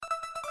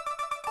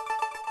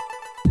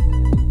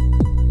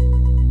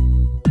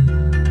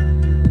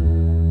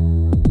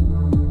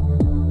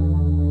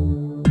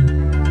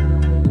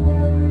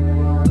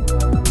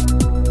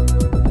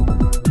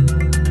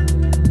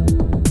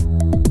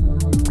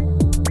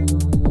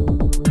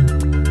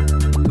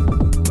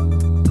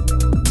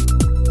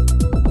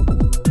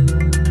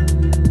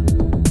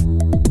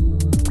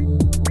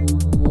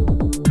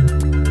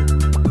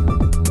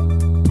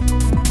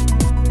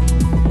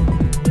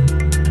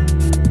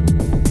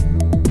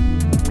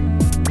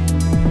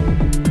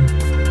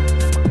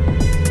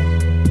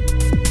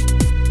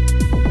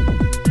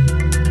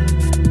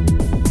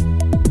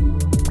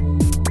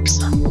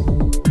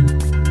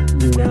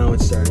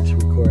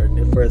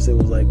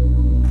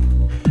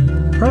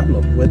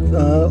with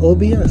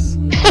OBS.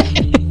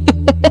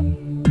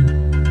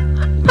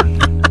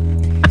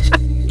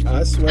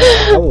 I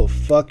swear I will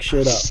fuck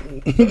shit up.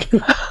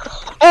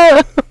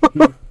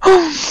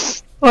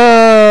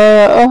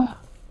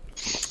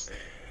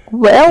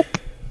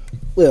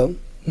 Well,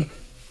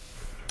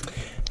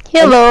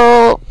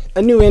 hello.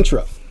 A new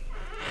intro.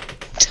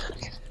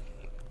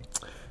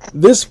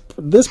 This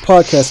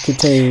podcast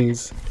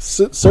contains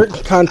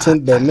certain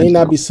content that may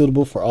not be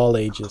suitable for all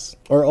ages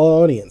or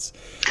all audience,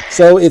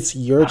 so it's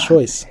your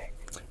choice.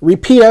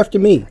 Repeat after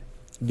me.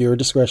 Viewer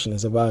discretion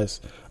is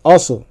advised.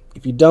 Also,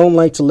 if you don't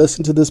like to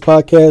listen to this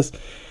podcast,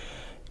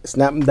 it's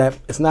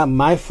not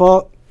my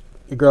fault.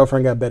 Your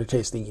girlfriend got better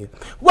taste than you.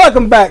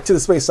 Welcome back to the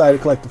Space Side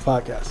Collective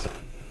Podcast.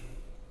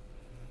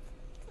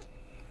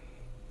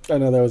 I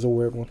know that was a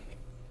weird one.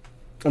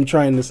 I'm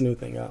trying this new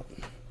thing out.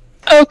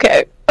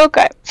 Okay.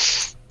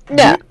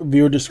 Yeah.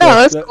 Viewer discretion.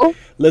 No, that's cool.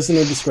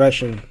 Listener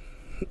discretion.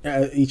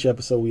 Each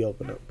episode we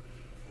open up.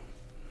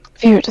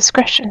 Viewer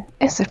discretion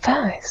is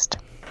advised.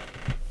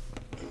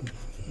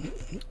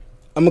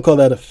 I'm gonna call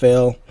that a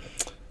fail.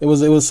 It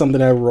was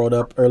something I wrote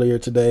up earlier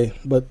today,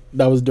 but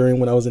that was during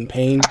when I was in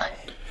pain.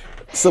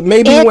 So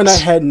maybe when I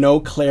had no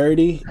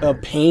clarity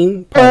of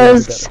pain, probably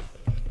was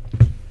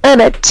an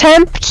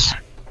attempt,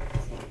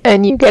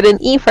 and you get an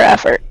E for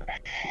effort.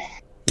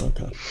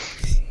 Okay.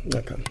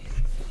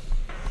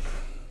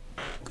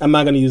 I'm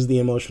not gonna use the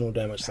emotional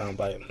damage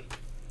soundbite.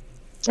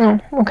 Oh,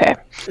 okay.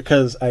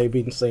 Because I've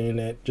been saying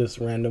that just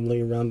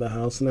randomly around the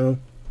house now.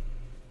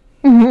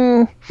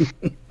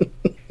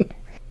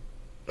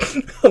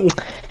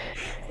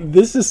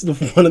 This is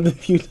one of the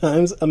few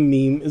times a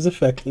meme is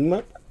affecting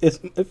my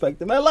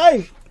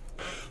life.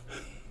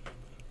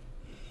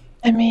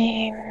 I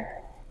mean,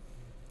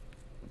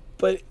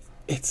 but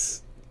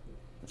it's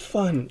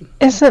fun.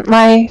 Isn't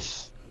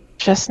life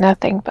just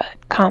nothing but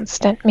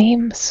constant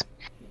memes?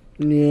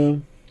 Yeah.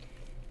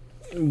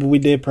 We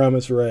did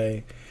promise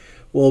Ray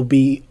will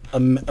be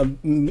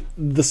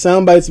the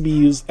sound bites will be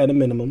used at a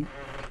minimum,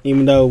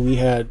 even though we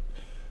had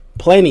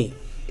plenty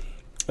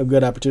of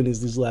good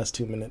opportunities these last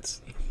 2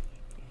 minutes.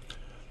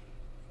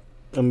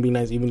 I'm gonna be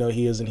nice, even though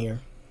he isn't here.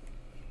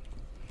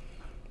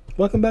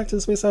 Welcome back to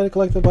the Space Side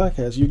Collective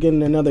Podcast. You're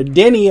getting another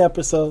Denny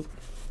episode.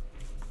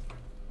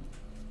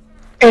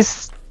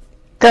 It's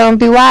gonna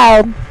be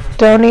wild.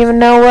 Don't even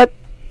know what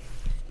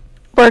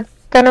we're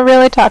gonna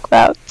really talk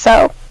about.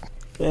 So,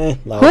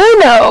 life. Who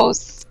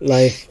knows?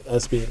 Life,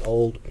 us being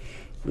old,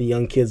 the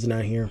young kids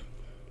not here.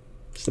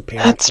 It's the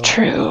parents. That's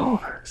true.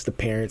 It's the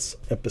parents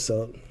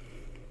episode.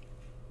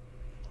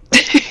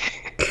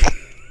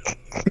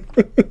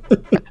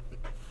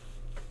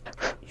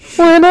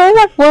 When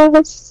I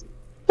was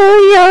a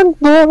young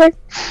boy.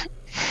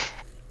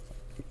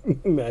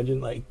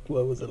 Imagine, like,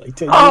 what was it, like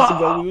 10 years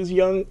ago we was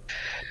young?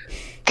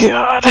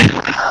 God.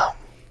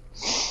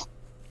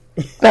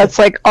 That's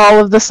like all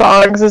of the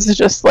songs is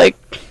just like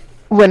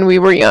when we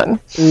were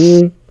young.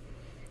 Anyway.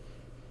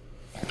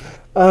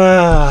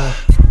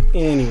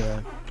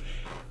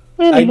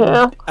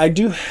 Anyhow. I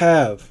do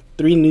have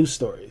 3 news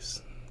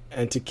stories.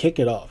 And to kick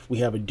it off, we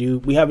have a new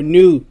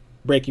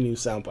breaking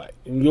news soundbite.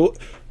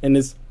 And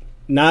it's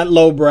not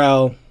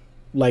lowbrow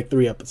like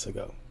 3 episodes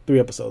ago.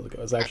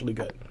 It's actually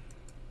good.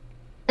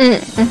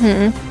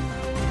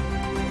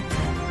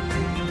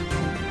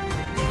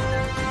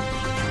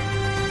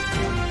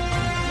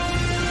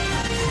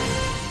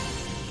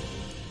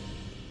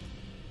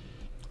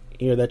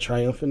 You hear that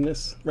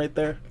triumphantness right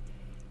there?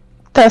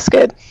 That's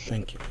good.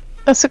 Thank you.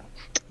 That's a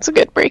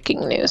good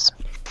breaking news.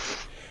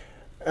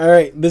 All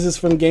right, this is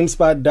from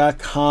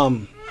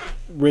GameSpot.com,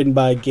 written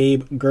by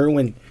Gabe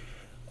Gerwin.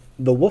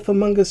 The Wolf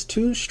Among Us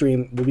 2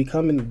 stream will be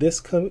coming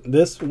this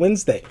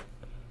Wednesday.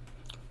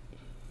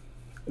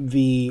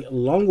 The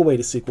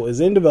long-awaited sequel is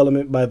in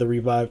development by the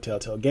revived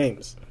Telltale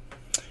Games.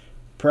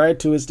 Prior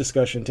to its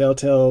discussion,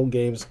 Telltale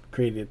Games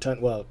created a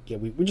ton... Well, yeah,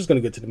 we're just going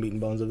to get to the meat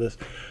and bones of this.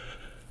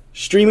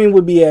 Streaming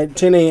would be at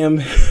 10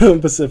 a.m.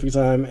 Pacific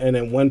time and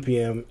at 1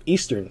 p.m.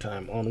 Eastern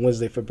time on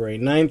Wednesday, February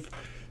 9th.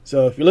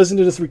 So if you listen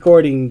to this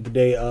recording the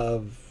day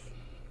of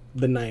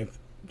the 9th,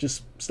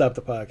 just stop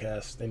the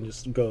podcast and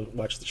just go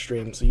watch the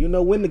stream so you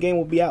know when the game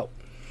will be out.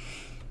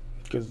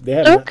 Because they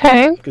have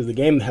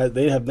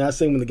they have not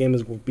said when the game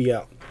is going to be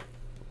out.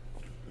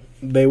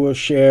 They will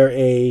share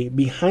a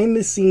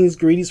behind-the-scenes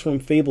greetings from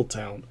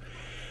Fabletown,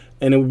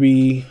 and it will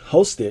be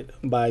hosted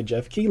by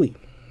Jeff Keighley.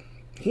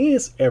 He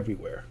is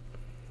everywhere.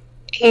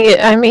 He's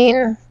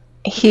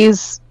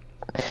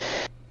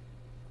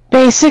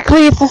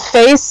basically the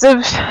face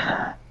of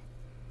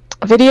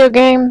video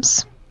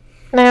games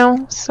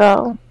now,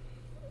 so...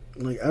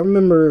 Like, I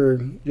remember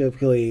Jeff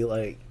Keighley,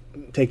 like,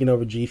 taking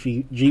over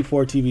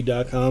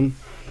G4TV.com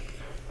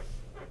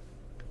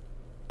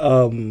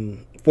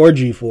for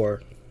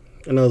G4,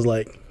 and I was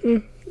like,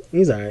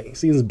 he's alright. He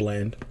seems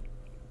bland.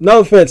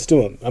 No offense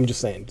to him. I'm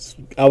just saying.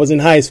 I was in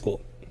high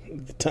school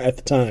at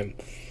the time.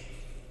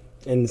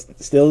 And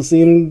still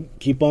seem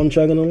keep on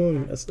chugging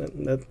along.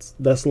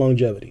 That's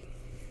longevity.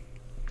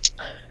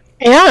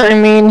 Yeah, I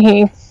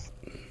mean,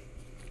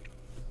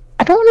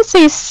 I don't want to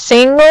say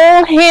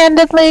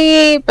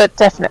single-handedly, but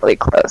definitely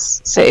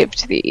close,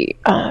 saved the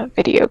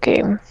video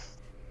game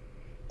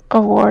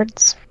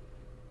awards,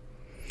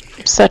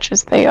 such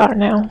as they are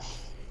now.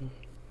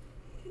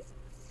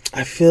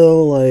 I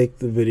feel like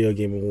the video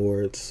game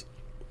awards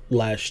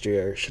last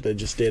year should have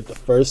just did the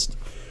first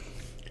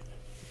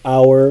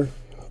hour,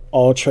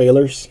 all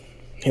trailers,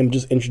 him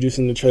just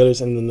introducing the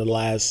trailers, and then the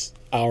last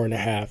hour and a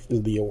half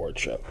is the award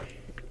show.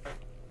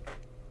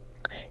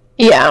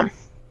 Yeah.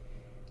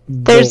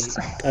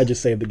 I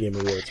just saved the Game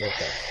Awards right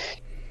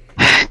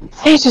there.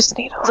 They just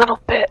need a little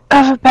bit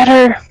of a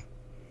better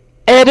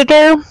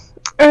editor,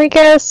 I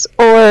guess,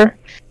 or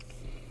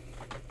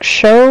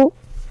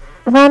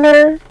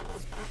showrunner.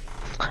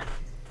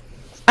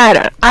 I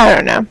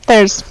don't know.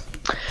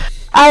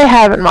 I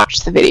haven't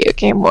watched the Video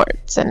Game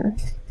Awards in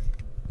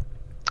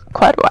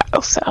quite a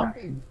while, so.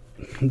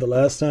 The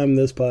last time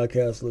this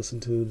podcast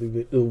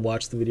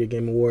watched the Video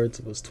Game Awards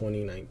was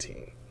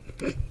 2019.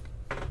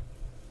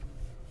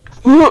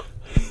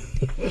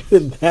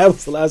 That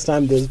was the last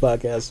time this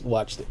podcast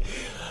watched it.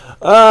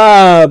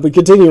 But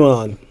continue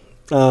on.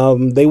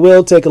 They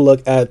will take a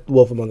look at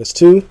Wolf Among Us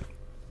 2,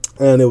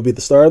 and it will be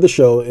the star of the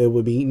show. It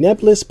will be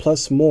Nebulous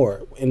plus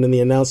more. And then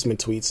the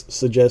announcement tweets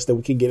suggest that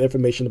we can get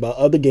information about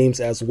other games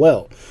as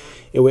well.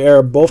 It will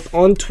air both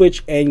on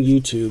Twitch and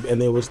YouTube,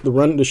 and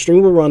the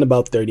stream will run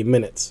about 30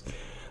 minutes.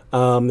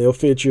 They'll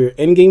feature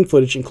in-game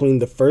footage, including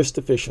the first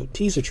official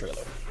teaser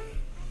trailer.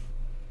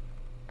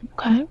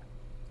 Okay.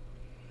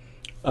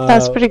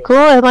 That's pretty cool.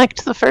 I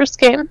liked the first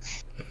game.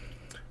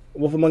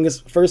 Wolf Among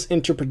Us first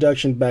entered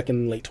production back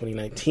in late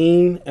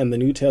 2019, and the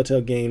new Telltale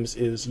Games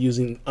is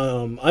using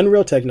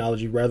Unreal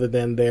technology rather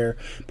than their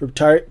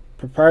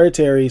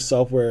proprietary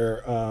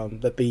software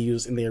that they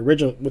use in their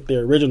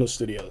original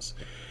studios.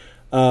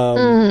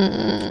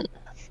 And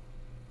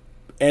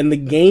the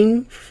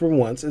game, for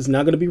once, is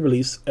not going to be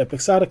released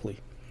episodically.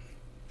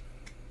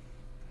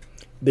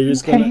 They're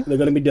going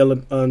to be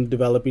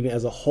developing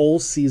as a whole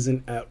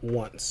season at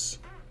once.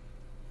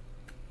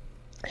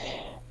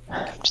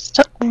 Just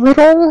a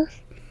little.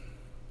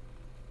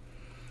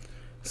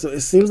 So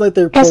it seems like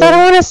they're. Guess I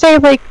don't want to say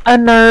like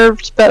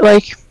unnerved, but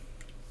like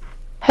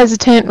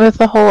hesitant with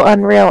the whole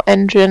Unreal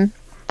Engine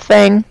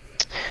thing,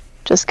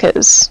 just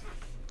because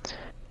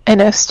I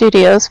know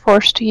studios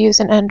forced to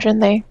use an engine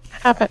they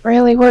haven't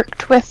really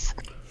worked with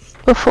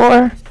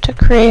before to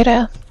create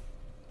a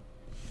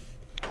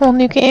whole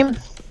new game.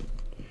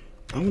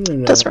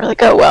 Doesn't really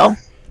go well.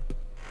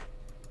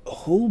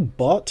 Who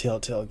bought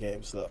Telltale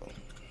Games though?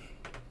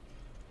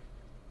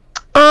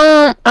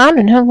 I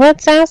don't know.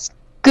 Let's ask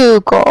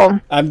Google.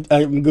 I'm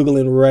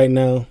Googling right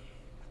now.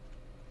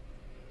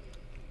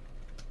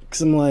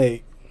 Because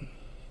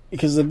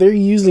if they're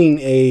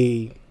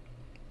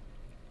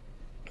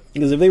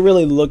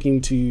really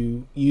looking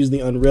to use the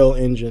Unreal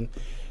Engine,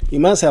 you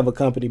must have a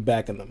company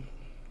backing them.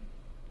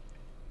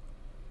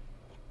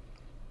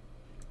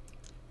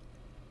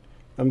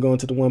 I'm going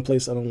to the one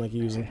place I don't like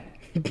using.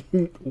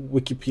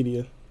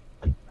 Wikipedia.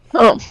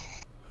 Oh.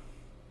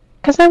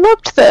 Because I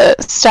loved the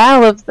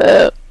style of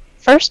the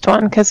first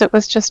one, because it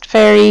was just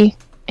very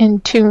in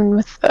tune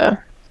with the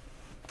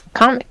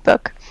comic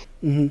book.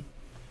 Mm-hmm.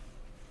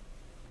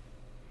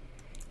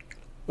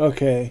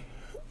 Okay.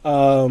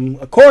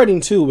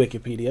 According to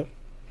Wikipedia,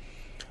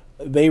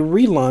 they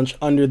relaunched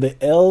under the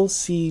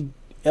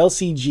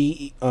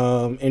LCG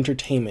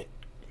Entertainment.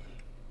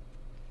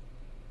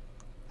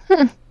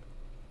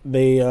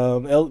 They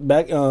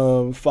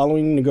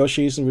following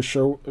negotiations with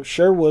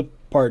Sherwood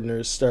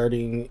Partners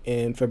starting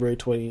in February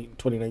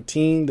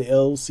 2019, the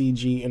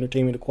LCG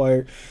Entertainment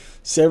acquired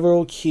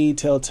several key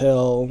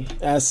Telltale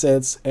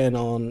assets, and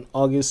on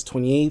August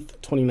 28th,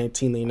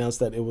 2019, they announced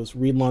that it was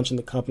relaunching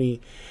the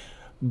company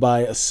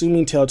by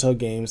assuming Telltale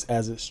Games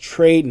as its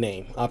trade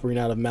name,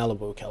 operating out of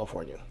Malibu,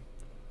 California.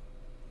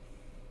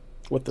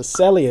 With the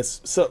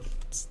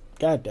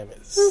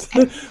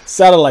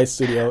satellite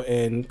studio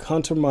in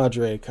Corte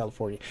Madre,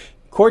 California.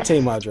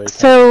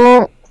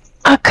 So,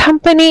 a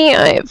company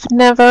I've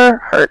never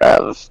heard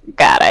of.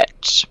 Got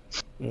it.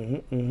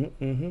 And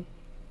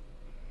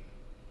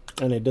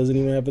it doesn't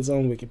even have its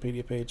own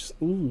Wikipedia page.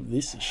 Ooh,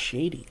 this is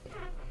shady.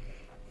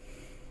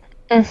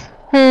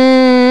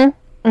 Well,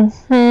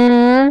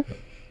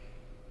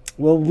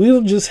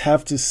 we'll just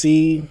have to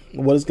see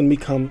what is going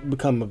to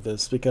become of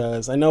this,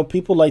 because I know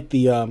people like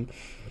the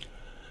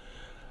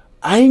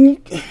I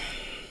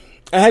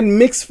had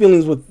mixed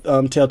feelings with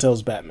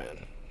Telltale's Batman.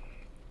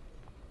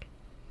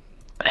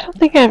 I don't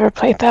think I ever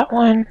played that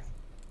one.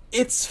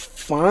 It's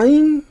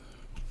fine.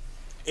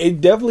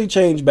 It definitely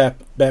changed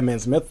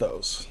Batman's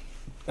mythos.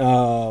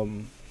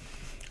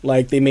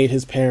 Like, they made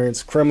his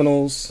parents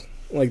criminals.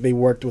 Like, they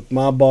worked with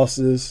mob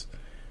bosses.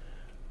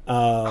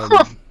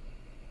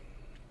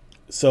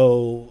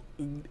 So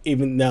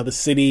even now the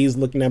city is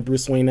looking at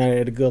Bruce Wayne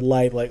at a good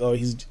light. Like, oh,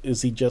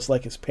 is he just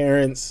like his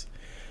parents?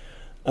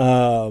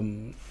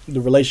 The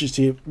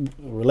relationship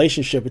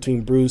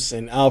between Bruce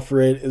and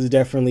Alfred is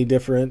definitely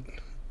different.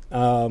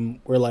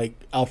 Where like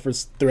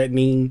Alfred's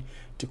threatening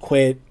to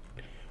quit,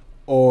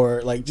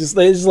 or like just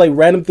like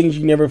random things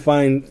you never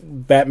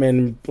find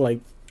Batman,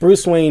 like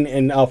Bruce Wayne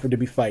and Alfred to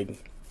be fighting.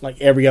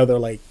 Like every other,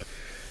 like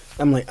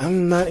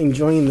I'm not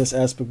enjoying this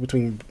aspect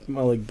between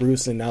like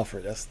Bruce and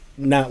Alfred. That's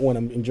not what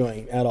I'm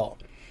enjoying at all.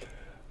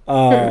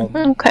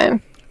 Okay.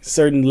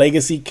 Certain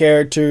legacy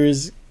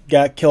characters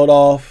got killed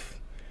off.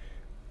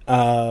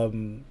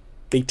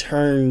 They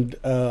turned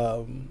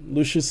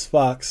Lucius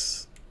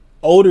Fox's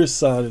older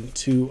son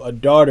to a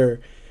daughter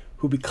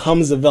who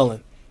becomes a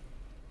villain.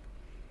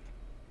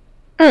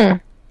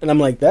 And I'm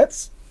like,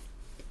 that's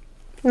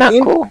not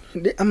cool.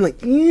 I'm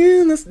like,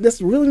 yeah,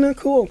 that's really not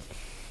cool.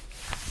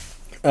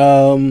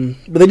 But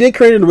they did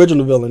create an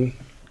original villain.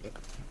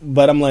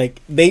 But I'm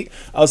like,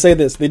 I'll say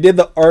this. They did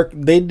the arc.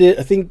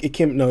 I think it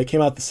came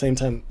out the same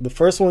time. The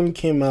first one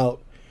came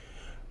out,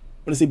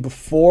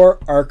 before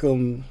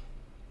Arkham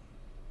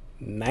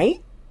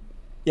Knight?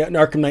 Yeah,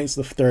 Arkham Knight's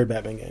the third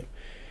Batman game.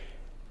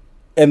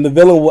 And the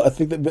villain, I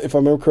think that if I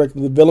remember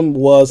correctly, the villain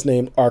was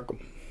named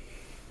Arkham.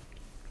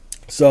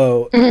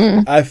 So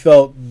I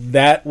felt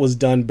that was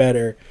done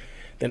better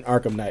than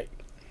Arkham Knight.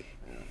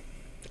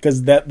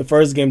 Because the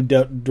first game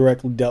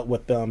directly dealt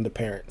with the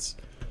parents.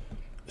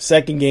 The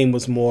second game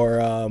was more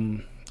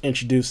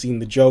introducing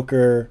the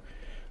Joker,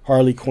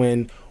 Harley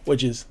Quinn,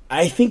 which is,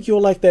 I think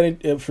you'll like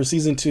that for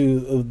season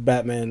 2 of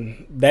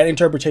Batman. That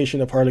interpretation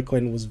of Harley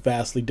Quinn was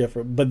vastly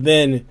different. But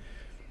then,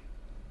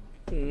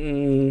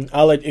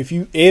 I'll let if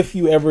you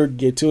ever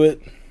get to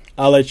it,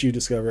 I'll let you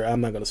discover.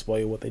 I'm not going to spoil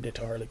you what they did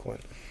to Harley Quinn.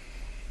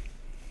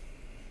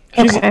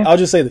 I'll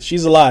just say that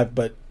she's alive,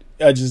 but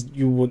I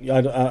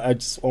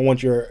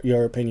want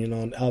your opinion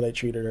on how they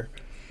treated her.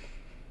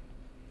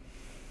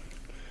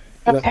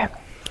 Okay.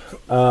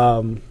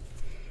 But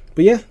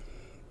yeah,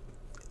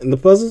 and the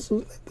puzzles,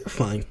 they're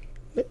fine.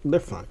 They're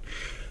fine.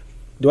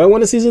 Do I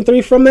want a season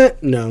 3 from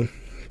that? No,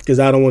 because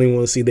I don't even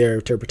want to see their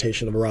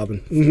interpretation of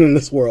Robin in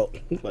this world.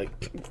 Like,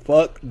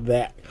 fuck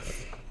that.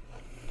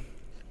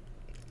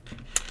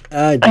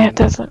 That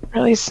doesn't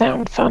really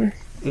sound fun.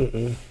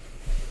 The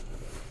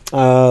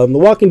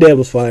Walking Dead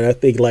was fine. I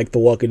think, like The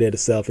Walking Dead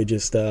itself, it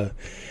just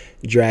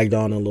dragged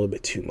on a little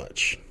bit too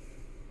much.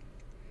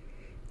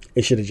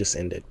 It should have just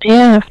ended.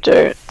 Yeah,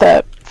 after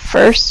that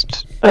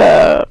first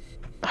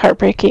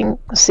heartbreaking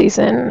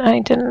season, I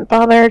didn't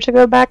bother to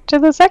go back to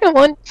the second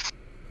one.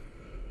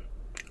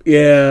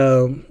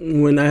 Yeah,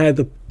 when I had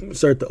to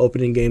start the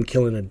opening game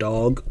killing a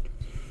dog,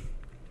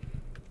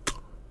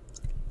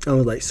 I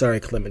was like, sorry,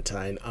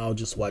 Clementine, I'll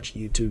just watch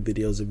YouTube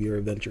videos of your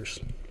adventures.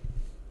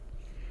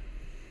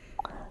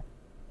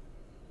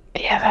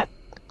 Yeah,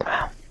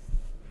 wow.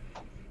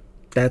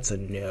 That's a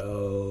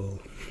no.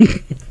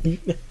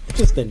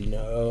 Just a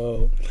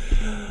no.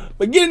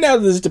 But getting out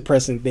of this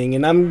depressing thing,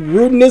 and I'm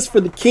rooting this for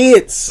the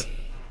kids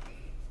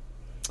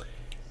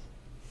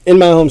in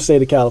my home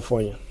state of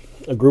California.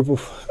 A group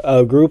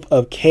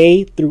of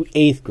K through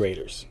 8th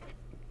graders,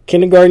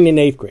 kindergarten and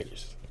 8th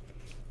graders,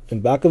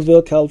 in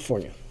Vacaville,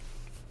 California,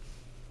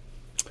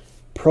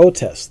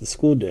 protest the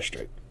school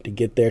district to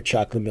get their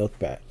chocolate milk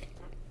back.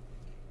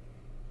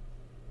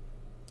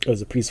 It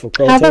was a peaceful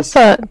protest.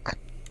 How the fuck?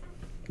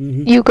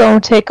 You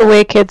gonna take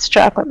away kids'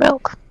 chocolate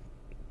milk?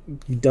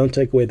 You don't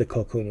take away the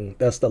cocoon.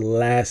 That's the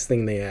last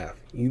thing they have.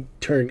 You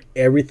turn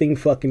everything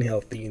fucking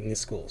healthy in these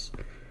schools.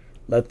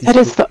 That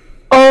is the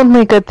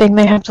only good thing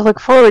they have to look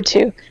forward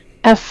to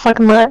at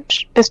fucking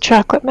lunch is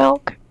chocolate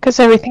milk, because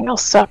everything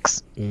else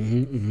sucks.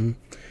 But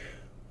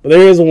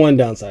there is one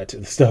downside to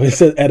this, though.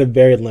 It's at a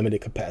very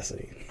limited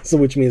capacity, so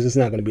which means it's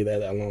not going to be there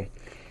that long.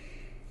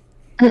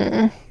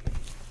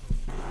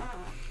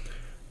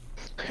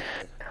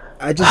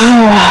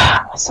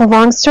 So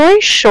long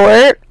story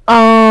short,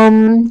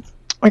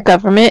 our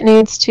government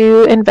needs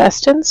to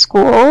invest in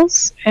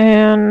schools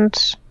and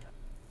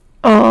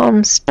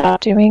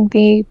stop doing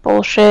the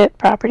bullshit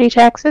property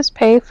taxes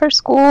pay for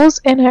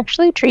schools and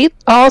actually treat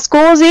all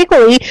schools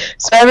equally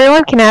so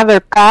everyone can have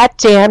their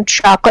goddamn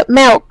chocolate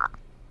milk.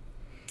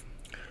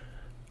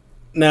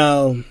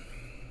 Now,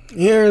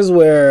 here's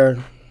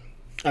where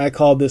I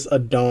call this a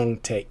dong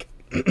take.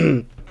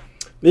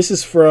 This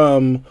is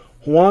from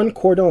Juan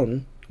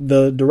Cordon,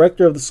 the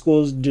director of the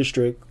school's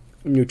district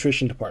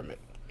nutrition department.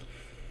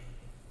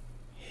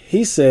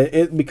 He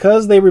said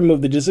because they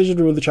removed the decision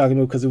to remove the chocolate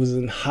milk because it was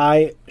in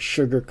high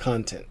sugar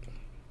content.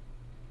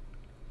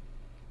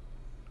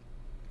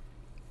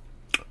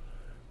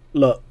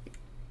 Look,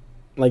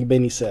 like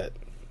Benny said,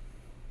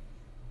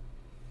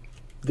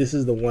 this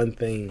is the one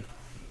thing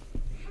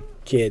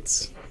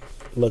kids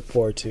look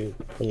forward to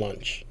for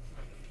lunch.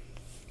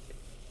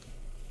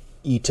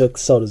 You took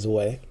sodas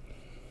away.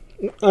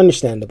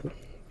 Understandable.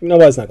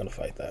 Nobody's not going to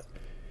fight that.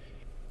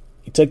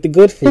 You took the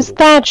good food. Because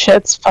that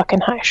shit's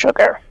fucking high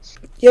sugar.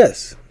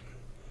 Yes.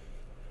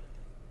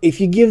 If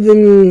you give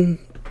them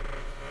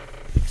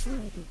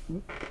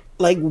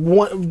like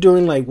one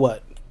during like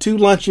what 2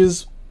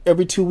 lunches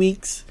every 2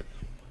 weeks,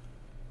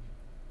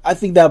 I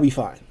think that'll be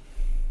fine.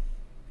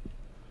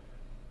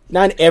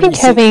 Not every. I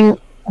think having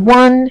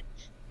one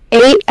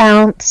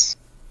 8-ounce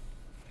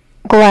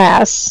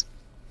glass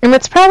And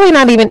it's probably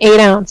not even 8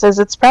 ounces.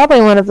 It's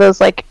probably one of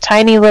those, like,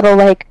 tiny little,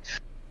 like,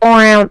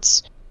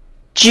 4-ounce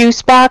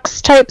juice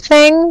box type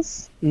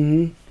things.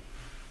 Mm-hmm.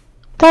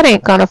 That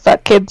ain't gonna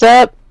fuck kids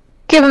up.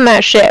 Give them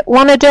that shit.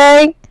 1 a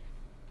day,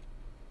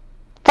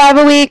 5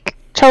 a week,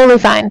 totally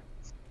fine.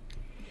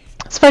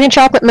 It's fucking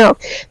chocolate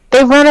milk.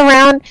 They run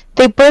around,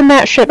 they burn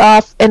that shit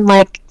off in,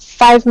 like,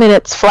 5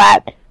 minutes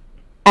flat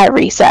at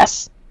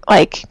recess.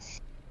 Like,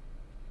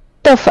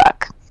 the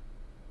fuck?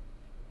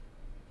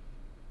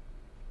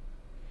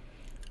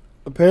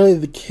 Apparently,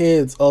 the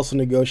kids also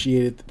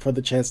negotiated for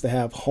the chance to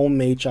have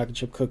homemade chocolate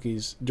chip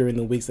cookies during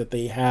the weeks that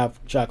they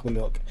have chocolate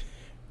milk.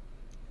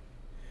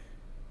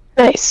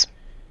 Nice.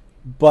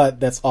 But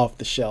that's off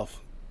the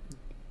shelf.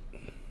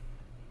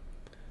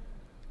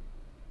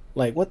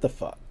 Like, what the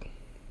fuck?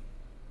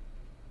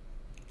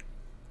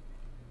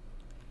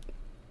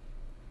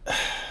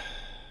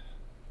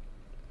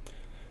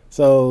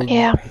 So,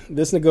 yeah.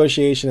 This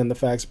negotiation and the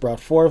facts brought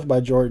forth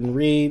by Jordan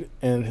Reed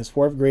and his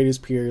fourth graders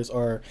peers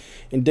are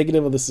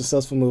indicative of the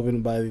successful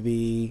movement by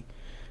the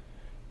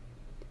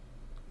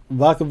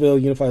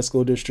Vacaville Unified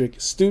School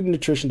District Student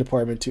Nutrition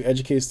Department to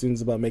educate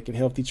students about making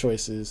healthy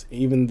choices,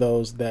 even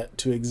those that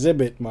to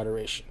exhibit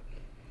moderation.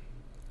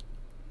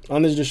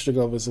 On this district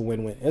level, it's a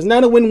win-win. It's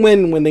not a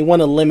win-win when they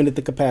want to limit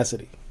the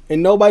capacity.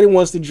 And nobody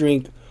wants to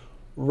drink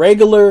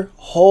regular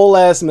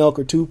whole-ass milk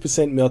or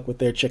 2% milk with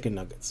their chicken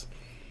nuggets.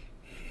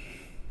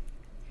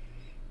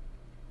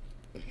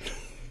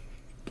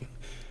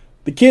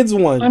 The kids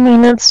won. I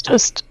mean, it's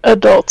just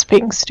adults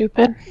being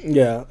stupid.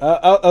 Yeah,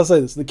 I'll say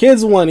this. The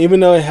kids won,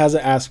 even though it has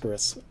an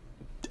asterisk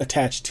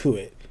attached to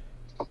it.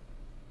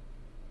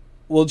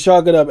 We'll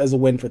chalk it up as a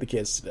win for the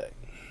kids today.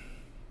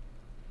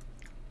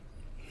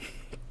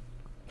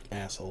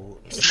 Asshole.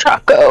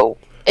 Choco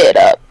it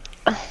up.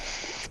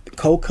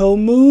 Cocoa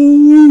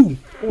Moo.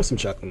 I want some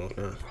chocolate milk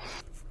now.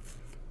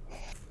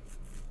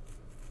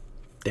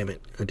 Damn it,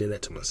 I did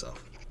that to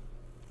myself.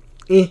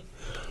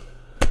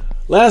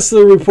 Last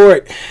little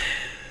report.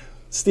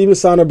 Steven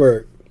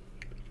Soderbergh.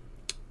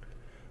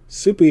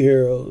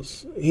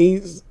 Superheroes.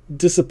 He's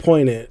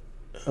disappointed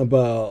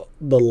about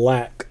the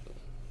lack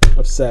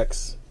of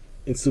sex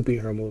in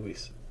superhero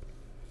movies.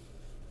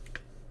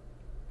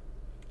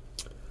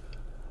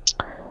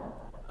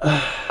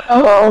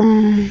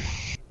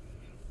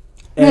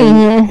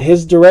 And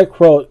his direct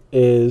quote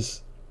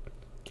is,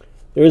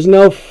 "There's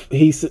no."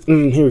 Here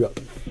we go.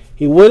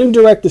 He wouldn't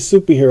direct a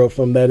superhero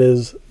film that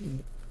is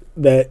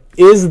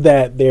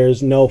that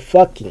there's no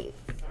fucking.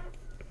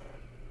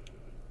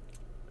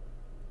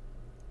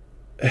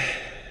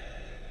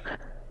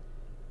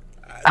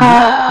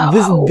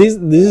 This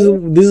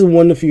is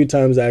one of the few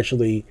times I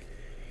actually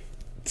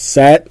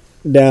sat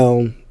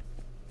down,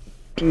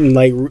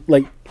 like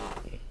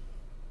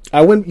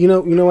I went. You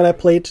know what I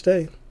played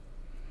today?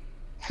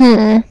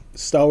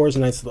 Star Wars: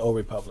 Knights of the Old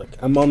Republic.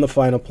 I'm on the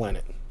final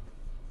planet.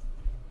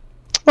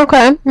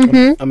 Okay.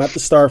 Mm-hmm. I'm at the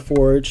Star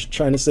Forge,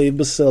 trying to save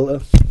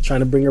Basila,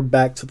 trying to bring her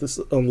back to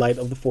the light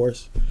of the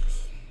Force.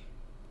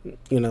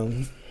 You know,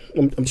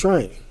 I'm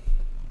trying.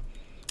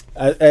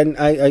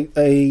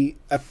 The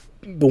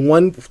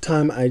one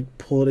time I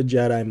pulled a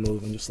Jedi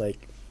move, I'm just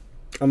like,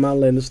 I'm not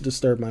letting this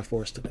disturb my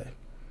Force today.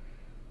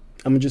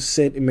 I'm gonna just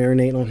sit and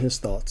marinate on his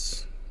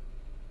thoughts,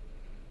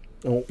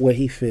 on what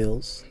he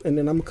feels, and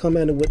then I'm gonna come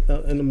at it with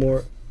in a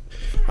more,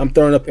 I'm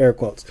throwing up air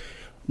quotes,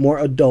 more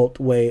adult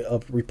way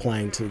of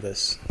replying to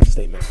this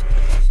statement.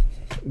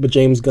 But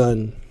James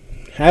Gunn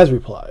has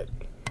replied,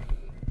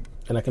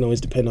 and I can always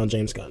depend on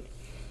James Gunn.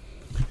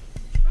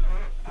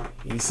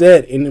 He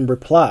said in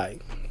reply,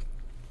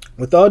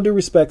 "With all due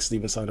respect,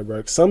 Steven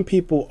Soderbergh, some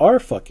people are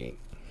fucking."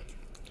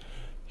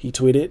 He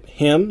tweeted,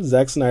 him,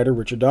 Zack Snyder,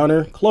 Richard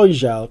Donner, Chloe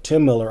Zhao,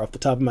 Tim Miller off the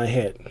top of my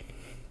head.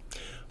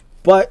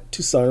 But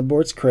to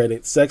Soderbergh's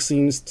credit, sex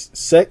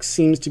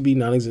seems to be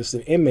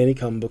non-existent in many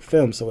comic book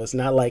films, so it's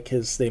not like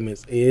his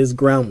statement is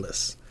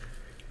groundless.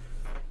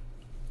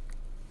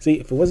 See,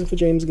 if it wasn't for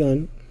James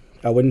Gunn,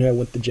 I wouldn't have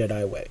went the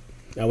Jedi way.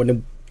 I wouldn't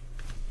have,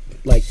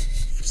 like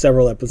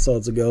several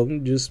episodes ago,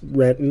 just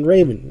ranting and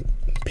raving,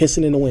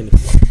 pissing in the wind.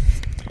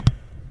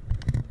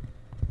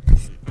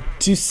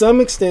 To some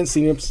extent,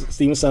 Steven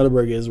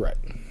Soderbergh is right.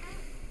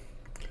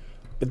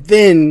 But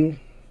then,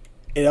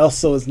 it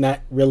also is not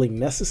really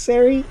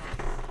necessary.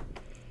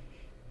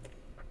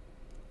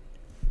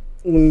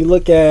 When you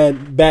look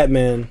at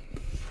Batman,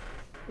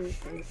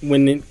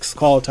 when it's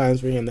called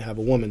times for him to have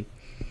a woman,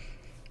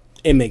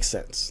 it makes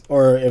sense.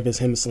 Or if it's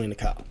him and Selena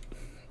Kyle.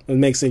 It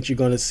makes sense. You're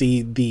going to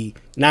see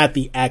not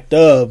the act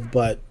of,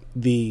 but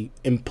the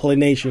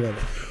inclination of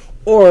it.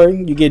 Or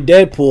you get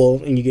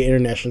Deadpool and you get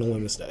International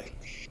Women's Day.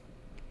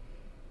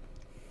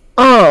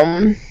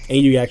 And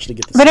you actually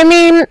get to see. But I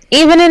mean,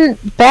 even in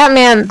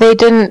Batman, they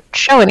didn't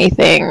show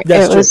anything.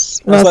 That's it true.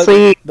 Was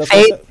mostly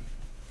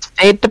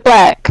fade to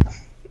black.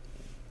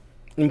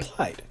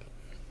 Implied.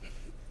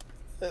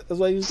 That's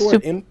why I use the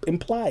word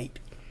implied.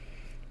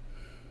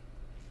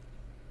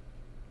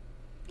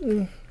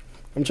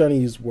 I'm trying to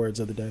use words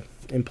of the day.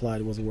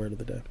 Implied was a word of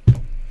the day.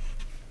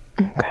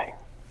 Okay.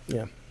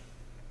 Yeah.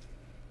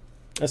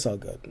 That's all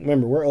good.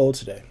 Remember, we're old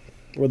today.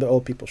 We're the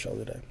old people show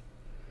today.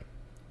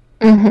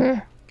 Mm-hmm.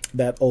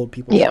 That old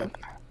people Yeah. show.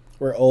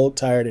 We're old,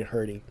 tired, and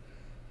hurting.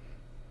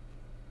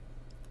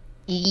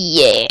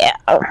 Yeah.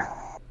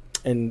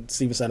 And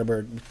Steven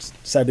Soderbergh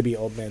decided to be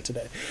an old man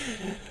today.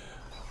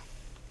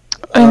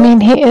 I mean,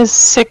 he is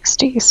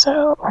 60,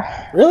 so...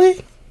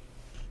 Really?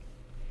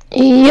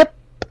 Yep.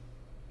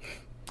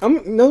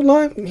 I'm no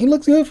lie. He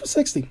looks good for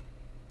 60.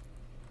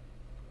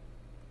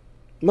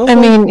 I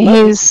mean,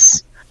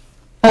 he's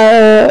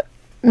a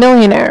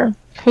millionaire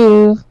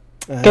who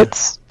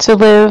gets to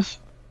live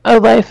a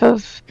life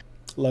of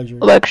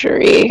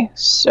luxury,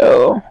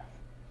 so...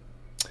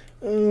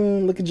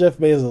 look at Jeff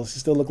Bezos. He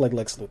still look like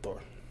Lex Luthor.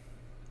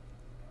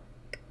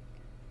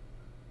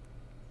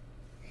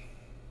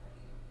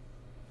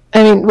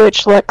 I mean,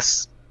 which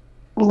Lex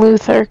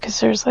Luthor? Because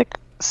there's like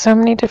so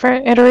many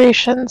different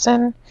iterations,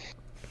 and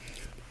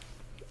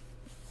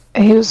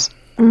he was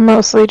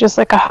mostly just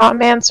like a hot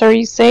man. So are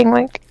you saying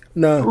like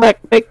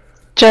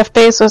Jeff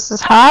Bezos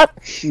is hot?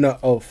 No,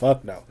 oh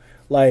fuck no.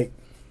 Like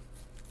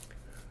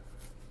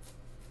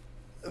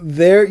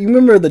there, you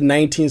remember the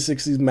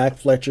 1960s Mac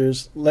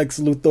Fletcher's Lex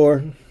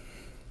Luthor?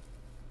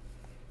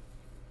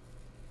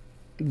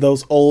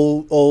 Those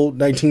old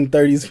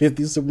 1930s,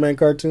 50s Superman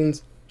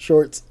cartoons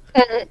shorts.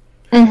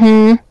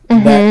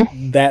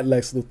 That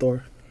Lex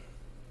Luthor.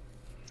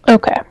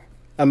 Okay.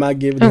 I'm not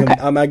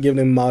giving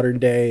him modern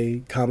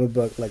day comic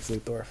book Lex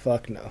Luthor.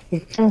 Fuck no.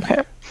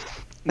 Okay.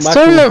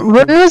 So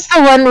when was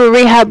the one where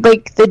we had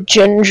like the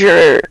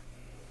ginger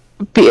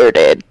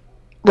bearded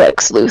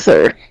Lex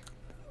Luthor?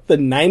 The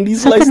 90s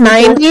Is that Lex the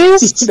Luthor?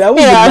 90s? That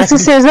was I was gonna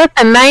say, is that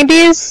the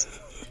 90s?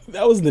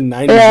 That was the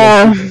 90s.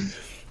 Yeah.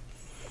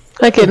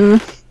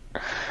 Fucking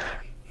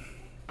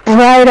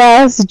bright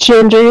ass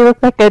ginger. You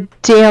look like a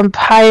damn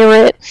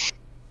pirate.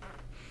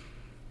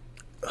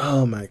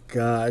 Oh my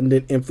god. And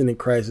then Infinite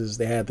Crisis,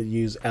 they had to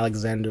use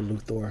Alexander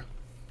Luthor.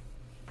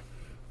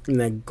 In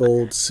that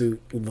gold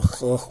suit.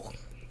 Ugh.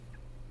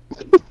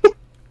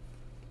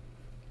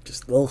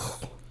 Just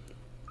ugh.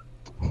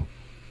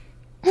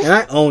 And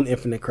I own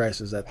Infinite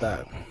Crisis at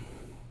that.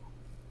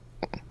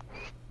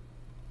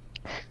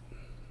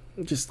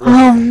 Just do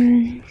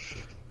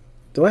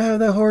I have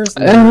that horse?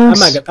 No,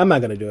 I'm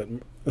not gonna do it.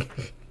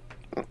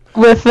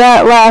 With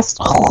that last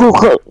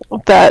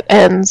that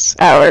ends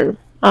our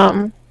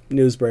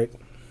news break.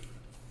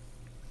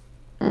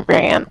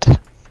 Rant.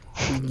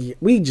 Yeah,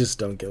 we just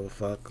don't give a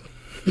fuck.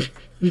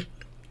 I'm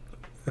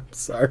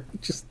sorry.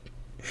 Just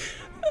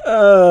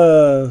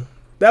that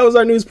was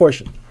our news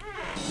portion.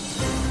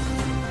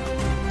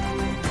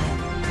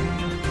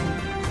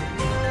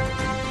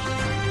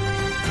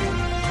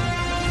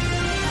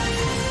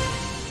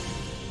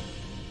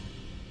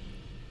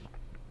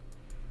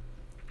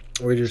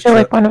 I feel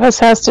like one of us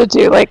has to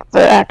do like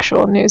the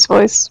actual news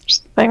voice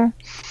thing.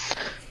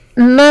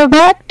 Now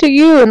back to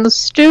you in the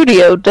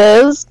studio,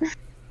 Des.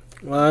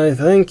 Why,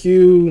 thank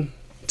you,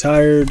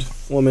 tired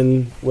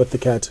woman with the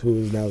cat who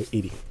is now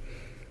eating.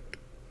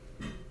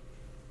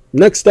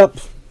 Next up,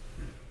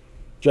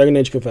 Dragon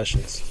Age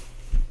Confessions.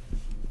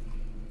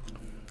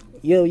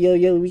 Yo,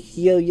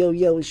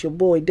 it's your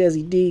boy,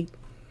 Desi D.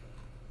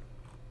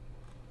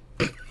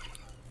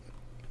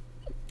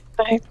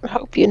 I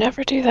hope you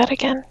never do that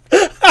again.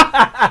 I'm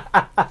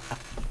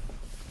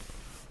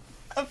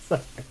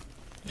sorry.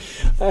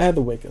 I had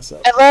to wake us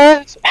up. I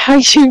love how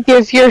you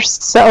give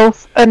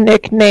yourself a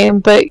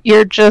nickname, but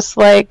you're just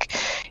like,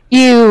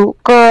 you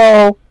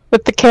girl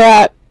with the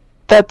cat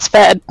that's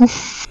fed.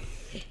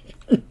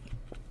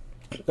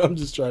 I'm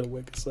just trying to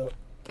wake us up.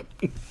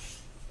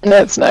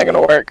 That's not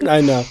gonna work. I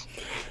know.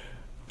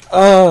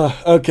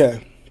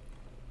 Okay.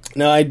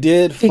 Now I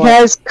did. You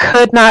guys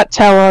could not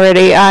tell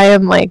already. I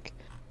am like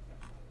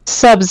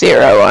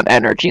sub-zero on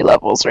energy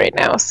levels right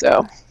now,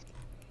 so.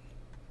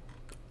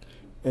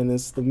 And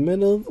it's the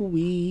middle of the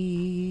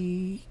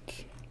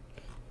week.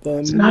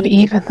 It's not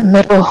even the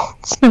middle.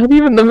 It's not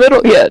even the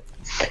middle yet.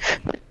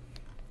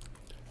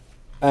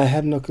 I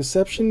have no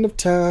conception of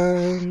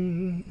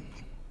time.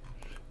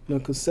 No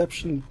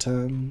conception of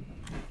time.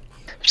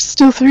 There's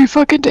still 3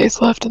 fucking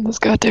days left in this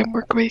goddamn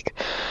work week.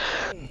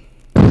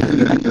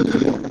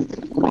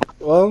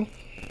 Well,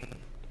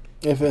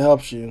 if it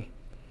helps you,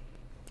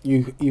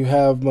 you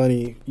have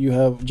money, you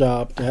have a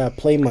job to have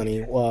play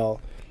money, while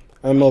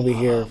I'm over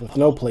here with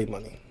no play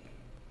money.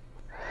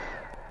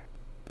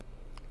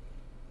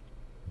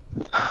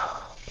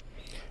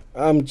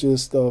 I'm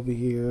just over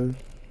here,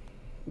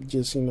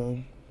 just,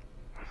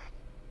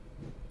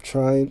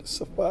 trying to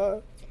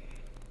survive.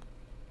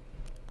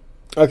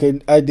 Okay,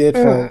 I did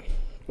find...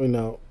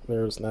 No,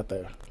 there's not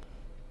there.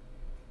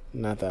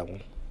 Not that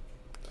one.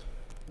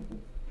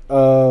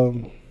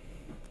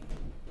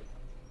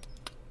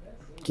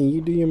 Can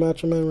you do your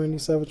Macho Man Randy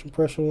Savage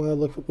impression while I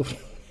look for...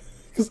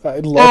 Because I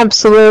love...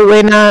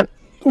 Absolutely not.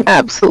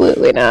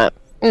 Absolutely not.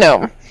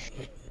 No.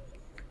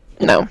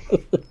 No.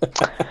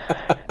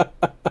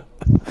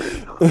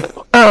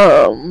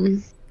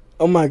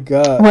 Oh my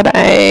god. What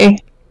I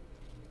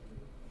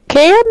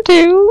can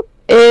do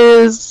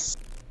is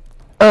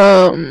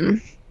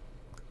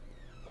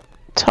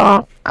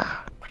talk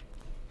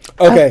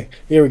Okay,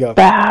 here we go.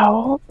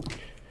 about.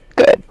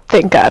 Good,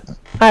 thank God.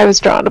 I was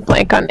drawing a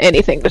blank on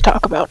anything to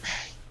talk about.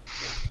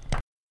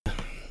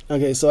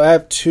 Okay, so I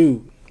have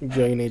 2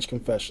 Dragon Age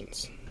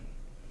confessions.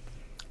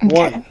 Okay.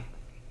 One,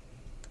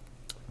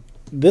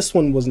 this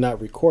one was not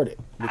recorded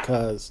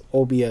because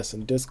OBS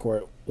and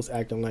Discord was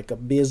acting like a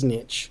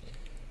biznitch.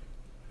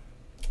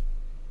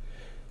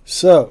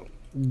 So,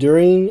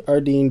 during our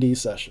D&D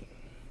session,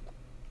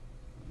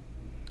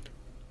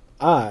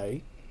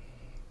 I,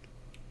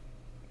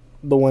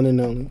 the one and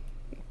only,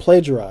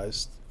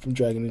 plagiarized from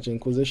Dragon Age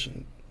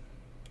Inquisition,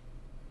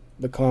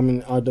 the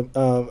common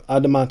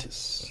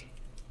Adamantis.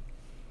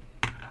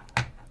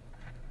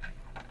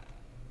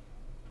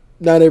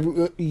 Not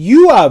every,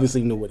 you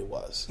obviously knew what it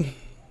was.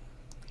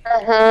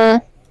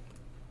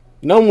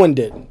 No one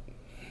didn't.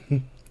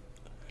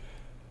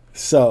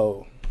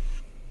 So,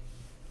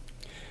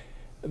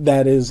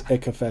 that is a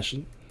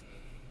confession.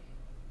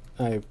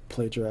 I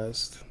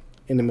plagiarized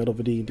in the middle of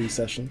a D&D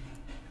session.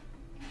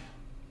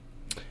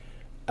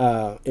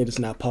 It is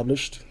not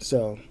published,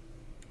 so,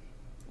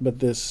 but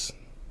this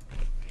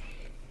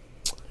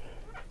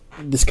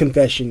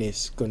confession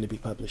is going to be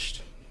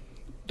published.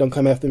 Don't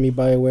come after me,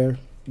 BioWare,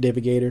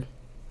 David Gator.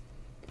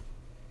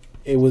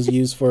 It was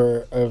used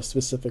for a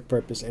specific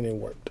purpose and it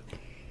worked.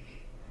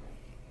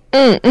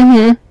 I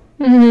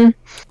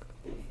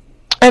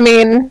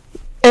mean,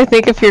 I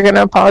think if you're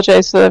gonna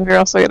apologize to them, you're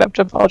also gonna have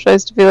to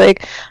apologize to be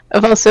like,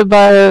 I've also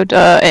borrowed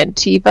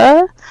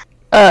Antiva,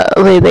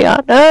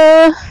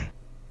 Liliana,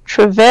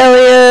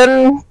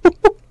 Trevelyan,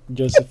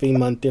 Josephine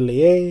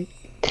Montpellier,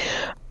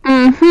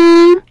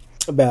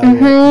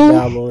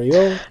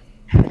 Valorio.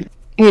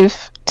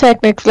 You've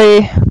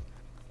technically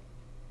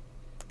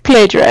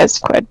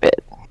plagiarized quite a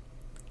bit.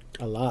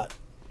 A lot.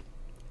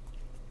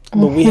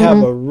 But we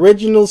have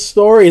original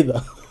story,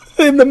 though,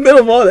 in the middle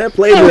of all that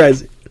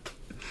plagiarizing.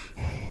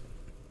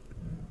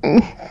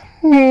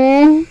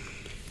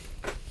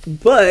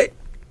 But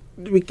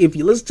if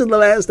you listen to the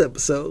last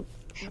episode,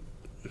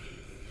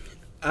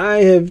 I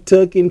have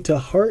taken to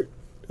heart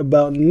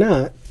about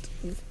not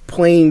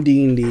playing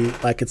D&D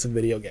like it's a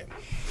video game.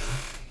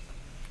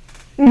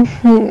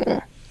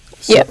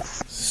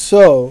 Yes.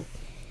 So,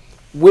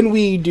 when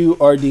we do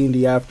our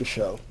D&D after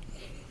show,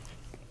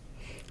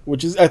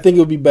 which is, I think it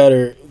would be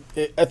better.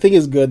 I think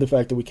it's good the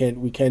fact that we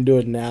can't do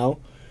it now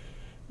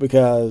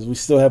because we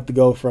still have to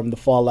go from the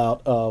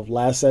fallout of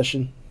last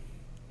session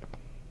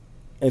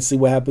and see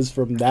what happens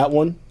from that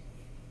one.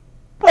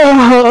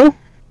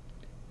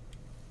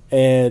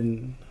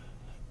 And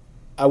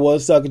I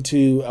was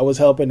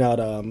helping out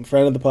a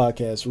friend of the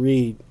podcast,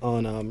 Reed,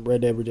 on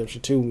Red Dead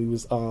Redemption 2. We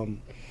was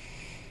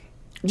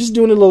just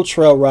doing a little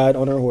trail ride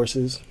on our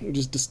horses,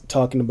 just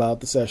talking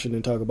about the session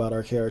and talk about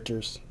our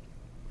characters.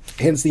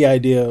 Hence the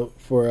idea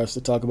for us to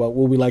talk about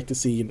what we like to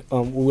see,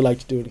 what we like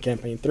to do in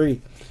Campaign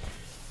 3.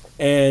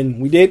 And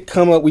we did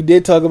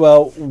talk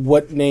about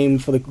what name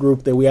for the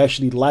group that we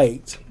actually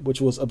liked,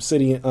 which was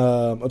Obsidian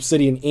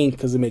Inc.,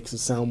 because it makes it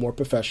sound more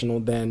professional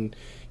than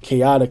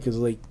Chaotic, because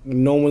like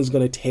no one's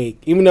going to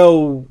take, even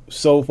though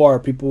so far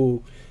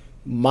people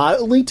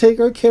mildly take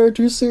our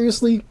characters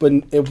seriously, but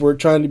if we're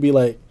trying to be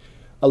like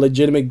a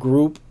legitimate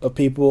group of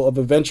people, of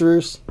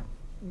adventurers,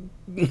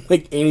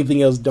 like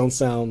anything else don't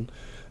sound.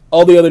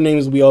 All the other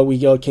names we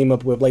all came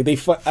up with, like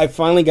I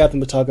finally got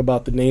them to talk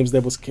about the names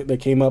that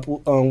came up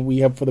we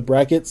have for the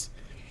brackets,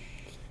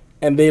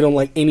 and they don't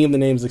like any of the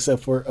names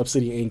except for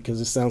Obsidian Inc. because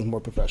it sounds more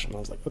professional. I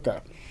was like, okay,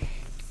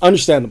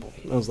 understandable.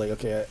 I was like,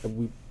 okay,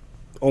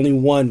 only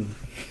one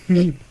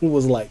who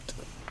was liked.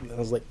 I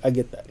was like, I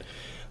get that,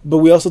 but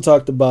we also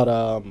talked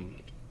about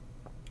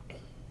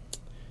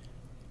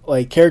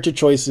like character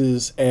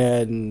choices,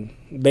 and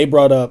they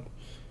brought up.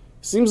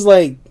 Seems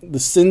like the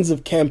Sins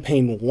of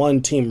Campaign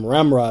 1 Team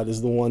Ramrod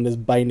is the one that's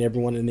biting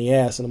everyone in the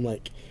ass. And I'm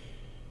like,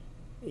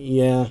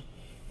 yeah.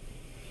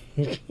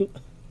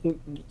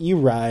 You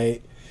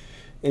right.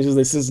 And just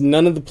like, since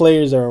none of the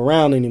players are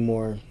around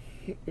anymore,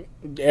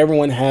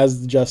 everyone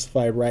has the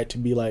justified right to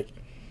be like,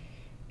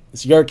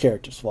 it's your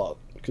character's fault.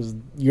 Because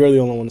you're the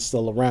only one that's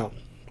still around.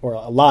 Or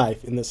alive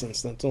in this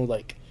instance. So I was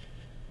like,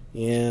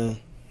 yeah.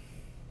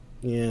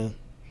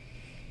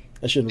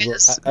 I shouldn't.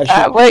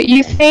 What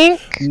you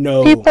think?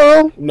 No.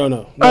 People.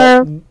 No.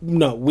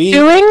 We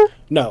doing?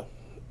 No.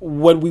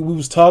 What we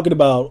was talking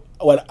about.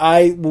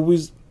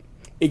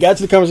 It got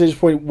to the conversation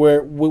point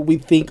where what we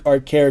think our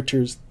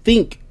characters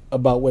think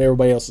about what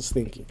everybody else is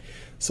thinking.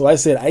 So I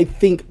said,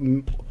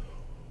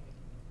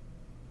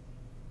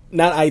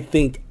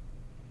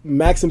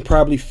 Maxim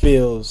probably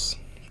feels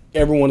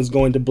everyone is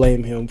going to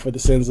blame him for the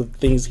sins of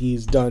things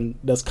he's done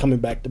that's coming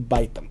back to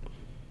bite them.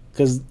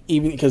 Because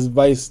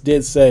Vice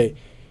did say.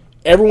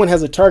 Everyone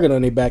has a target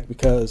on their back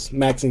because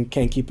Maxim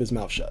can't keep his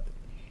mouth shut.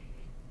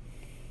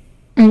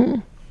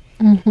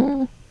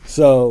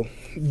 So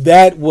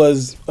that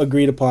was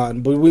agreed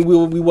upon. But we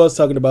was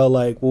talking about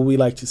like what we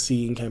like to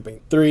see in Campaign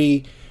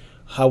 3,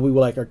 how we would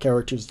like our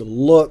characters to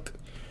look,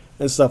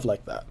 and stuff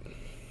like that.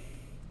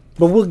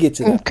 But we'll get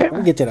to that. Okay.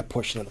 We'll get to that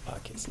portion of the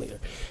podcast later.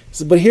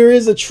 So, but here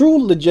is a true,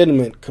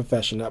 legitimate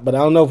confession. But I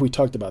don't know if we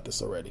talked about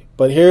this already.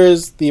 But here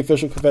is the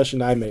official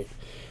confession I made.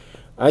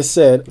 I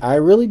said, I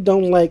really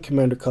don't like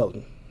Commander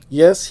Cullen.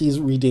 Yes, he's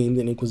redeemed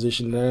in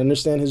Inquisition, and I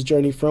understand his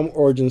journey from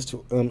Origins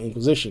to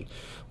Inquisition.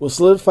 What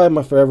solidified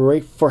my forever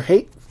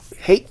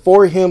hate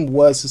for him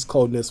was his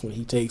coldness when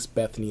he takes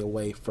Bethany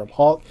away from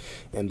Hawke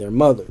and their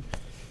mother.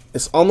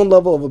 It's on the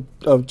level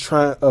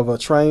of a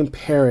trying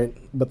parent,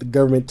 but the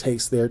government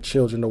takes their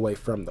children away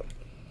from them.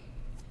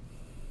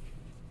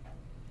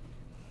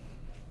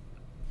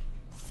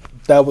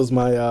 That was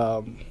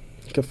my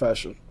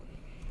confession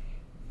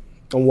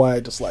on why I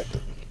disliked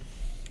it.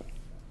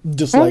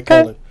 Dislike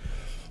Cullen.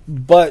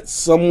 But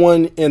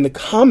someone in the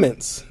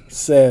comments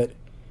said,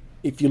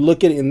 if you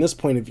look at it in this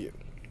point of view,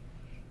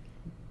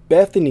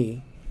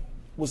 Bethany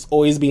was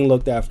always being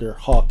looked after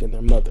Hawke and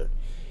their mother.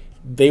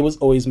 They was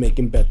always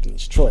making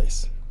Bethany's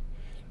choice.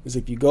 Because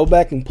if you go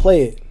back and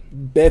play it,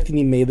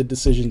 Bethany made the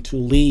decision to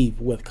leave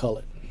with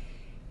Cullen.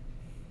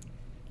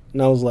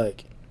 And I was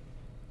like,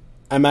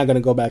 I'm not going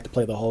to go back to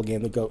play the whole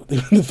game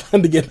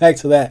to get back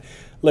to that.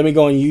 Let me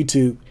go on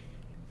YouTube.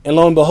 And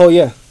lo and behold,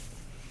 yeah.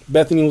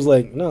 Bethany was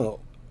like, no,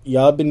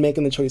 y'all been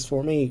making the choice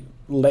for me.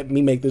 Let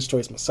me make this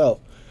choice myself.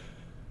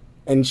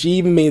 And she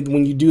even made,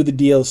 when you do the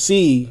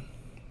DLC,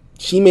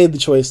 she made the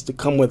choice to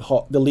come with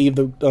Hawke, to leave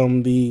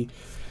the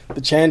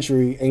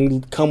Chantry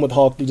and come with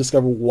Hawke to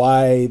discover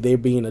why they're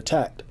being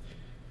attacked.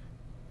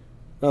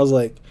 And I was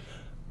like,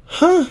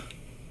 huh?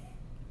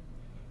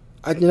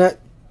 I did not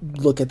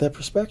look at that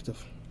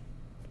perspective.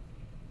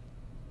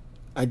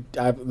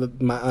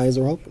 My eyes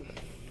are open.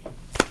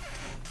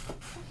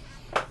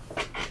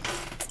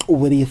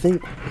 What do you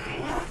think?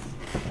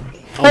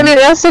 I mean,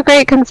 that's a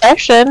great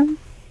confession.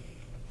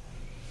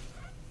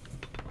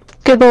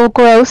 Good little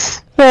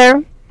growth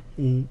there.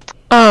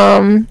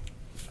 Mm-hmm.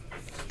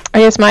 I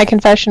guess my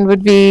confession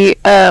would be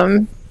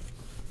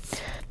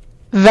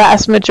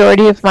vast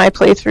majority of my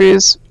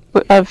playthroughs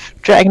of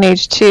Dragon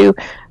Age 2,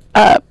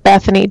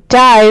 Bethany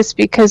dies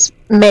because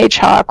Mage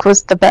Hawk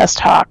was the best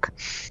Hawk.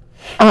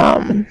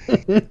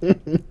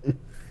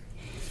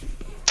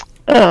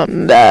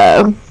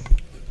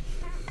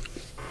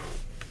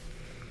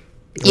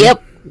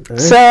 Yep. Right.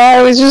 So I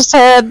always just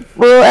had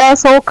little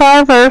asshole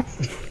Carver.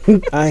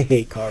 I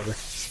hate Carver.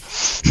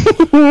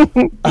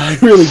 I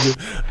really do.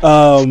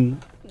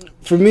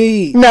 For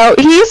me, no,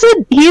 he's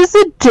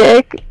a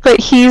dick, but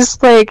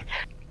he's like,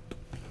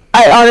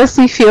 I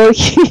honestly feel like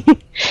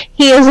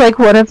he is like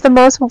one of the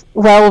most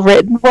well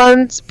written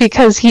ones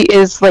because he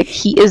is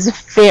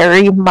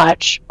very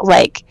much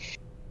like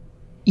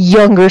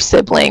younger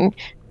sibling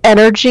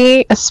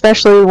energy,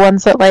 especially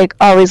ones that like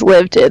always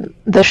lived in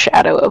the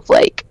shadow of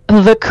like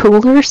the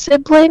cooler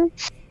sibling.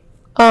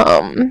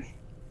 And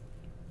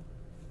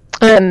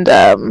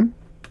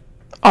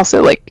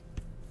also like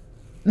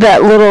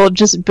that little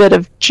just bit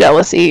of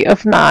jealousy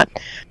of not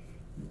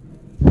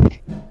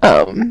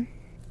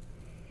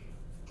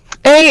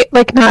A,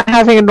 like not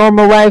having a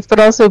normal life, but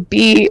also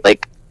B,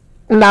 like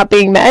not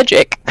being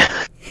magic.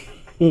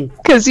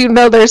 Because you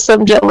know there's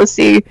some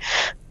jealousy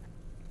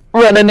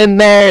running in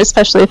there,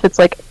 especially if it's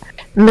like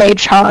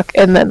Mage Hawk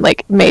and then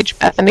like Mage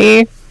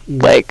Bethany.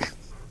 Like,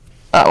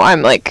 oh,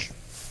 I'm like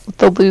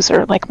the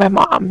loser, like my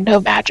mom,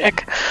 no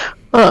magic.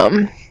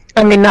 I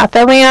mean, not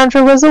that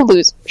Leandra was a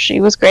loser,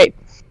 she was great.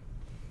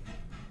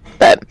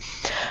 But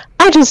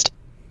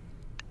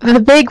the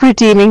big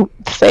redeeming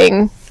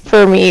thing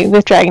for me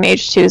with Dragon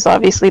Age 2 is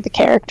obviously the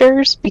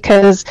characters,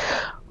 because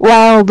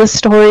while the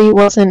story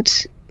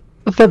wasn't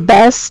the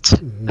best,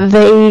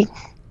 they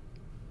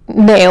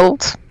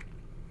nailed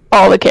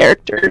all the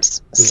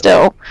characters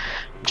still.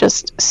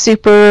 Just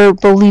super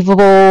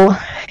believable,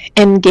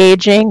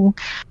 engaging,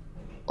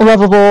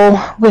 lovable,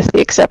 with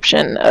the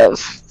exception of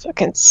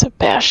fucking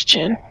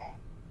Sebastian.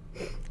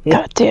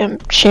 Goddamn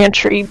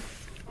Chantry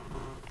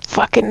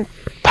fucking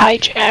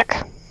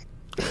Pyjack.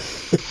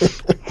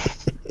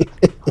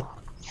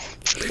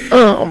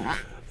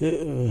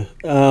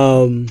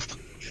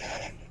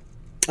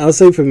 I'll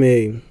say for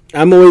me,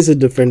 I'm always a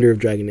defender of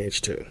Dragon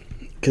Age 2.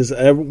 Because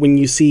when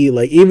you see,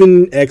 like,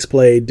 even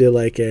X-Play did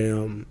like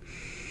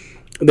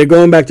they're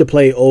going back to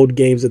play old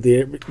games that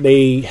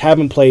they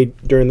haven't played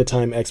during the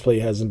time X-Play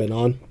hasn't been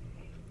on.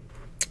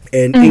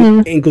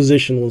 And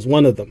Inquisition was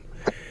one of them.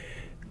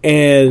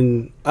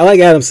 And I like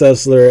Adam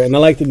Sessler, and I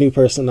like the new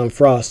person on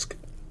Frost.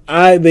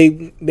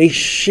 They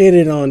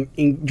shitted on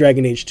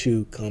Dragon Age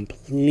 2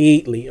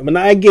 completely. I mean,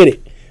 I get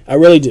it. I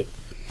really do.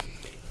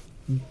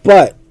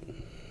 But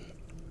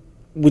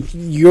with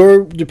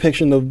your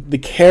depiction of the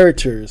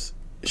characters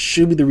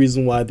should be the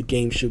reason why the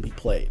game should be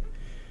played.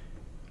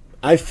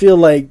 I feel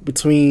like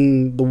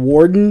between the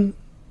Warden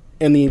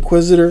and the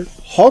Inquisitor,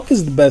 Hawke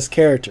is the best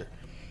character.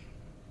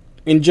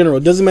 In general,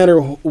 it doesn't matter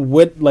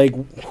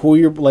who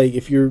you're like,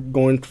 if you're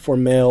going for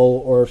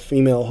male or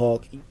female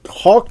Hawke.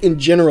 Hawke in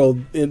general,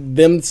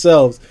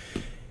 themselves,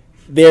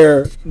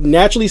 they're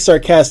naturally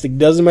sarcastic.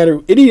 Doesn't matter.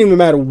 It didn't even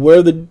matter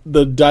where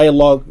the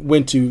dialogue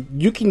went to.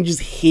 You can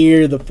just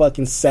hear the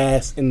fucking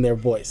sass in their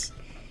voice.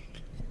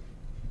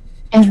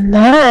 And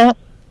that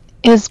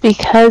is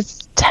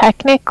because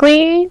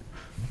technically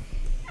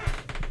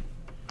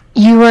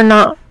you are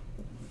not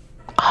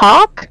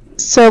Hawk.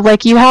 So,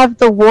 like, you have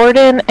the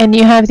Warden and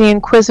you have the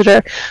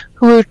Inquisitor,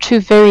 who are two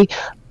very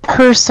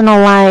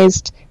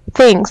personalized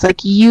things.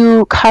 Like,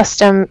 you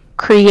custom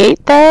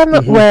create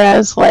them,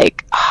 whereas,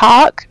 like,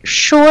 Hawk,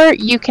 sure,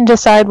 you can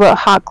decide what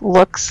Hawk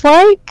looks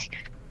like,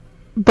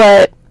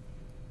 but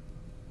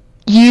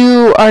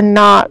you are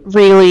not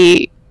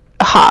really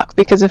Hawk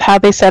because of how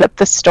they set up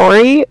the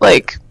story.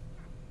 Like,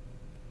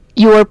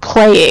 you are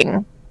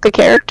playing the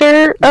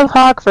character of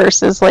Hawk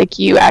versus, like,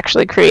 you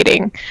actually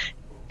creating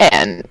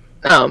and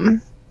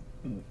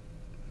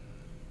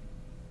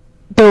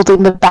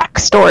building the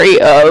backstory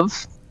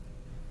of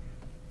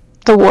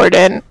the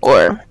Warden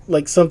or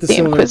like something the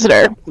similar,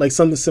 Inquisitor. like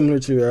something similar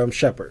to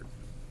Shepard.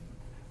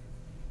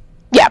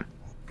 Yeah.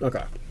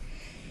 Okay.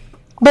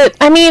 But,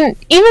 I mean,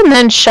 even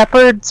then,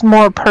 Shepard's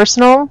more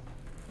personal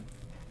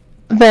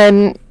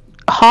than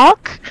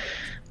Hawk,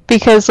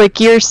 because, like,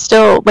 you're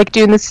still, like,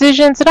 doing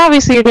decisions, and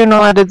obviously you're doing a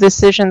lot of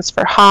decisions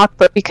for Hawk,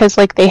 but because,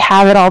 like, they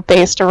have it all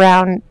based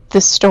around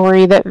the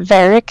story that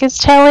Varric is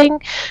telling,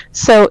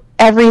 so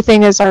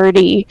everything has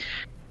already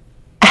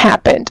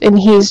happened, and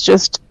he's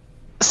just,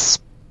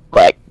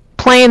 like,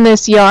 playing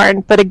this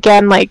yarn, but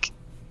again, like,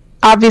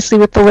 obviously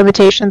with the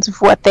limitations of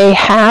what they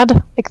had,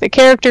 like the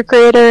character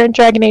creator in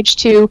Dragon Age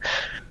 2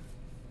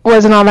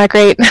 wasn't all that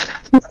great.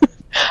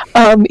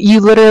 You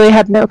literally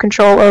had no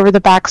control over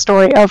the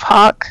backstory of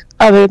Hawk,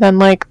 other than,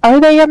 like, are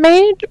they a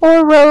mage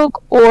or rogue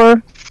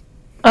or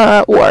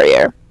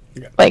warrior?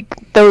 Yeah. Like,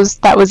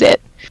 that was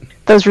it.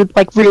 Those were,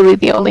 like, really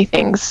the only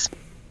things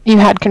you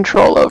had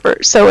control over.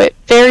 So it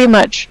very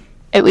much,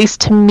 at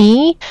least to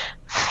me,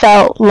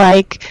 felt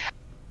like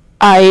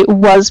I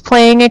was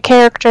playing a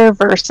character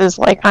versus,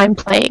 like, I'm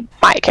playing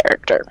my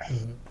character.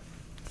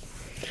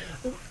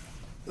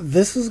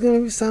 This is going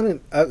to be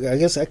sounding... I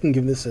guess I can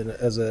give this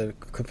as a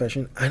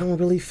confession. I don't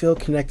really feel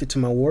connected to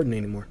my Warden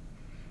anymore.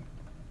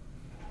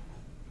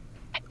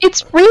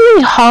 It's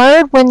really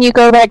hard when you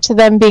go back to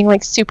them being,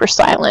 like, super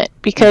silent,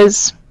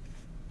 because...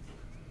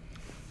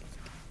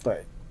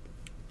 Right.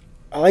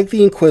 I like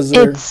the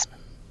Inquisitor.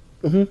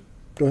 Go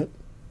ahead.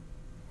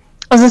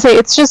 I was going to say,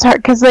 it's just hard,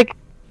 because, like,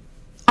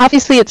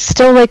 obviously it's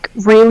still, like,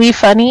 really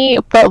funny,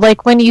 but,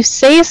 like, when you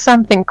say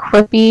something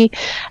quippy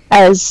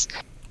as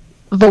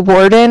the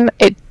Warden,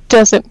 it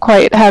doesn't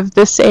quite have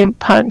the same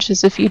punch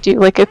as if you do,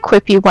 like, a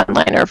quippy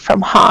one-liner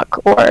from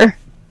Hawk or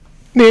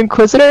the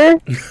Inquisitor,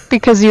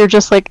 because you're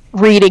just, like,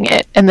 reading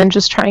it and then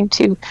just trying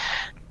to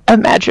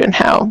imagine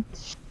how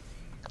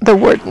the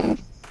Warden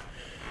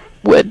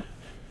would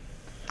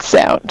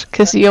sound,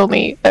 because you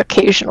only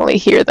occasionally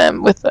hear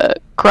them with a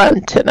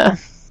grunt and a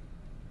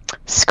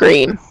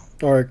scream.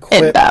 Or a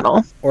quip, in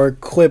battle. Or a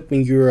quip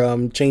when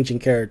you're changing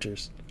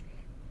characters.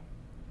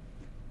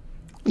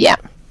 Yeah.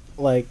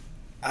 Like,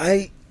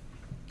 I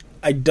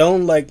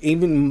don't like,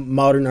 even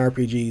modern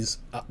RPGs,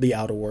 the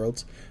Outer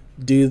Worlds,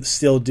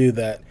 still do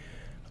that.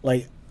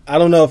 Like, I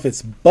don't know if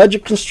it's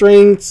budget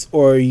constraints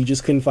or you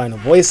just couldn't find a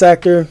voice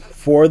actor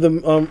for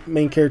the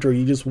main character, or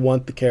you just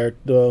want the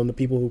character, the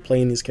people who play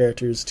in these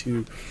characters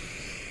to,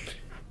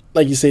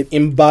 like you said,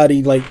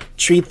 embody, like,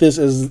 treat this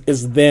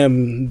as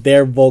them.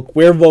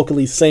 We're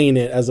vocally saying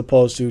it as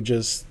opposed to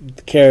just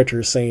the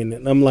character saying it.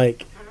 And I'm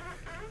like,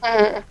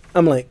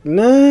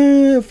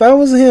 nah, if I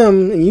was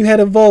him and you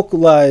had it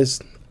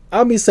vocalized,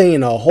 I'd be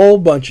saying a whole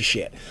bunch of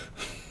shit.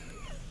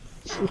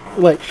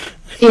 Like,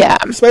 yeah,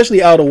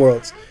 especially Outer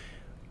Worlds.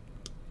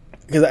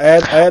 Because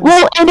I had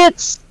well, and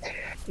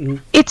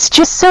it's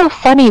just so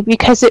funny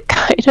because it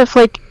kind of,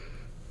 like,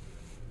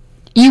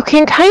 you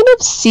can kind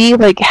of see,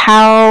 like,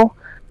 how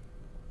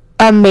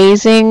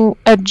amazing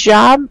a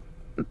job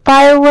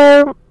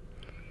BioWare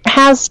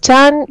has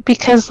done,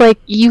 because, like,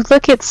 you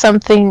look at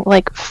something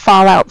like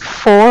Fallout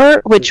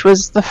 4, which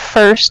was the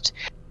first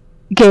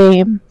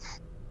game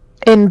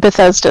in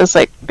Bethesda's,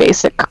 like,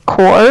 basic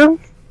core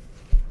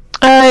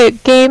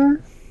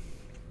game,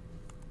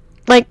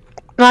 like,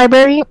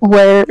 library,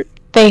 where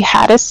they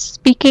had a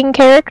speaking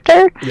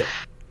character. Yeah.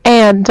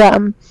 And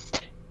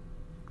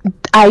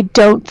I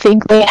don't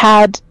think they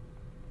had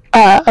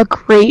a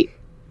great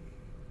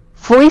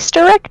voice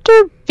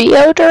director,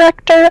 VO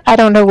director. I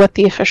don't know what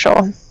the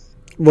official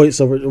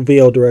voiceover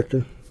VO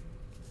director.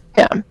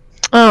 Yeah.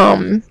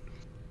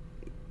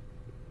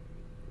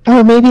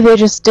 Or maybe they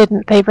just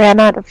didn't. They ran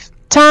out of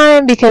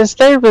time because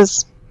there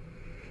was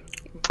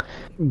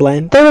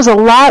bland. There was a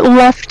lot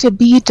left to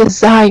be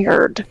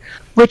desired,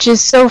 which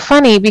is so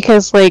funny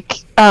because, like,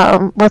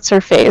 what's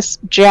her face?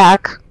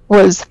 Jack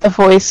was the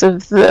voice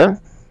of the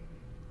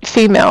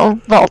female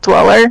Vault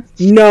Dweller.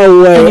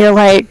 No way. And you're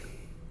like,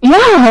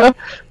 yeah.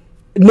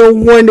 No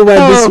wonder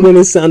why this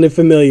one sounded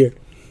familiar.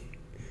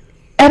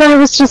 And I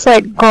was just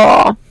like,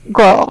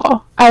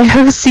 girl, I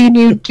have seen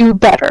you do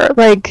better.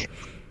 Like,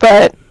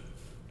 but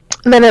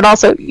then it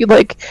also,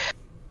 like,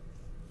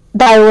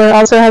 BioWare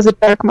also has a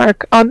dark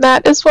mark on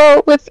that as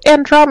well with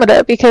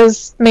Andromeda,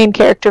 because main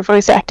character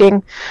voice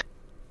acting,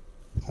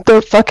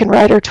 the fucking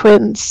Ryder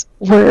twins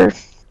were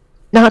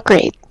Not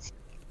great.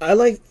 I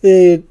like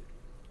the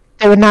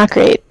They were not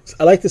great.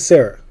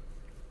 Sarah.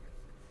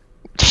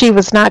 She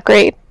was not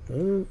great.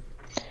 Mm.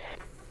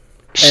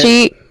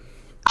 She,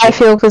 I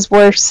feel, was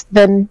worse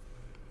than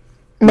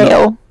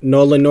Male.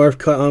 Nolan North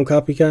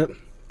copycat.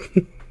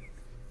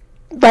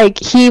 Like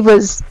he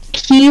was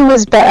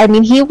bad. I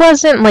mean, he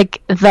wasn't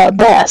like the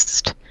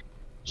best.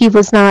 He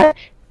was not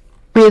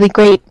really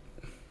great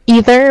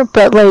either,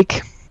 but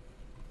like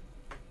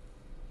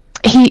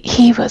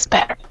he was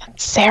better than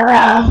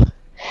Sarah.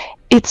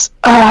 It's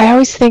I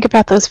always think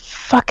about those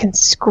fucking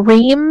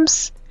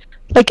screams,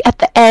 like at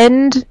the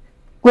end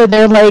where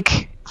they're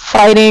like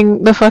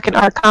fighting the fucking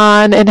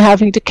Archon and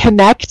having to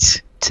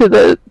connect to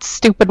the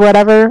stupid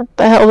whatever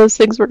the hell those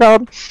things were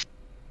called.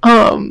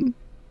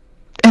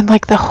 And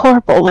like the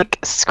horrible like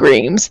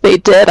screams they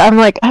did. I'm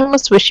like, I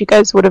almost wish you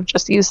guys would have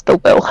just used the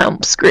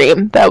Wilhelm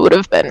scream. That would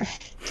have been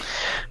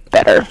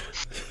better.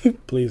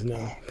 Please no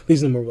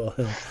more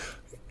Wilhelm.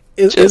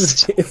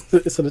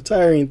 It's a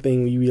tiring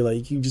thing when you be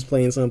like, you just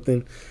playing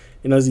something,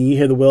 and you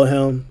hear the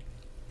Wilhelm.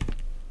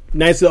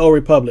 Knights of the Old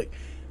Republic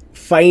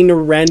fighting a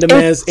random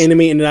ass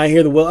enemy, and then I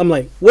hear the I'm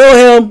like,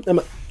 Wilhelm. I'm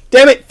like,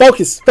 damn it,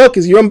 focus.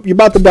 You're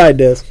about to die,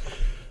 Des.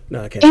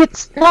 No, I can't.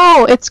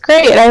 It's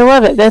great. I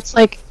love it. That's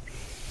like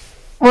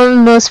one of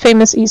the most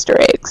famous Easter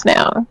eggs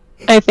now,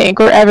 I think,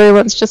 where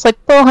everyone's just like,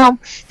 Wilhelm.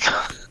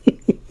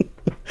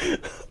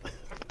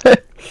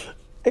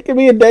 It could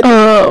be a dead.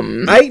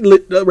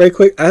 Right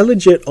quick, I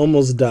legit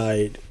almost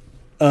died.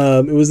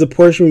 It was the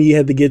portion where you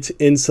had to get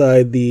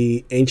inside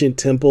the ancient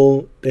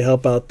temple to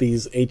help out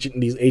these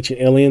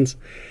ancient aliens,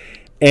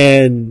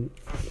 and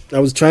I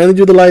was trying to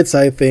do the light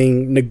side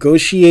thing,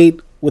 negotiate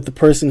with the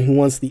person who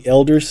wants the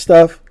elder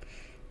stuff.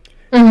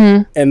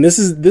 Mm-hmm. And this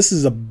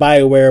is a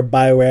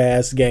Bioware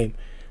ass game.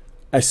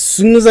 As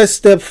soon as I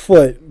stepped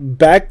foot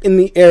back in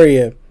the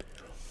area,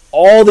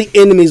 all the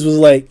enemies was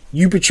like,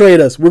 "You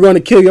betrayed us. We're going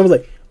to kill you." I was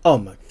like, "Oh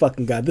my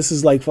fucking god, this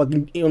is like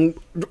fucking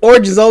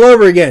Origins all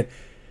over again."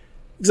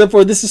 Except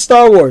for this is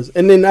Star Wars,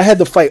 and then I had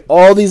to fight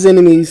all these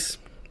enemies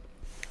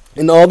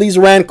and all these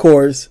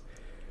Rancors,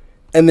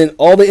 and then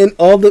all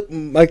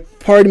my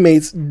party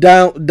mates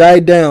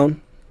died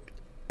down,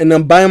 and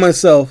I'm by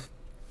myself.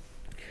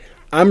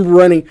 I'm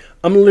running.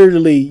 I'm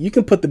literally. You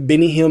can put the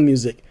Benny Hill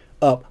music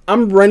up.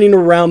 I'm running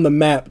around the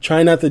map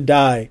trying not to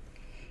die.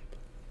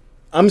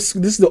 This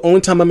is the only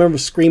time I remember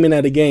screaming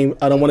at a game,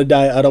 "I don't want to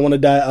die. I don't want to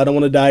die. I don't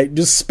want to die."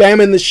 Just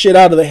spamming the shit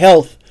out of the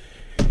health.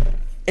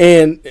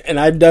 And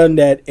I've done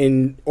that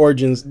in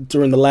Origins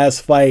during the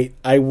last fight.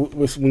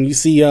 When you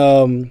see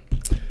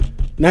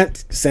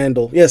not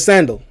Sandal,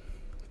 Sandal,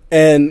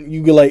 and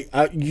you go like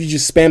you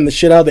just spam the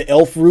shit out of the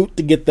elf route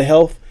to get the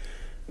health.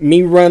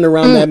 Me running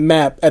around that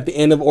map at the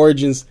end of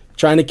Origins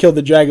trying to kill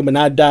the dragon but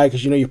not die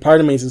because your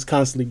party mates is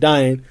constantly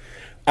dying.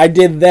 I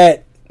did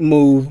that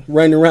move,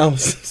 running around,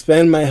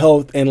 spending my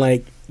health and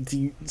like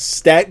to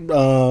stack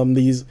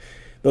those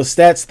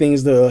stats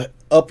things to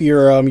up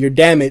your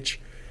damage.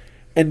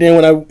 And then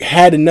when I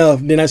had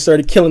enough, then I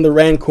started killing the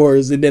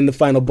Rancors and then the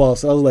final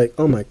boss. I was like,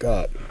 oh my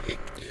god,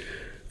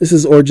 this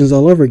is Origins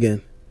all over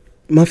again.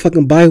 My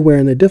fucking Bioware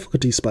and the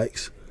difficulty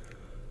spikes.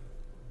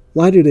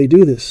 Why do they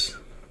do this?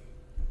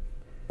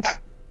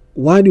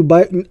 Why do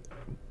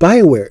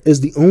Bioware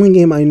is the only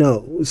game I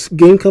know,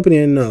 game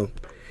company I know.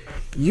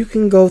 You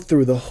can go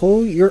through the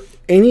whole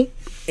any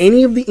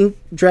of the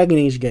Dragon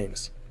Age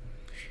games.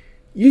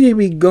 You can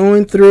be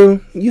going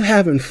through, you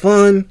having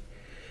fun,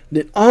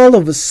 then all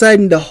of a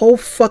sudden the whole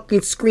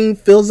fucking screen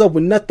fills up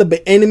with nothing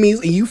but enemies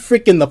and you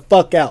freaking the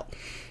fuck out.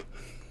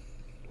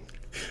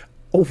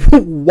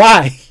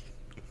 Why?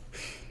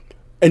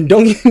 And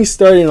don't get me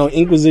started on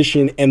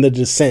Inquisition and the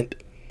Descent.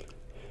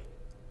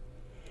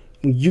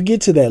 When you get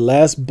to that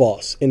last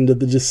boss in the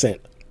Descent,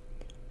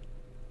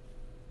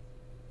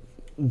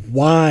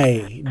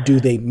 why do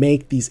they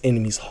make these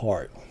enemies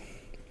hard?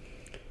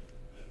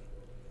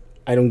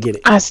 I don't get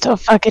it. I still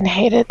fucking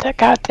hated the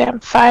goddamn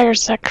fire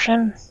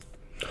section.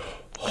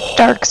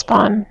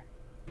 Darkspawn.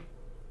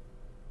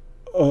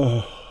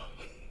 The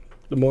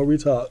more we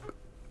talk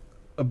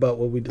about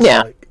what we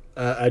dislike,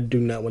 I do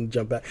not want to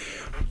jump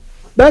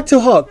back to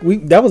Hawk.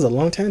 That was a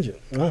long tangent.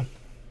 Wow.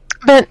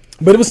 But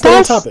it was still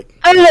on topic.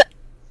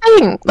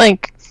 Thing.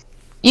 Like,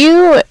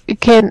 you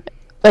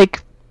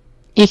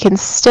can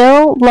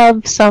still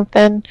love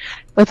something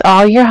with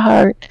all your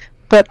heart,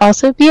 but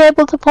also be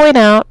able to point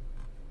out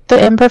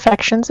the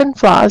imperfections and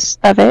flaws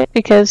of it,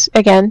 because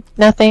again,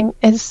 nothing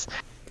is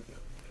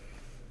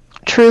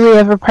truly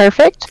ever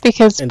perfect,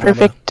 because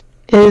perfect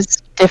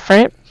is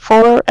different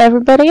for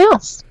everybody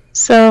else.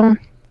 So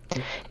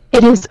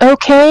it is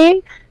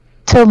okay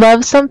to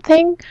love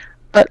something,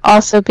 but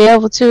also be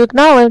able to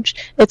acknowledge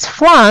its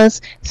flaws,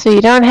 so you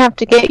don't have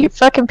to get your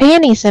fucking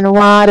panties in a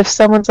wad if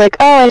someone's like,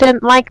 oh, I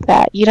didn't like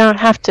that. You don't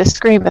have to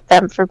scream at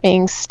them for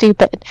being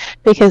stupid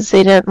because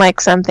they didn't like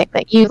something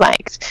that you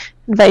liked,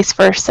 and vice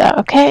versa,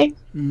 okay?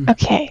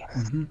 Okay.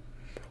 Mm-hmm.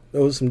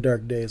 There was some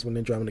dark days when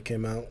Andromeda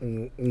came out,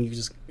 and you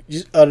just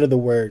utter the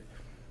word,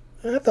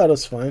 I thought it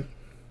was fine.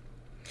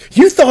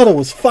 You thought it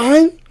was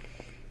fine?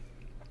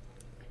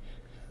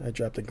 I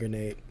dropped a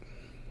grenade.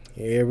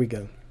 Here we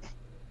go.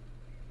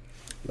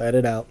 Let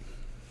it out.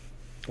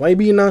 Why you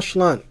being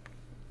nonchalant?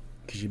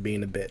 Because you're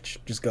being a bitch.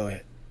 Just go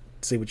ahead.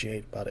 Say what you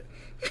hate about it.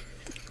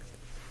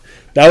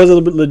 That was a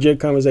legit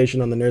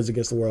conversation on the Nerds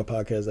Against the World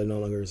podcast that no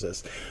longer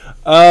exists.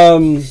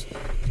 Hey,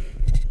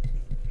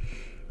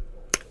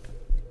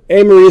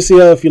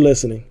 Mauricio, if you're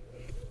listening.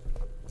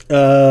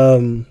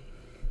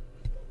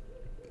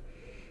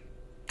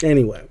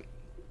 Anyway.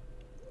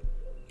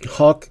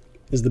 Hawk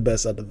is the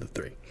best out of the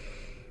three.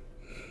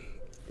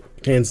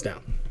 Hands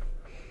down.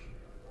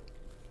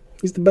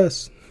 He's the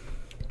best.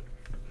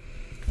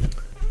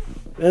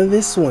 And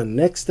this one,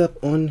 next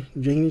up on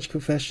Drainage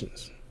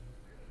Confessions.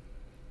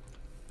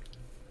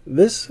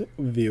 This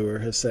viewer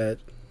has said,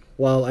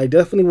 while I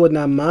definitely would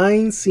not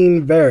mind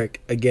seeing Varric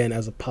again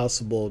as a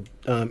possible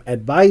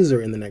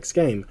advisor in the next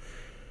game,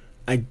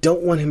 I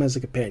don't want him as a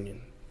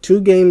companion.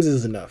 2 games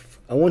is enough.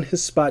 I want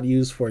his spot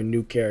used for a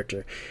new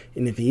character.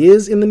 And if he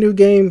is in the new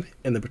game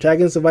and the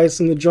protagonist invites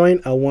him to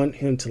join, I want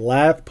him to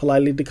laugh,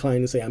 politely decline,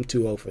 and say, I'm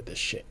too old for this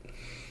shit.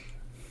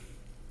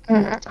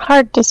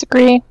 Hard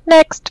disagree.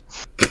 Next.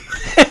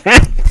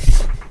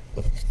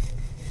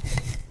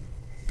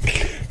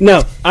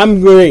 No,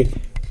 I'm great.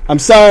 I'm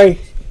sorry.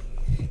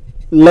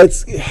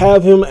 Let's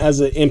have him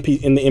as an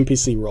MP in the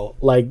NPC role,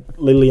 like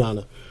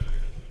Liliana.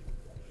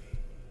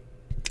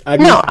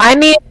 I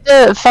need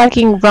to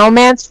fucking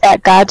romance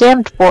that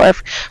goddamn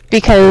dwarf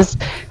because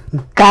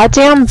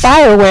goddamn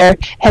BioWare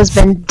has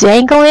been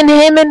dangling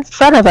him in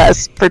front of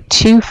us for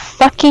 2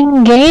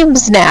 fucking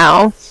games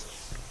now.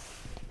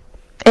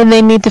 And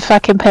they need to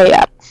fucking pay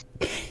up.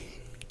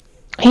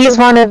 He is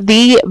one of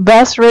the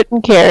best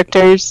written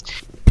characters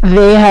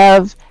they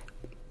have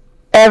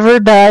ever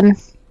done.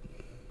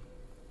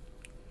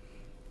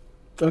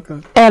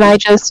 Okay. And I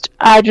just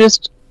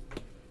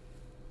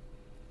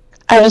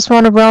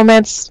want to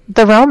romance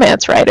the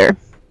romance writer.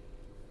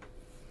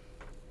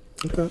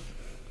 Okay.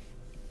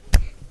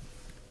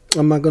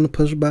 I'm not going to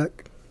push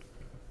back.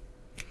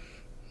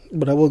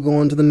 But I will go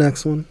on to the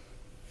next one.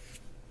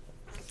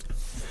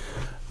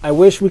 I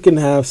wish we can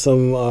have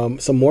some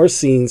more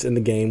scenes in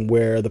the game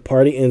where the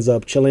party ends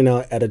up chilling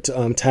out at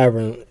a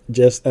tavern,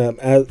 just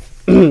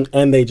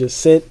and they just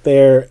sit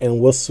there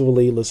and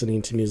wistfully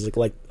listening to music.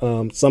 Like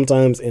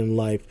sometimes in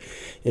life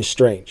is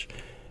strange.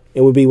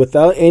 It would be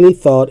without any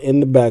thought in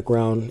the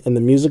background, and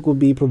the music would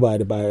be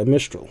provided by a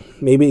minstrel.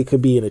 Maybe it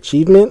could be an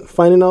achievement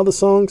finding all the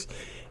songs.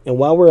 And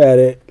while we're at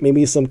it,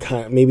 maybe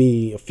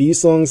a few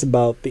songs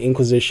about the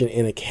Inquisition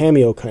in a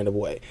cameo kind of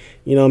way.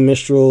 You know,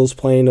 minstrels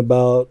playing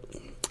about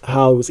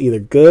how it was either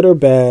good or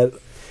bad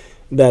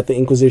that the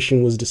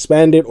Inquisition was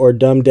disbanded or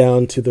dumbed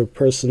down to the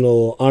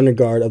personal honor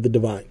guard of the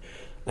Divine.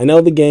 I know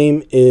the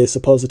game is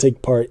supposed to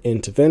take part in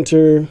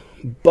Tevinter,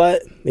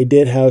 but they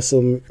did have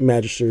some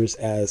magisters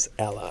as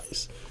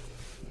allies.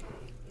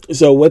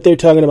 So what they're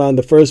talking about in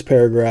the first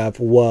paragraph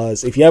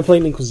was, if you have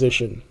played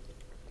Inquisition,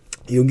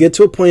 you'll get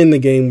to a point in the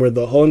game where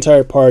the whole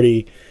entire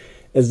party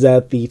is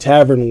at the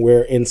tavern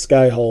where in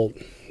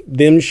Skyhold,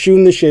 them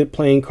shooting the shit,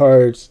 playing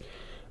cards,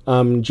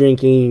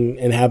 drinking,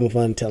 and having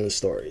fun telling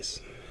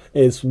stories.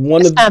 It's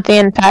not the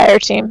entire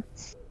team.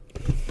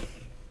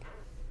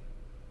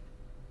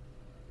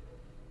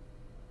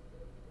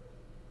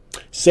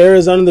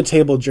 Sarah's under the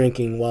table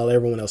drinking while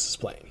everyone else is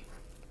playing.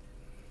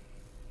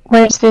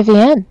 Where's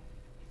Vivienne?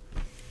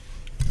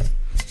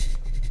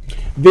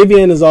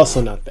 Vivienne is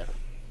also not there.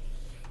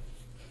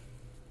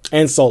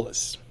 And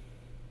Solus.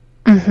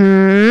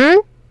 Mm-hmm.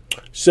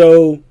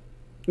 So,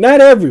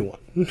 not everyone.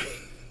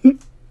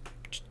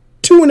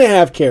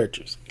 2.5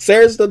 characters.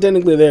 Sarah's still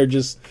technically there,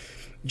 just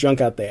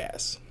drunk out the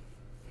ass.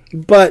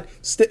 But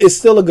it's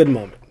still a good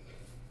moment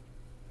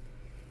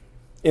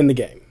in the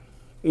game.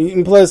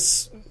 And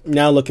plus,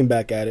 now looking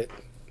back at it,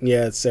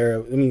 yeah, it's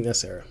Sarah. I mean,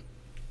 that's Sarah.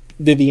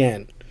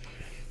 Vivienne.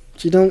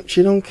 She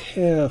don't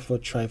care for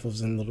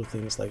trifles and little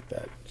things like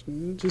that.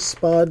 Just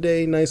spa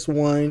day, nice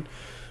wine,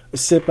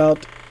 sip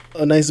out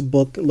a nice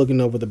book,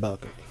 looking over the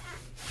balcony.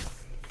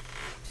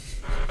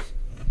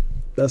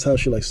 That's how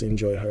she likes to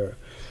enjoy her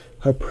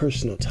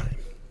personal time.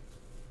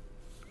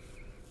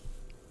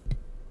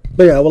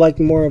 But yeah, I would like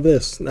more of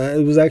this.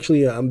 It was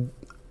actually it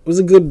was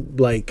a good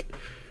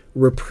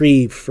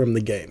reprieve from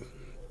the game.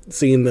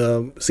 Seeing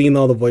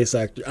all the voice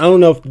actors. I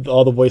don't know if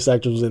all the voice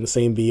actors was in the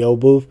same VO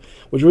booth,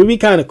 which would be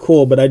kind of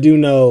cool. But I do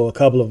know a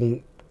couple of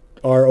them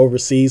are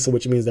overseas, so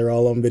which means they're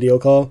all on video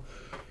call.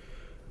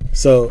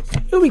 So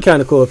it would be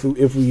kind of cool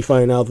if we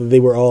find out that they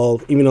were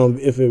all, even on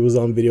if it was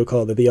on video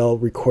call, that they all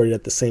recorded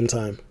at the same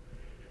time.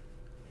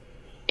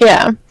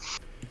 Yeah.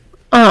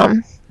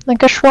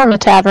 Like a shawarma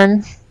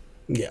tavern.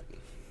 Yeah.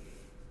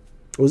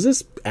 Was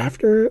this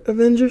after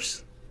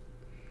Avengers?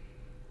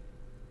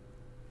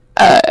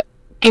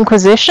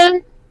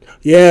 Inquisition?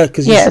 Yeah,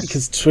 because yes.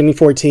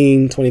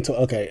 2014,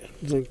 2012. Okay.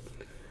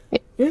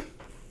 Yeah.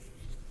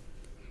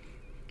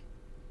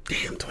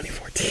 Damn,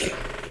 2014.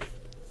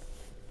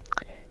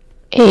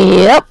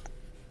 Yep.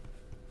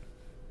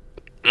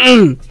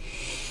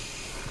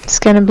 It's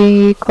gonna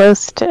be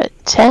close to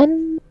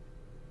 10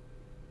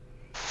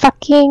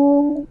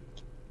 fucking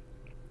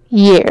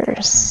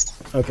years.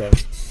 Okay.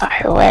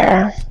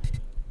 BioWare.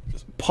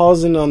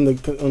 Pausing on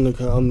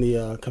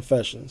the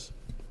confessions.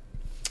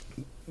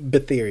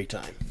 Bit theory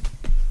time.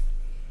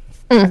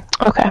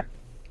 Okay.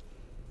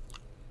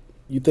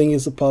 You think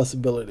it's a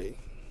possibility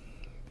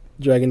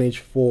Dragon Age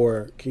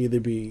 4 could either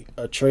be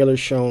a trailer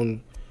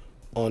shown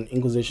on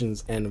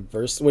Inquisition's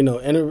anniversary? Wait, no,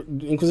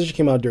 Inquisition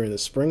came out during the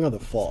spring or the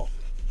fall?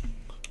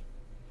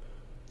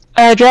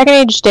 Dragon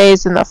Age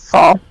Days in the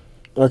fall.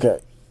 Okay.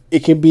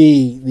 It could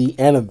be the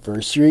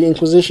anniversary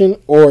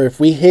Inquisition, or if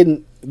we hit...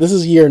 This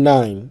is year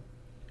 9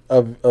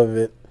 of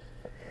it.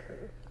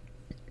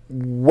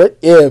 What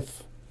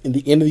if, in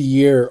the end of the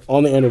year,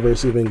 on the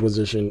anniversary of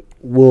Inquisition,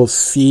 we'll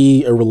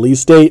see a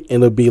release date,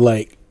 and it'll be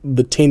like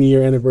the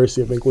 10-year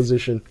anniversary of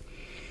Inquisition.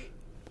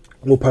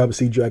 We'll probably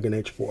see Dragon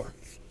Age 4.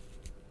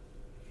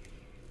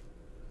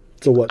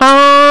 So what?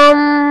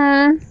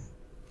 I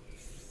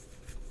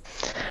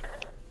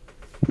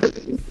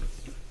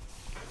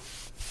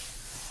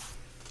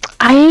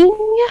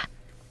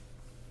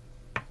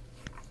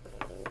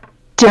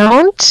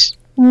don't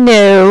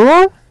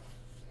know.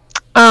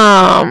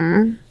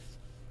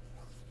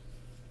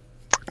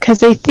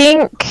 Because I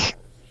think...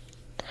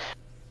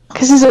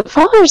 Because is it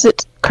fall or is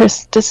it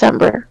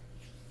December?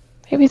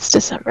 Maybe it's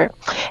December.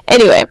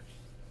 Anyway.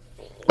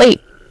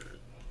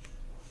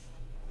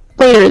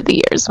 Later in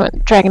the years when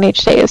Dragon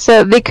Age Day is.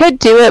 So they could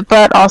do it,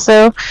 but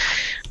also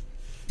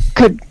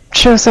could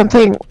show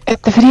something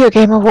at the Video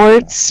Game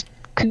Awards.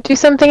 Could do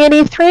something at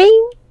E3.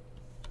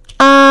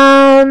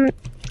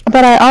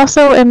 But I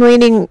also am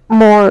leaning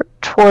more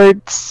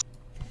towards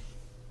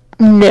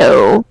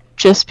no,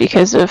 just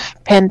because of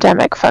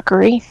pandemic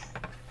fuckery.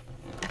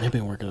 They've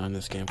been working on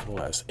this game for the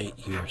last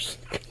 8 years.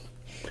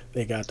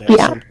 They got to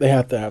have they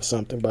have to have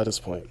something by this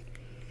point.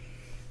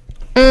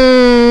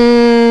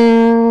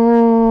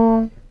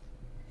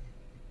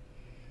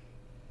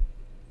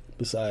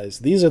 Besides,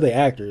 these are the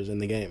actors in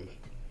the game.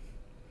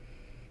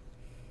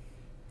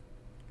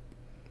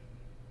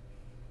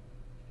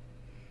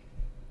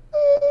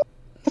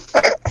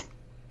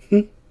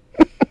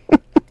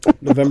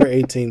 November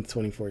 18th,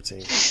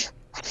 2014.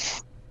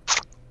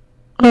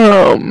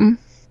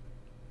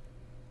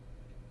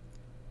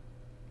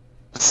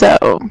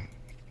 So,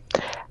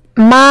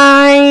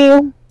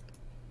 my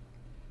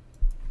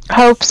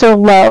hopes are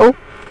low.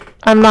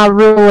 I'm not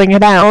ruling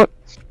it out.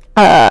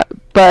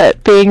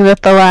 But being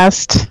that the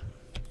last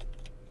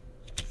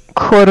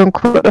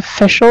quote-unquote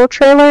official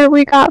trailer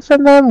we got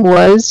from them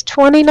was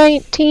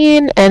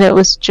 2019, and it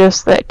was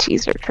just that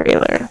teaser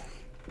trailer.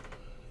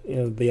 You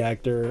know, the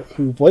actor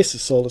who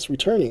voices Solus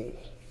returning.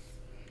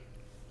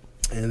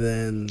 And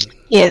then...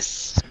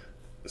 Yes.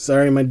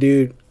 Sorry, my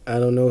dude. I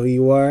don't know who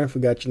you are.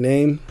 Forgot your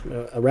name.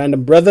 A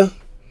random brother.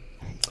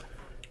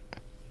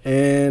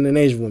 And an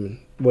Asian woman.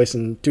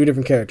 Voicing 2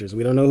 different characters.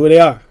 We don't know who they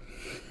are.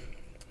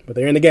 But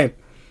they're in the game.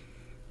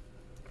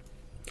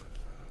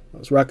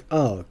 Let's rock...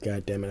 Oh,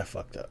 god damn it. I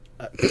fucked up.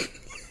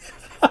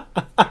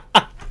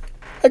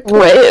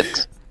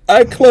 Wait.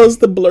 I closed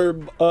the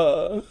blurb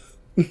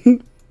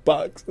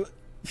box.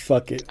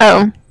 Fuck it.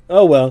 Oh.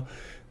 Oh well.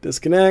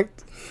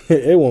 Disconnect.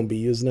 It won't be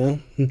used now.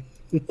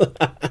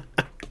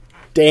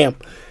 Damn.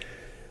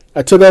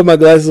 I took off my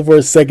glasses for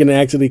a second and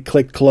actually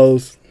clicked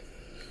close.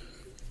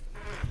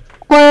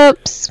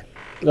 Whoops.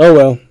 Oh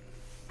well.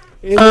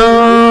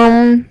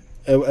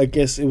 I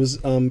guess it was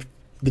the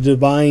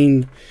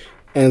divine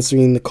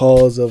answering the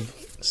calls of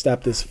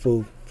stop this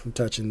fool from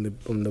touching the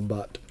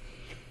bot.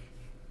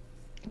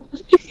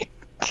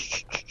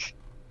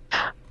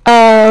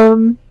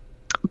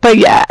 But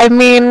yeah, I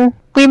mean,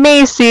 we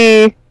may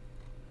see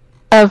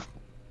a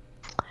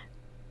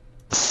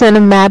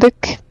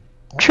cinematic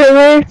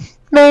trailer,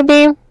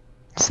 maybe,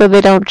 so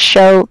they don't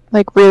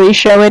really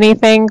show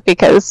anything,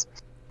 because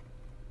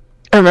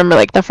I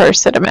remember, the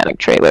first cinematic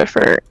trailer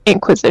for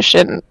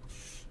Inquisition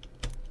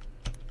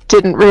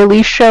didn't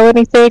really show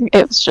anything.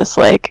 It was just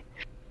look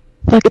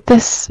at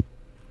this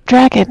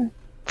dragon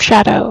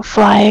shadow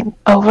flying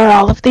over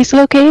all of these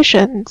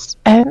locations,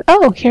 and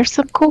here's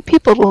some cool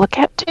people to look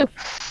at too.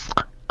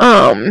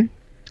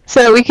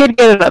 So we could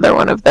get another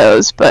one of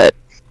those, but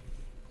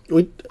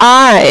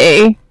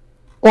I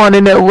want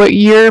to know what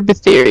your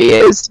theory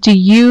is. Do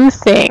you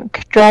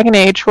think Dragon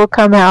Age will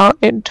come out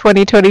in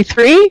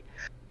 2023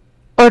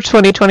 or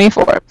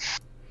 2024?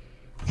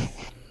 I'm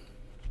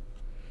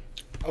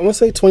going to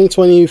say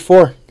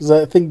 2024, because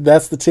I think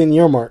that's the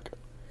 10-year mark.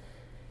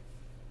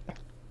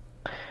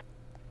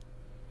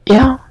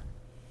 Yeah.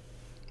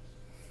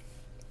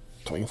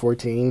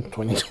 2014,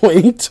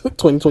 2020,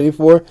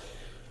 2024.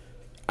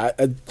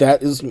 That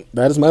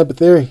is my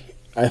theory.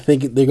 I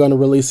think they're going to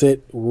release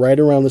it right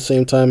around the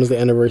same time as the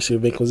anniversary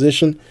of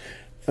Inquisition.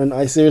 And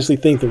I seriously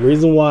think the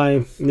reason why,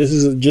 this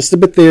is just a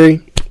bit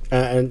theory,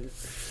 and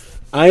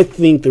I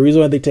think the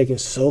reason why they're taking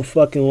so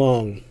fucking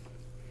long,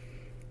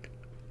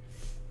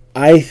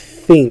 I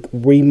think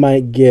we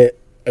might get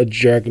a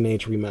Dragon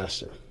Age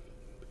remaster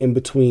in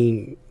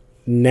between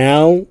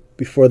now,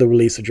 before the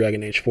release of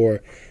Dragon Age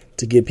 4,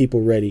 to get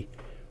people ready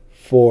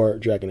for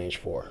Dragon Age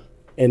 4.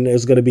 and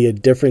there's going to be a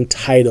different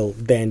title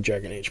than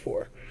Dragon Age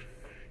 4.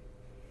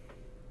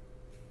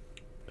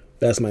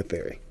 That's my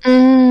theory.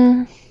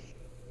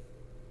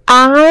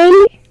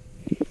 I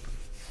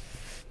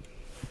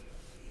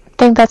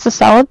think that's a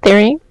solid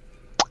theory.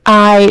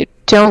 I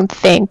don't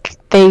think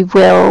they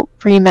will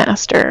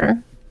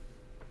remaster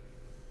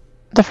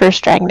the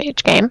first Dragon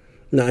Age game.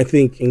 No, I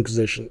think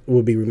Inquisition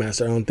will be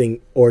remastered. I don't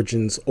think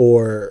Origins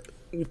or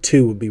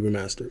 2 would be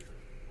remastered.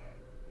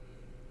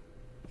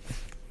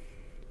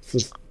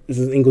 Since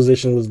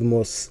Inquisition was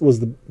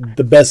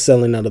the best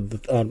selling out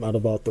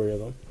of all three of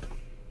them.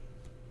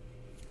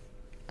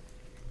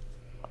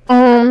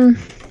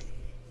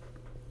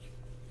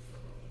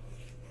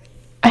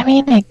 I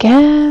mean, I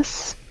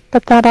guess,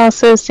 but that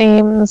also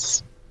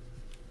seems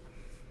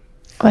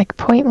like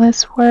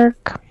pointless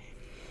work.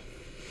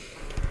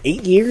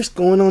 8 years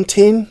going on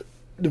 10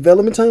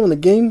 development time on the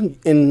game,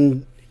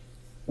 and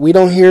we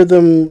don't hear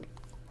them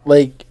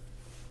like.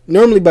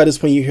 Normally by this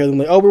point you hear them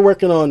like, oh, we're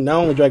working on not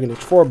only Dragon Age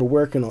 4, but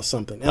we're working on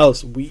something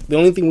else. The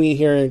only thing we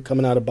hear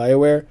coming out of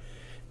BioWare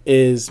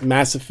is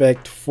Mass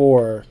Effect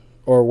 4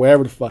 or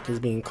whatever the fuck is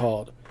being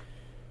called,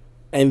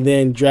 and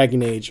then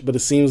Dragon Age. But it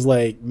seems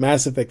like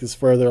Mass Effect is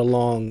further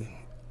along,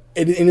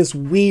 and it's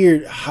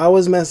weird. How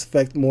is Mass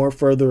Effect more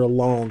further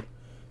along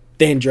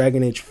than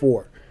Dragon Age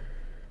 4?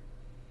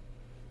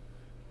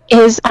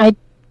 I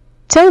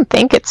don't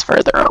think it's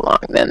further along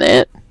than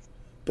it.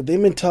 But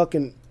they've been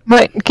talking.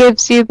 What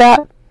gives you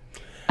that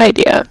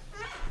idea?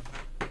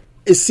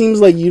 It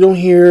seems like you don't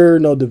hear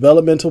no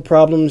developmental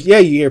problems. Yeah,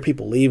 you hear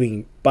people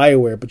leaving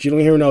BioWare, but you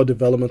don't hear no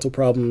developmental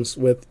problems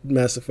with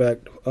Mass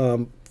Effect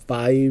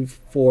 5,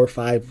 4,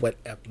 5,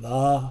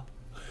 whatever.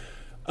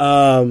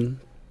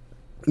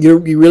 You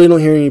really don't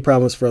hear any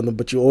problems from them,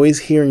 but you're always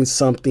hearing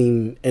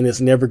something, and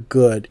it's never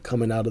good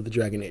coming out of the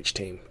Dragon Age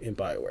team in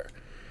BioWare.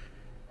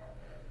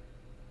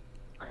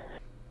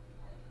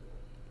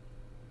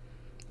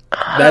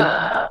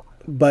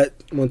 But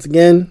once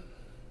again,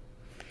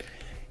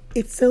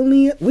 it's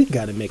only we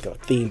got to make a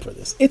theme for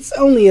this. It's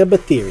only a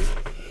theory.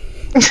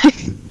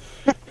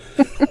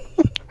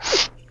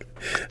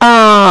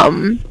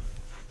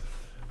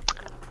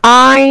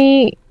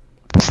 I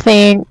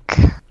think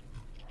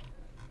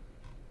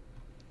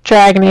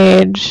Dragon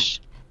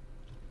Age.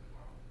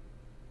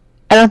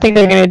 I don't think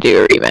they're gonna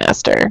do a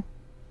remaster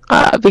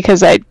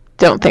because I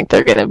don't think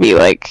they're gonna be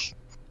like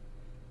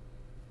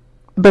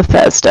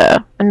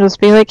Bethesda and just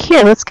be like,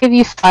 here, let's give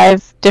you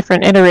 5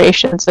 different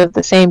iterations of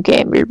the same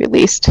game we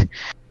released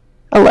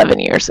 11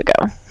 years ago.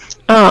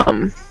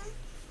 But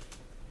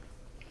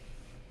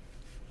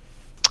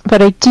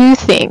I do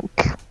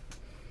think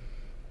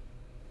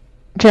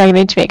Dragon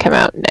Age may come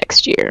out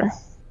next year.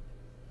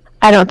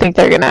 I don't think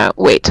they're gonna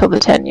wait till the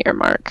 10-year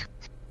mark.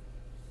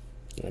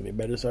 They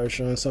better start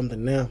showing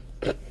something now.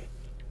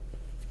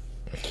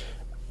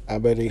 I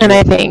better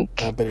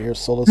hear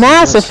Solus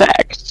Mass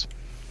Effect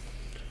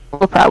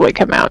will probably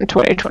come out in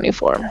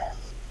 2024.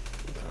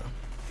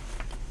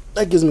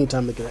 That gives me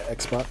time to get an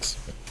Xbox.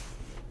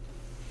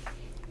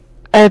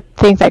 I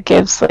think that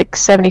gives like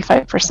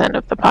 75%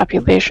 of the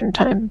population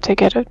time to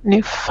get a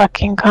new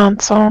fucking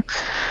console.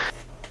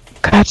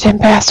 Goddamn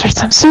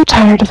bastards, I'm so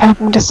tired of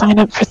having to sign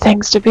up for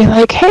things to be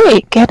like,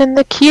 hey, get in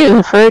the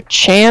queue for a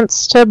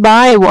chance to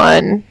buy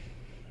one.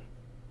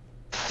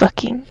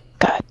 Fucking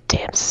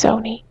goddamn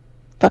Sony.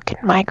 Fucking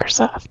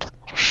Microsoft.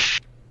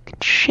 Fucking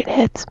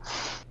shitheads.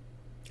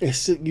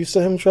 You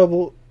still having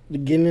trouble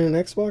getting in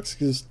an Xbox?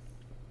 Because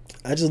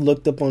I just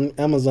looked up on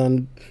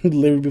Amazon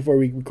literally before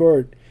we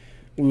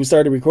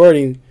started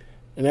recording,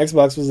 and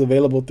Xbox was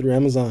available through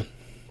Amazon.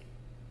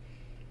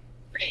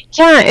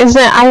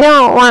 Yeah, I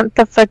don't want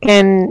the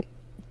fucking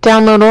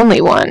download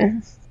only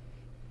one.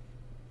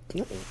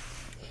 No.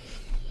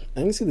 I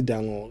didn't see the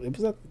download. It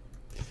was up.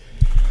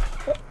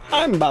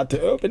 I'm about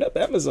to open up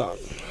Amazon.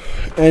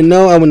 And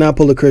no, I will not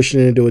pull a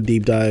Christian and do a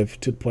deep dive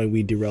to the point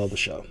we derail the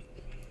show.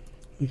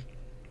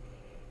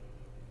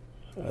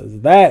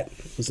 That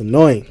was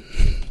annoying.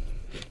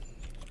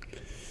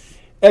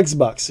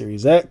 Xbox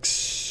Series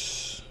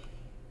X.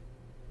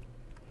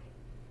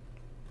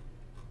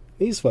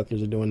 These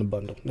fuckers are doing the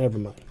bundle. Never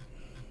mind.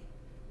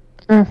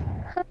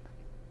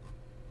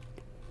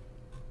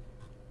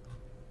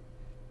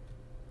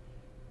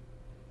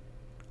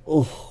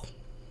 Oh.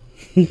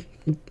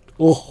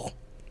 Oh.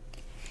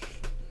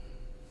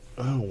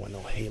 I don't want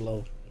no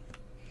Halo.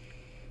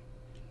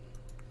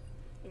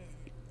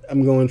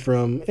 I'm going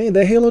from, hey,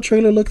 that Halo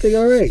trailer looked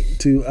alright,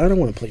 to, I don't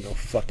want to play no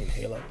fucking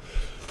Halo.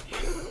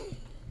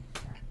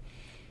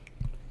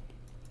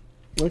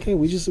 Okay,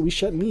 we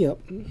shut me up.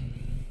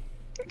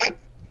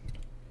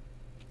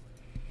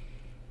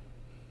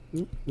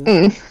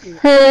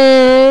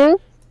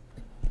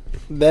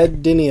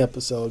 That Denny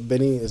episode,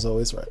 Benny is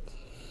always right.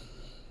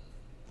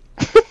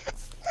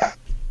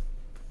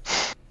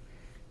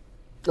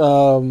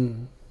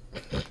 Damn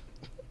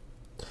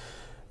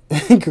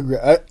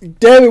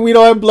it, we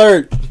don't have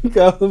Blurred.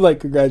 I'm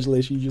like,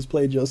 congratulations, you just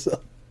played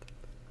yourself.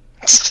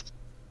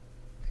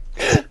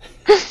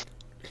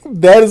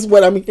 That is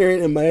what I'm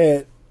hearing in my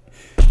head.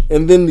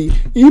 And then the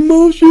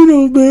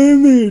emotional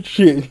damage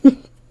shit.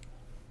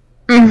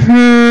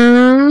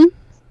 Mm-hmm.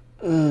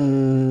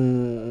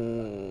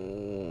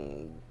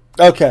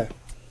 Okay.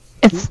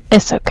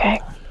 It's okay.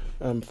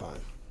 I'm fine.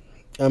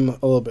 I'm a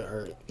little bit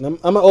hurt. I'm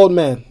an old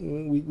man.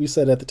 We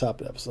said at the top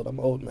of the episode, I'm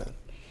an old man.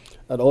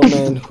 An old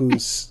man who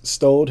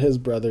stole his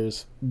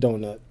brother's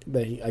donut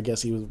that I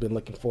guess he was been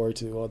looking forward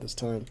to all this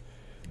time.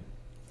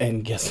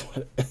 And guess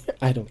what?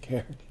 I don't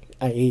care.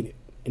 I ate it,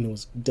 and it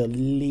was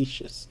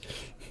delicious.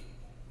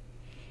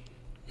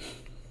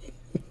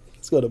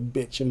 He's gonna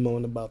bitch and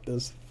moan about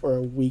this for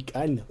a week.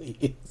 I know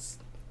he is.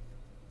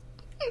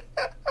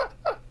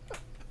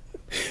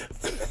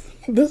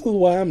 This is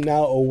why I'm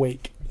now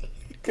awake.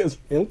 Because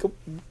him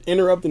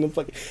interrupting the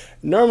fucking...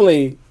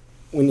 Normally,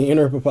 when you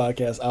interrupt a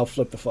podcast, I'll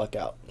flip the fuck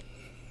out.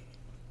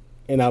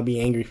 And I'll be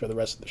angry for the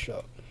rest of the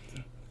show.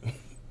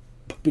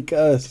 But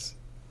because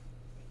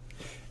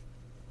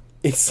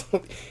it's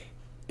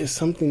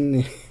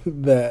something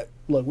that...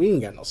 Look, we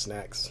ain't got no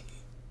snacks.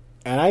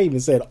 And I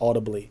even said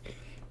audibly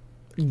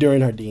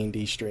during our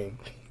D&D stream,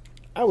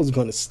 I was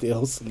going to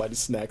steal somebody's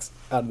snacks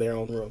out of their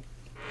own room.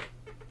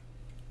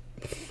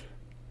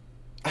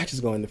 I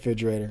just go in the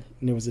refrigerator,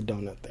 and there was a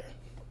donut there.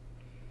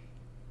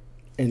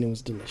 And it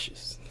was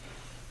delicious.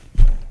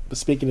 But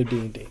speaking of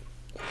D&D,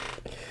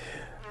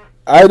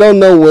 I don't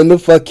know when the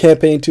fuck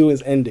Campaign 2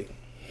 is ending.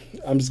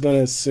 I'm just going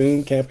to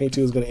assume Campaign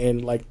 2 is going to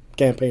end like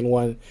Campaign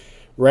 1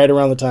 right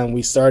around the time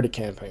we started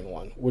Campaign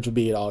 1, which would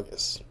be in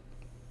August.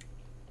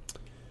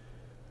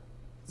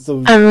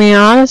 So, I mean,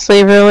 honestly,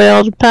 it really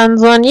all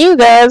depends on you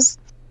guys.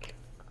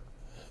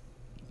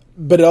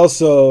 But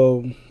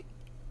also,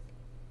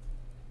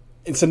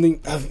 it's something...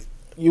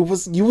 You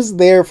was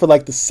there for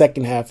like the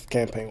second half of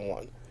Campaign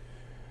 1.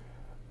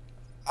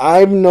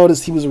 I've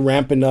noticed he was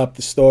ramping up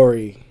the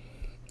story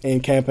in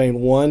Campaign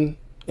 1,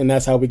 and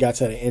that's how we got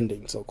to the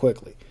ending so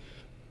quickly.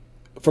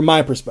 From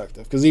my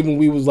perspective. Because even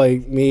we was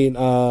like, me and,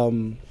 oh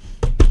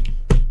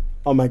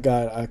my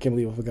god, I can't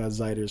believe I forgot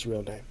Zyder's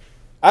real name.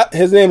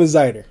 His name is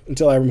Zyder,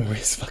 until I remember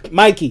his fucking...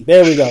 Mikey,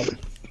 there we go.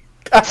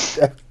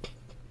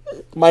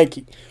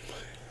 Mikey.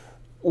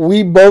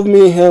 We both,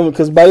 me and him,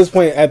 because by this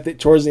point,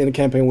 towards the end of the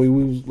campaign, we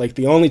was like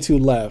the only two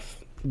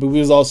left. But we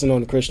was also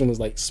knowing Christian was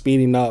like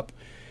speeding up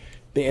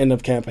the end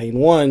of Campaign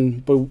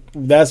 1, but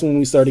that's when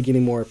we started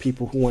getting more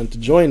people who wanted to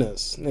join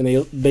us, and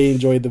they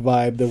enjoyed the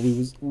vibe that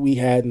we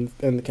had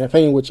in the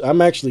campaign, which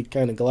I'm actually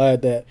kind of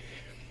glad that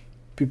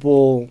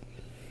people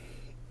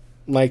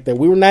like that.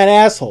 We were not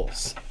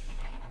assholes,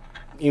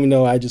 even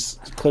though I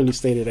just clearly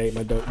stated I ate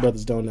my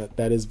brother's donut.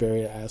 That is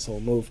very asshole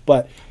move,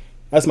 but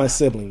that's my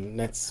sibling, and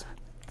that's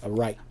a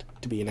right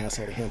to be an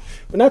asshole to him,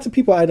 but not to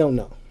people I don't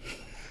know.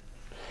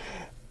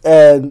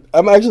 And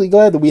I'm actually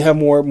glad that we have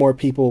more and more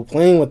people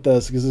playing with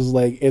us, because it's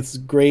like, it's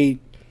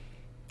great.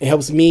 It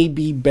helps me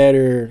be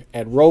better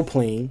at role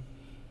playing.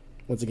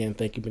 Once again,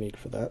 thank you, Benita,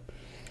 for that.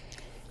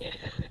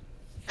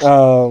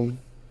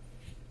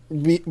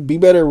 Be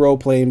better at role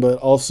playing, but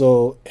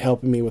also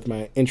helping me with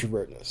my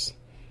introvertness.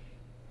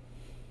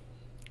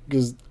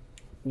 Because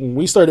when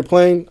we started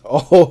playing,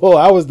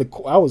 I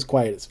was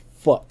quiet as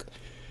fuck.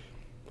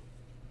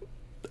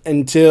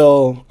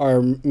 Until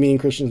me and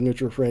Christian's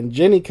mutual friend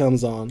Jenny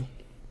comes on.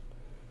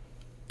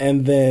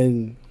 And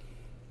then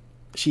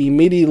she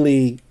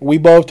immediately, we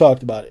both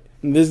talked about it.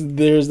 And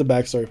there's the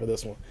backstory for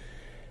this one.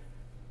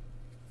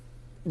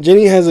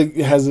 Jenny has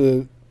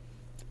a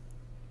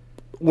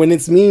when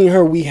it's me and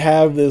her, we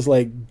have this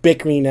like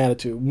bickering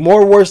attitude,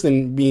 more worse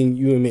than being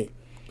you and me.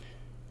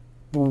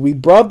 But we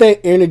brought that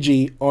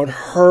energy on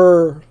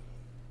her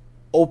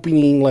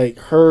opening, like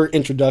her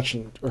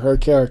introduction or her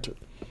character.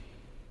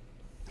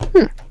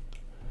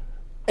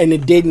 And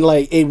it didn't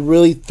it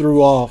really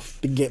threw off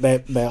to get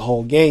that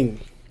whole game.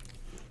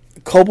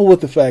 Coupled with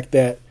the fact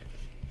that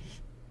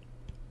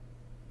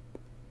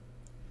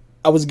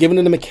I was given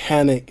a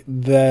mechanic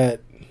that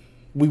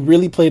we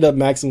really played up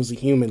Maximus the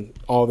Human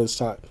all this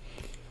time.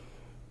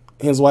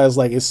 Hence why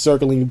it's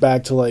circling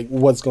back to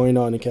what's going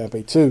on in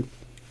Campaign 2.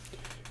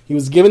 He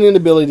was given an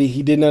ability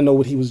he did not know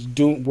what he was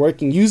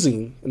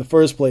using in the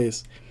first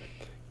place.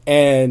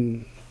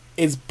 And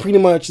it's pretty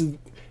much...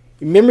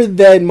 Remember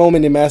that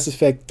moment in Mass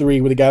Effect 3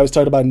 where the guy was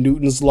talking about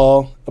Newton's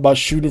Law, about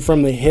shooting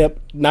from the hip,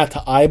 not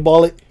to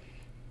eyeball it?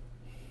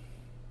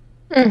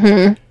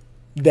 Mm-hmm.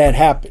 That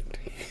happened.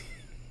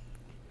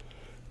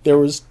 There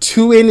was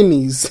two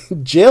enemies,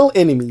 jelly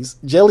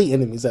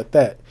enemies at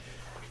that,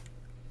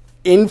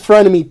 in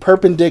front of me,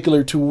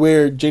 perpendicular to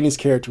where Jenny's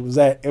character was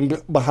at,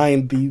 and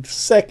behind the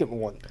second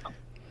one.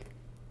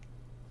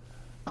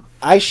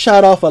 I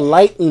shot off a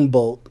lightning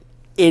bolt.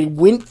 It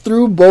went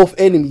through both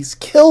enemies,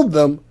 killed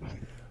them,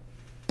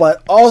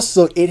 but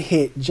also it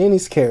hit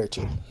Jenny's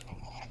character.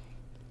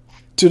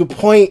 To the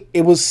point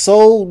it was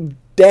so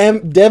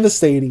damn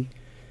devastating,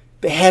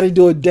 they had to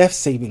do a death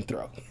saving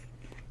throw.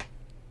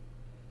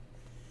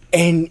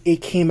 And it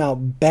came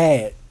out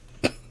bad.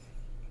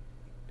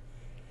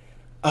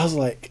 I was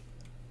like,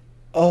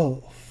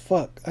 oh,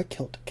 fuck, I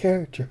killed the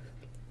character.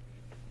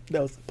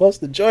 that was supposed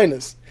to join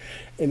us,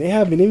 and they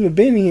haven't even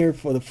been here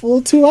for the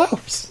full 2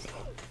 hours.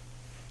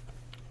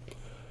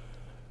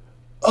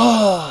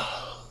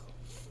 Oh,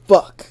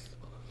 fuck.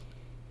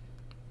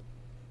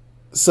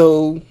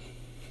 So,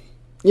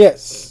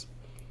 yes,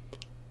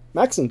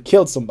 Maxim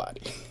killed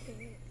somebody.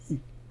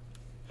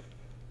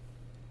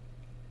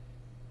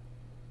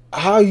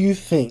 How you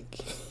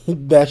think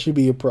that should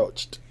be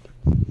approached?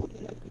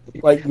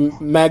 Like,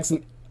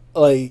 Maxim,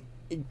 like,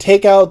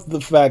 take out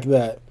the fact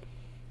that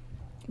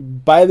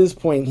by this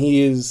point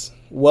he is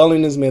well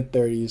in his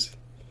mid-30s.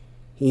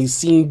 He's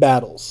seen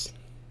battles.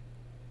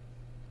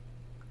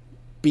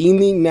 Being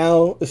the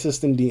now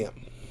assistant DM,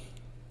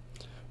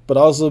 but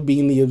also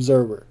being the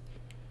observer.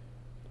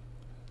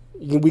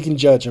 We can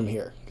judge him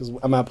here, because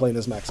I'm not playing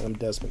as Maxim, I'm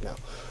Desmond now.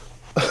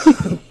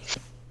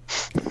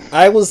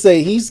 I will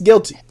say he's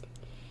guilty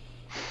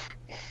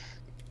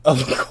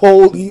of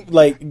cold,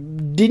 like,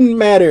 didn't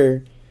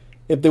matter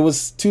if there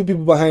was 2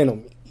 people behind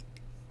him.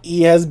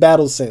 He has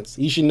battle sense.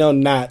 He should know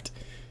not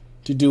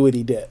to do what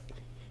he did.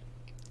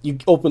 You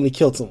openly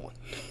killed someone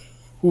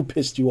who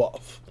pissed you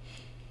off.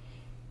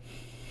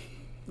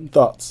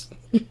 Thoughts?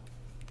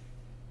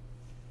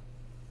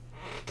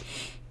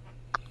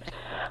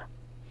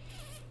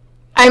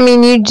 I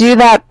mean, you do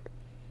that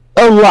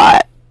a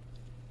lot.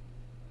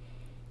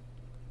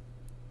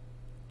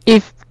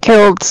 You've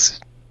killed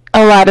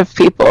a lot of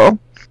people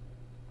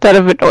that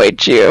have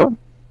annoyed you.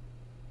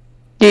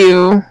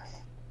 You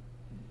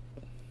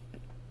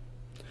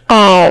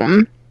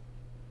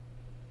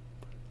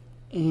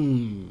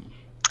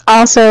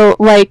also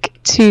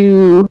like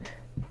to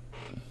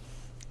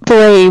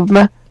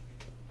blame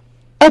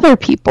other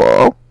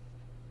people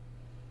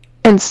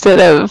instead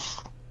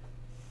of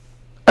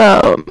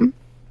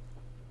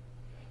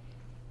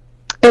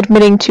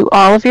admitting to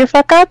all of your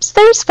fuck-ups.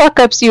 There's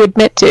fuck-ups you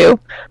admit to,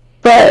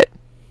 but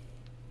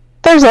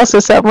there's also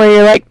some where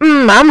you're like,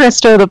 I'm gonna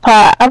stir the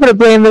pot. I'm gonna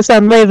blame this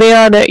on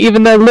Leliana,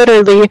 even though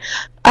literally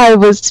I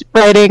was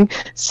writing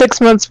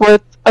 6 months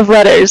worth of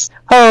letters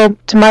home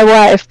to my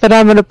wife, but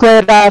I'm gonna play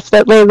it off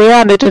that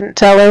Leliana didn't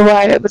tell her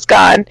why it was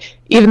gone,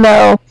 even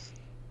though,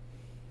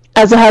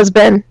 as a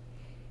husband,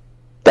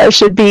 that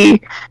should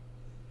be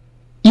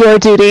your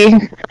duty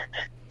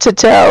to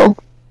tell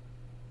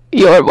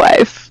your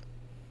wife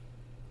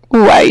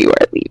why you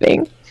are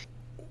leaving.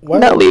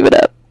 Not leave it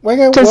up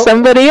to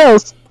somebody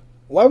else.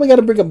 Why we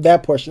gotta bring up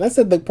that portion? I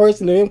said the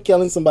person of him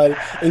killing somebody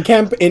in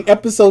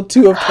episode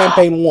 2 of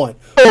campaign 1.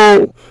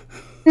 And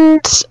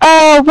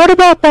what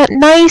about that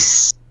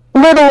nice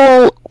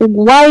little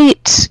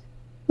white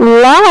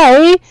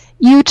lie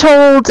you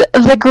told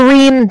the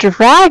Green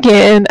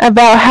Dragon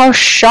about how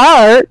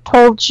Shar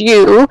told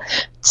you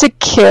to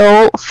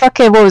kill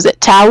fucking, what was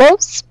it,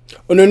 Talos?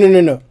 Oh,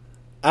 no.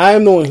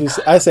 I'm the one who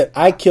I said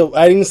I killed.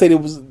 I didn't say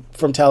it was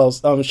from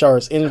Talos,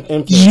 Shar's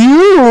influence.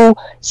 You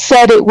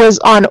said it was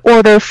on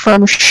order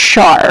from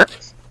Shar.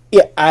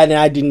 Yeah,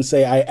 I didn't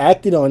say I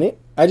acted on it.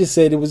 I just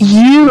said it was.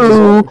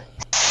 You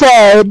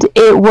said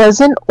it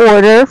was an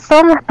order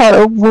from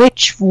her,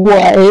 which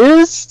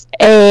was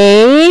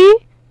a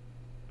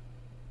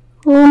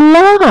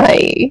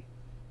lie.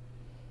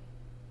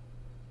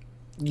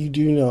 You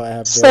do know I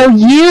have. So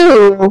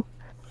you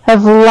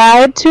have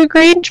lied to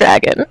Green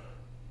Dragon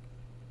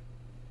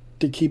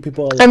to keep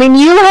people alive. I mean,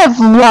 you have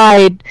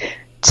lied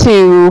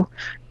to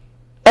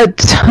a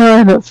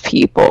ton of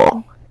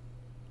people.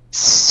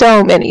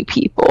 So many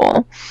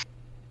people.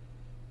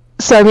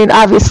 So, I mean,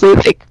 obviously,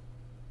 like,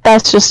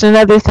 that's just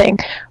another thing.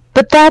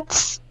 But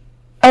that's,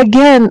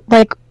 again,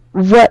 like,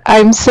 what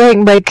I'm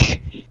saying,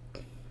 like,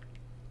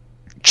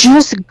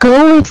 just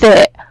go with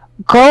it.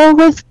 Go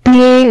with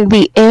being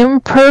the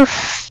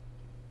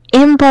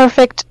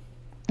imperfect,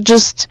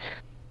 just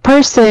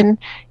person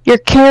your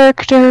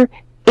character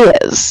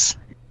is.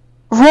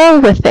 Roll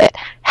with it.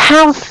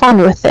 Have fun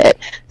with it.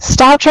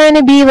 Stop trying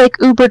to be, like,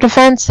 uber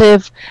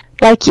defensive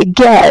like you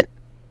get.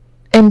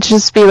 And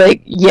just be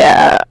like,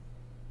 yeah,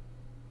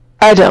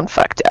 I done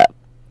fucked up.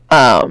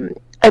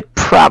 I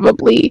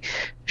probably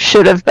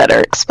should have better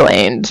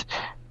explained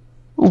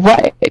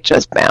why it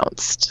just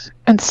bounced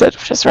instead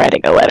of just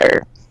writing a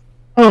letter.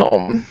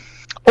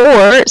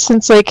 Or,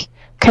 since, like,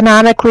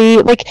 canonically,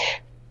 like,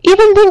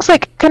 even things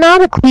like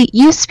canonically,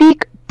 you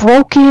speak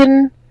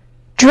Broken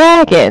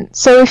Dragon.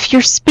 So if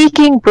you're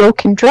speaking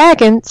Broken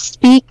Dragon,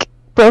 speak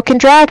Broken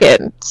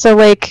Dragon. So,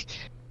 like,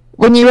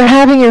 when you were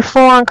having your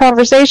full-on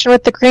conversation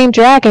with the Green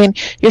Dragon,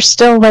 you're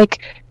still,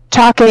 like,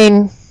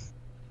 talking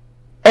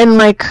in,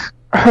 like,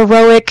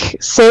 heroic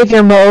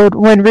savior mode,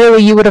 when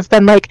really you would have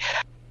been like,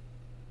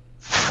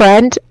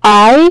 friend,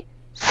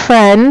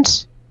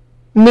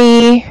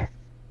 me,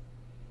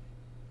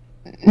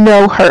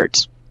 no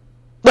hurt.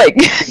 Like,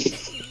 you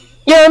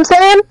know what I'm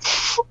saying?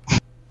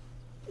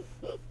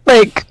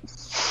 Like,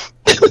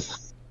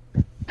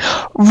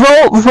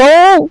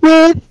 roll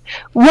with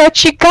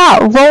what you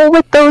got. Roll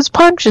with those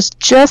punches.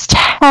 Just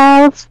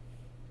have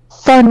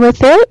fun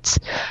with it.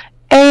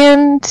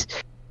 And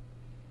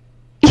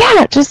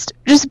yeah, just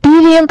be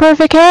the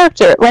imperfect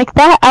character. Like,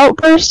 that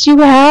outburst you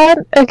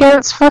had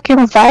against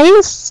fucking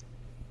Vice,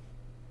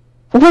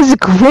 was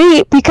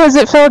great because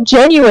it felt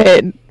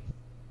genuine.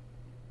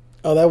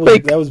 Oh, that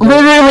was great.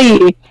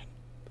 Literally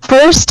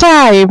first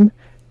time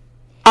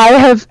I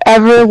have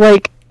ever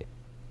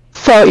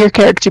felt your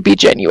character be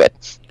genuine.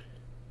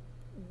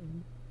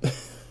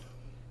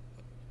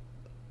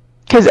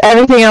 Because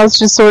everything else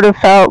just sort of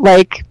felt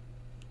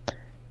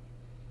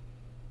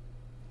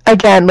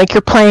again,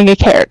 you're playing a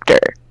character,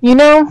 you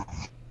know?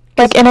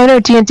 And I know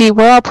D&D,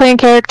 we're all playing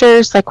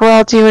characters, we're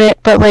all doing it,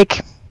 but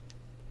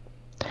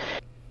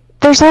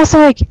there's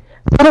also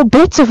little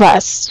bits of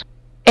us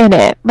in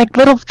it,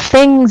 little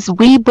things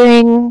we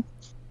bring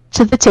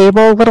to the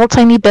table, little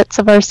tiny bits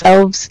of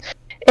ourselves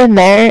in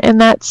there, and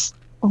that's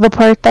the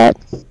part that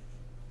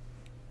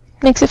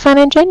makes it fun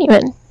and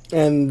genuine.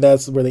 And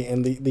that's where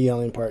the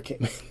yelling part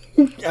came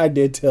in. I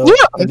did tell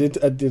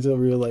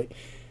Real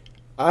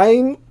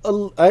I'm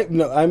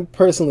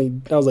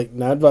personally, I was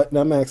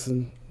not Max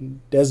and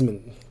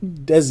Desmond,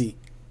 Desi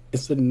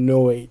is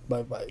annoyed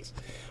by Vice,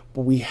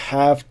 but we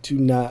have to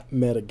not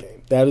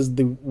metagame. That is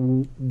the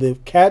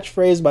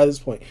catchphrase by this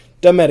point.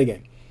 Don't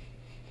metagame.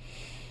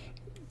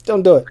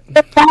 Don't do it.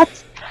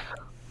 That's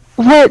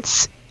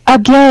what's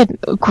again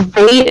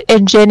great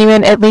and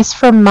genuine, at least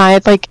from my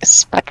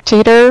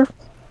spectator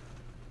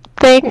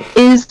thing,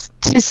 is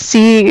to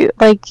see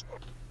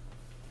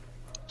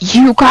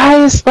you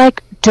guys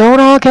don't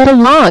all get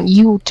along.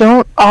 You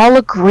don't all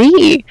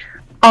agree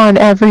on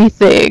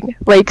everything.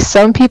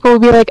 Some people will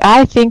be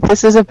I think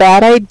this is a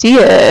bad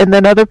idea, and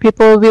then other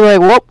people will be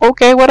well,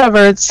 okay, whatever,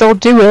 and still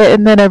do it,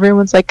 and then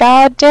everyone's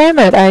God damn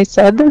it, I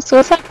said this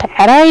was a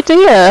bad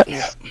idea.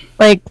 Yeah.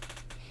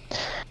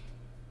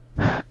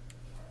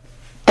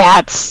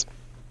 That's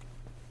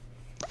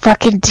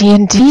fucking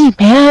D&D,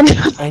 man.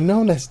 I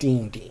know that's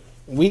D&D.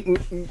 We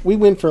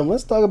went from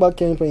let's talk about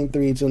campaign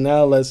 3 to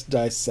now let's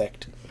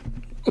dissect.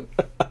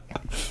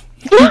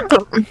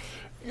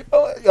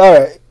 All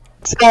right.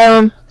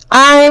 So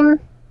I'm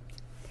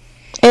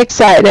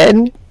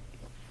excited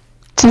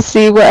to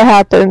see what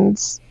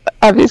happens.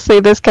 Obviously,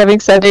 this coming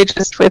Sunday,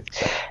 just with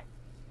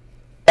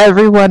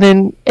everyone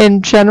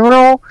in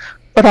general,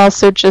 but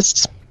also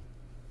just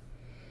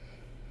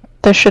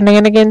the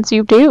shenanigans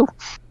you do.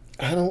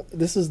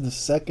 This is the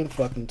second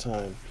fucking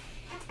time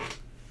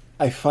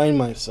I find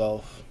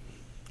myself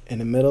in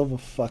the middle of a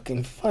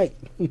fucking fight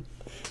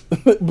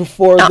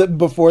before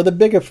the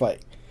bigger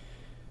fight.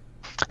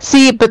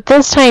 See, but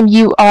this time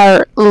you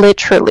are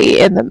literally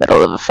in the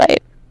middle of a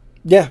fight.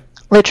 Yeah.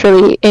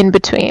 Literally in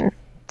between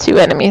two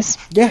enemies.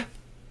 Yeah.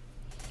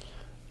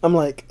 I'm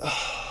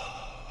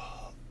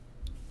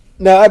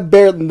now I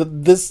barely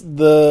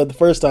the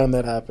first time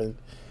that happened,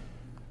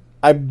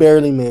 I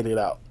barely made it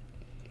out.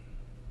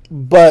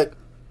 But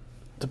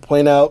to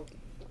point out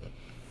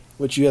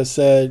what you have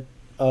said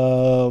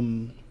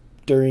during,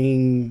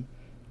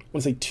 I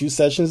want to say 2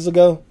 sessions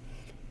ago,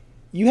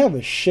 you have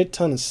a shit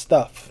ton of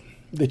stuff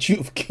that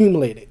you've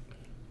accumulated.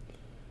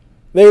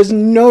 There's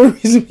no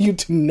reason for you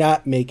to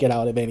not make it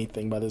out of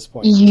anything by this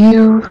point.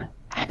 You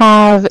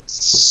have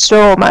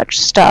so much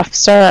stuff,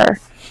 sir.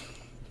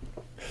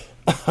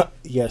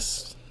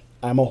 Yes,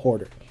 I'm a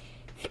hoarder.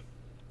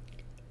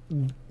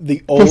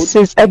 This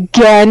is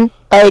again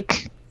I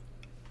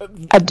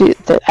do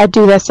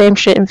that same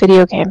shit in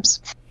video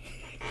games.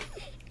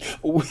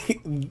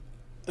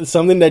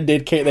 Something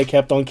that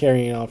kept on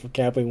carrying on from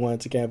campaign 1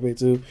 to campaign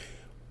 2.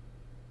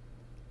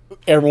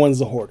 Everyone's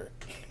a hoarder,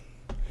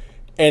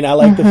 and I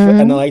like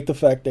the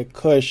fact that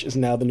Kush is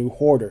now the new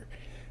hoarder,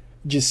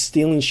 just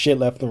stealing shit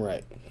left and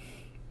right.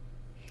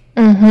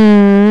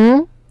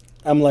 Mm-hmm.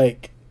 I'm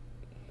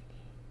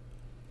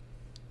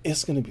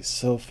it's gonna be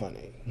so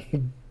funny.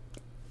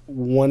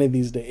 One of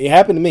these days, it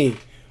happened to me.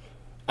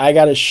 I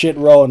got a shit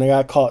roll and I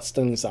got caught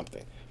stealing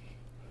something,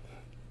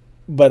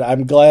 but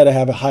I'm glad I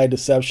have a high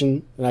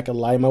deception and I can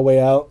lie my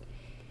way out.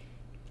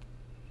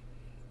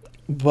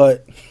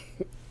 But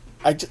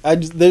I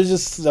just there's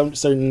just some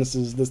certain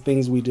instances, the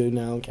things we do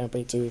now in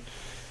campaign 2.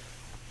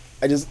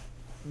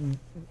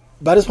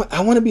 By this point,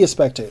 I want to be a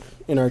spectator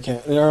in our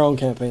own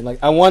campaign.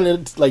 I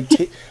want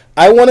to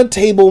I want to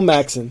table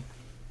Maxon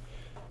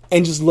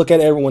and just look at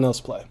everyone else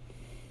play.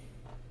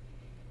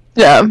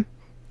 Yeah,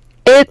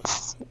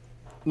 it's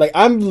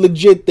I'm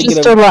legit thinking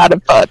just a lot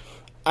of fun.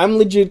 I'm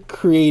legit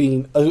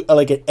creating an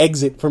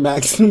exit for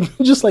Maxon,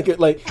 just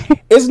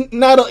it's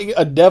not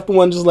a deft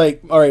one. Just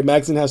all right,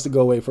 Maxon has to go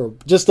away for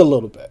just a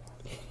little bit.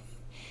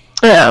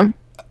 Yeah.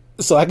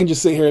 So I can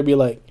just sit here and be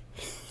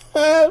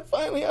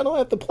finally, I don't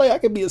have to play. I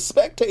can be a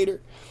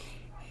spectator.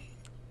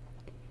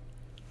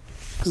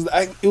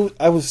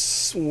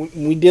 Because when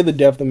we did the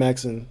Death of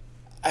Maxon,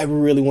 I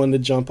really wanted to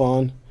jump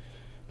on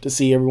to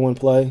see everyone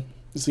play,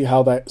 to see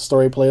how that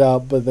story played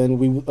out. But then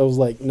I was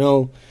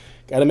no,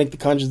 got to make the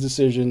conscious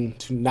decision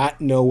to not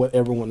know what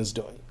everyone is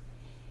doing.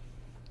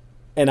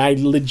 And I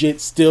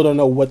legit still don't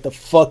know what the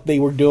fuck they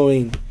were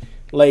doing.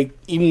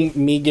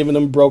 Even me giving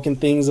them broken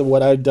things of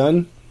what I've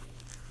done,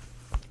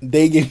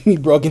 they gave me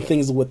broken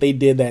things of what they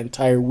did that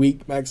entire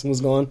week Maxon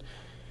was gone.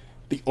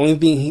 The only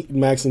thing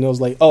Maxon knows,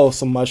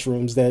 some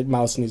mushrooms that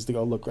Mouse needs to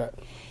go look at.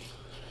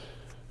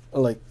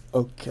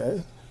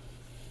 Okay.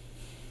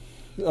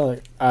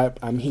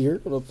 I'm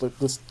here.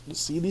 Let's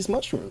see these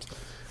mushrooms.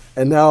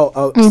 And now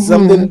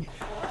something,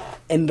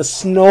 and the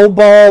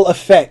snowball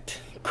effect.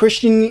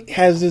 Christian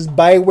has this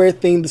Bioware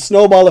thing, the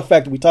snowball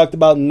effect we talked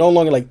about no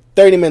longer like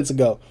 30 minutes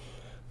ago,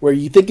 where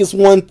you think it's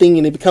one thing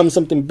and it becomes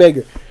something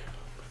bigger.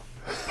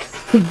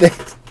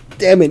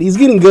 Damn it, he's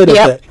getting good at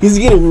that. He's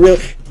getting real.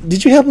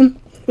 Did you help him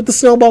with the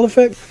snowball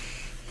effect?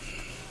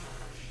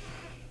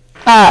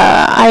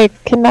 I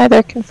can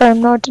neither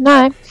confirm nor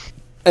deny.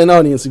 And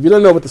audience, if you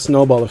don't know what the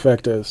snowball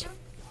effect is,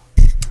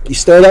 you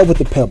start out with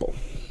a pebble.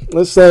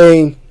 Let's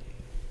say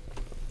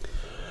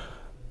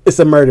it's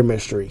a murder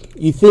mystery.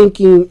 You're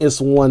thinking it's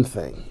one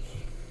thing.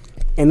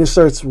 And it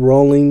starts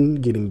rolling,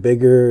 getting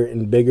bigger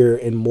and bigger,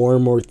 and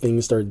more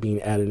things start being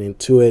added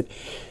into it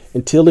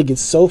until it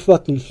gets so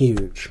fucking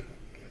huge.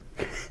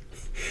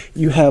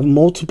 You have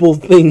multiple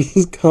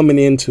things coming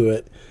into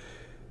it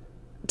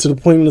to the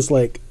point where it's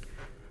like,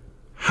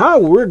 how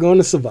we're going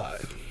to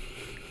survive.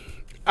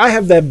 I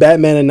have that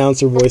Batman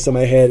announcer voice in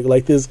my head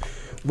like this.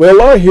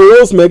 Will our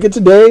heroes make it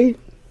today?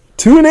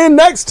 Tune in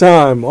next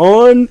time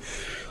on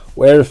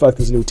where the fuck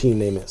this new team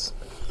name is.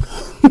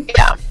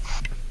 Yeah.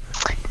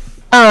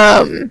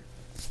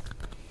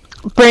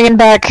 Bringing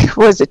back,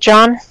 was it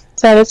John?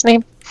 Is that his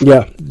name?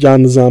 Yeah,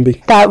 John the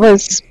Zombie. That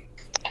was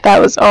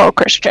all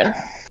Christian.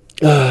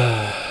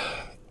 I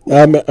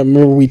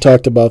remember we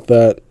talked about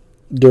that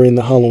during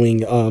the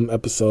Halloween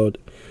episode.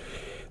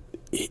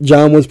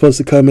 John was supposed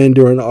to come in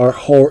during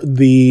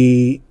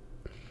the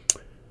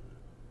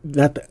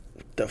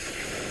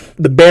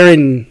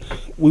Baron.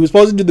 We were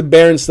supposed to do the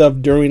Baron stuff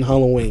during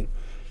Halloween,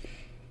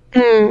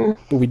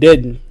 but we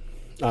didn't,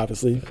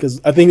 obviously, because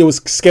I think it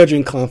was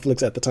scheduling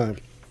conflicts at the time.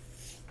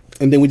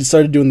 And then we just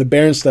started doing the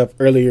Baron stuff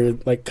earlier,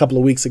 like a couple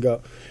of weeks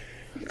ago.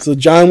 So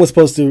John was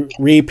supposed to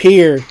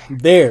reappear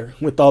there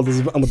with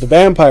with the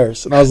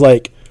vampires, and I was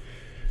like,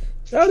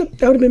 that would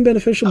have been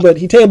beneficial, but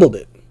he tabled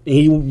it.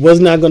 He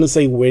was not going to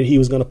say when he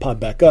was going to pop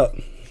back up.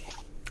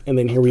 And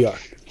then here we are.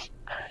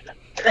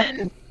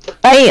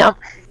 Bam!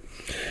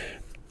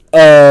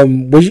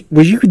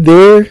 Was you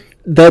there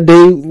that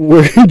day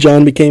where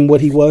John became what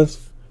he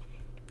was?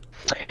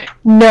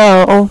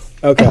 No.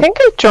 Okay. I think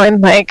I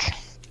joined, like,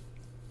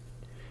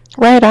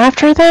 right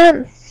after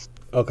that.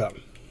 Okay.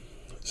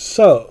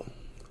 So,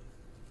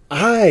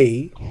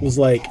 I was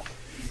like,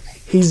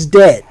 he's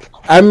dead.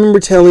 I remember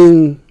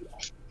telling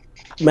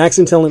Max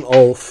and telling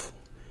Ulf,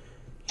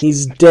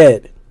 he's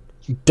dead.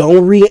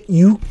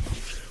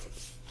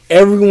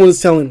 Everyone was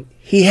telling,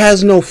 he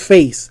has no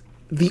face.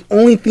 The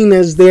only thing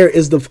that's there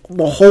is the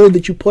hole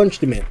that you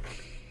punched him in.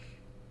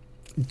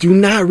 Do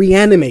not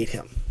reanimate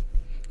him.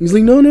 He's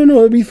like, no,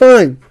 it'll be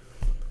fine.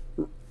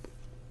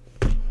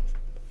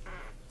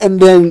 And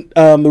then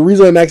the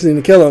reason why Max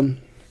didn't kill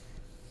him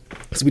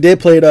is we did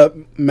play it up.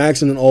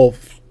 Max and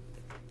Ulf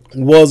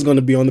was going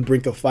to be on the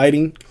brink of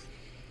fighting.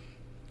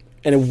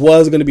 And it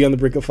was going to be on the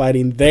brink of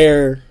fighting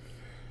there.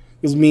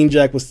 Because me and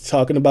Jack was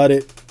talking about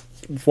it.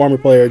 Former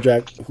player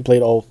Jack, who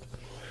played Ulf.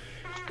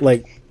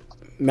 Like,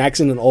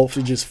 Maxon and Ulf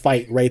should just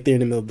fight right there in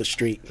the middle of the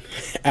street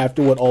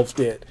after what Ulf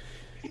did.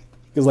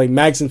 Because, like,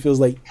 Maxon feels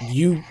like,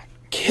 you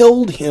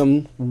killed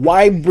him.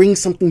 Why bring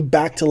something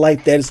back to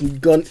life that is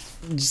going to...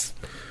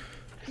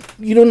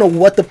 You don't know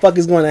what the fuck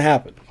is going to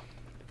happen.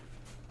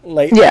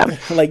 Like, yeah.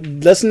 Like,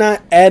 let's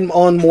not add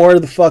on more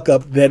of the fuck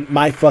up than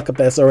my fuck up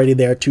that's already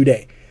there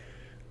today.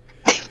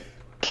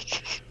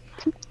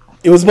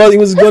 It was going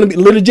to be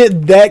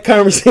legit that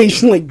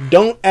conversation. Like,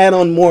 don't add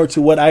on more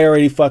to what I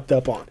already fucked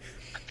up on.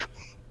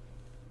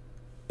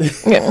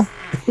 Yeah.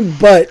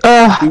 But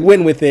we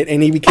went with it,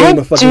 and he became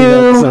a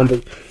fucking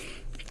zombie.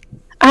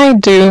 I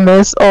do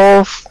miss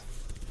Ulf.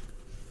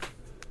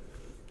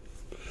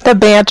 The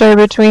banter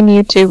between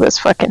you two was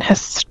fucking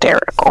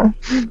hysterical.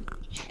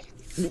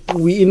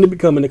 We ended up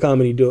becoming a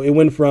comedy duo. It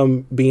went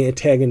from being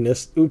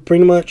antagonists,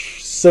 pretty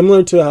much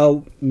similar to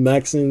how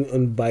Maxon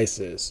and Vice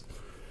is.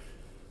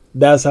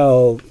 That's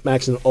how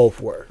Max and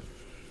Ulf were.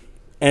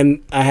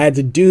 And I had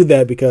to do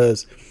that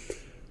because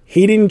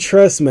he didn't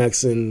trust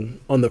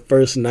Maxon on the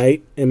first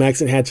night, and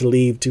Maxon had to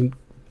leave to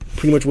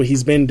pretty much what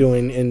he's been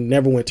doing in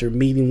Neverwinter,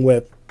 meeting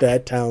with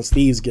that town's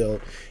Thieves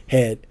Guild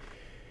head,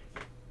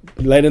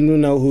 let him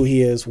know who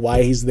he is,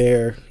 why he's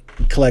there,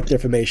 collect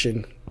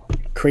information,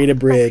 create a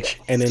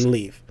bridge, and then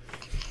leave.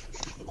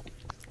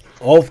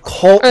 Ulf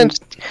called... I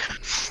just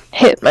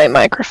hit my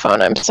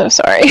microphone, I'm so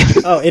sorry.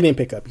 Oh, it didn't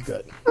pick up. You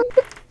good.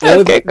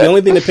 The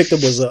only thing that picked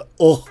up was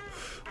oh.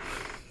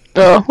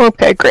 Oh,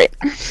 okay, great.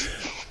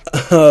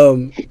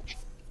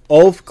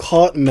 Ulf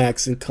caught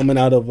Maxon coming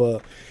out of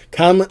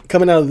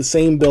the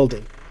same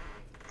building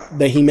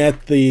that he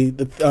met the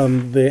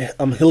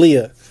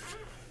Hylia,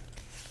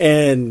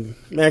 and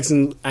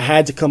Maxon. I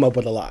had to come up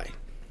with a lie,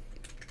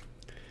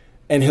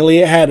 and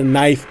Hylia had a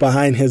knife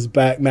behind his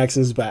back,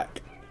 Maxon's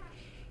back.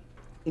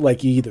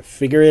 Like, you either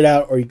figure it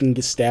out or you can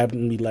get stabbed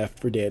and be left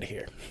for dead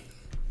here.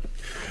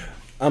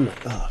 I'm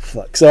like, oh,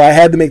 fuck. So I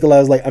had to make the lie. I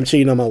was like, I'm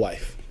cheating on my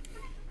wife.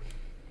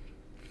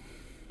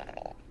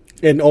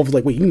 And Ulf was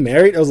like, wait, you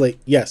married? I was like,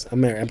 yes,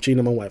 I'm married. I'm cheating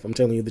on my wife. I'm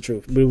telling you the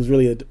truth. But it was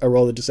really a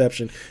role of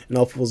deception. And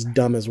Ulf was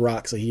dumb as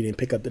rock, so he didn't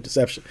pick up the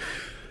deception.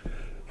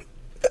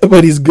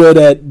 But he's good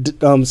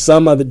at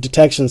some other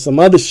detection, some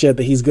other shit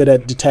that he's good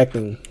at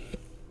detecting.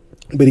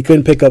 But he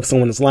couldn't pick up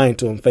someone that's lying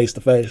to him face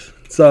to face.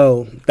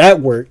 So that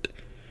worked.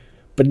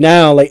 But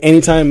now, like,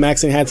 anytime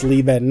Maxon had to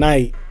leave at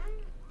night,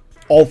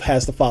 Ulf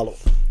has to follow.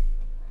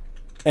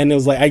 And it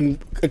was like,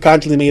 I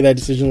consciously made that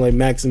decision, like,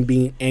 Maxon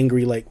being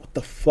angry, like, what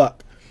the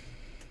fuck?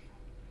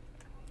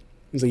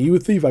 He's like, you a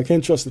thief. I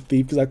can't trust a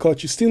thief because I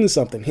caught you stealing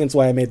something. Hence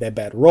why I made that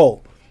bad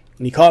roll.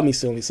 And he caught me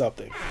stealing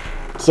something.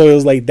 So it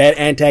was like that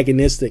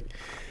antagonistic.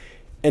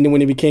 And then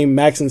when it became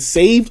Maxon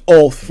saved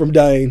Ulf from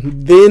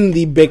dying, then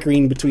the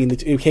bickering between the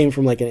two, it came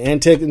from like an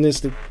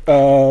antagonistic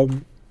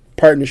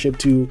partnership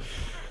to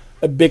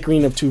a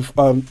bickering of two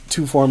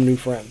former new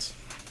friends.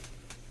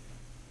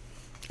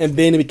 And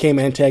then it became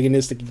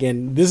antagonistic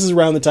again. This is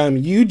around the time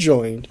you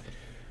joined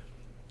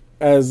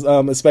as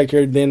a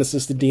spectator, then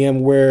assistant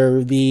DM,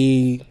 where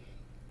the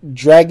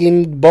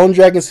bone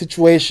dragon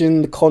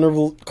situation, the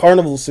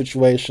carnival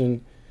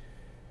situation,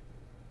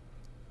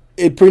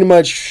 it pretty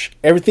much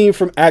everything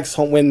from Axe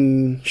Hunt,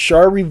 when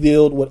Shar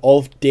revealed what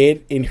Ulf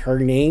did in her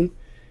name,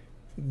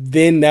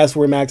 then that's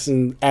where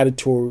Maxon's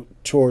attitude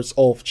towards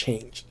Ulf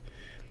changed.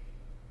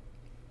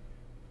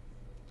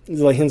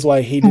 It's like, hence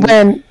why he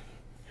didn't.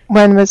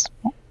 When was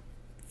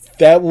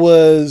that?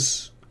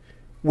 Was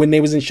when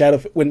they was in Shadow,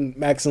 when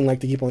Maxon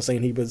liked to keep on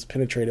saying he was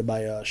penetrated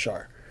by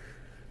Shar.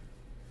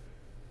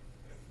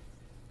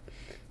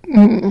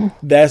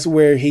 That's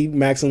where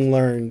Maxon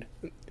learned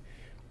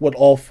what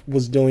Ulf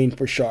was doing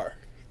for Shar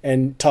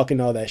and talking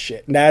all that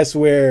shit. And that is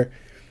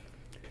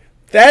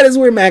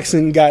where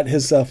Maxon got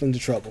himself into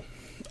trouble.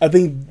 I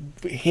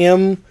think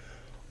him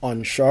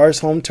on Shar's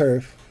home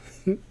turf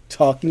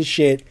talking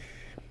shit,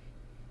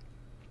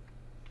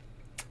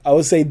 I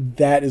would say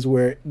that is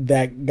where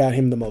that got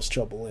him the most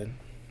trouble in.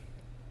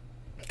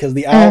 Because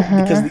the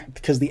owl,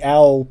 because the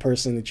owl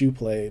person that you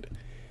played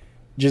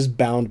just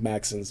bound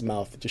Maxon's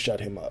mouth to shut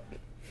him up.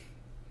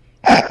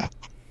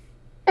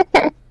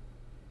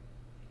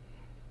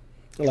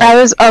 Oh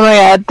my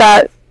god,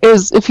 that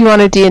is, if you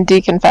want a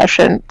D&D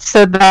confession,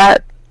 so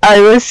that I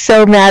was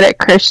so mad at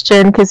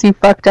Christian because he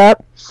fucked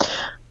up,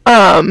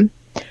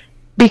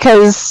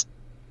 because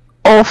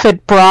Ulf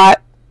had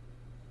brought,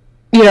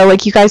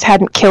 like, you guys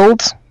hadn't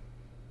killed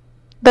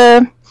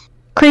the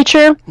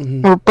creature,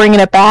 we're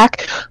bringing it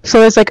back,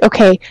 so I was like,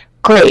 okay,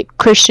 great,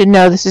 Christian,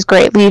 no, this is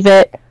great, leave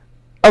it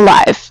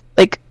alive,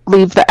 like,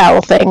 leave the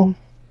owl thing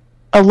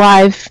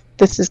alive,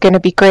 this is gonna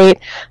be great,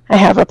 I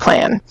have a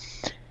plan.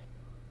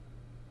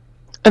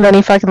 And then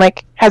he fucking,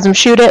 like, has him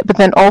shoot it, but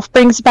then Ulf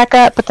brings it back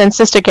up, but then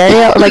Sister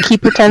Gariel, like, he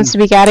pretends to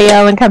be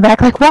Gariel and come back,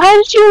 like, why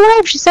did you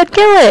alive? She said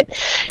kill it!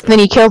 And then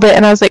he killed it,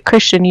 and I was like,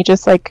 Christian, you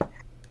just, like,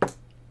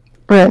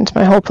 ruined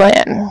my whole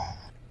plan.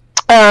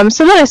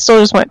 So then I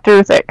still just went through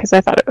with it, because I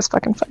thought it was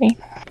fucking funny.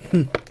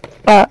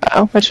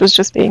 Which was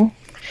just being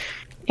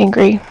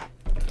angry,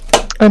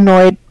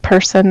 annoyed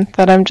person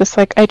that I'm just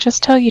like, I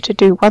just tell you to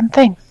do one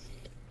thing.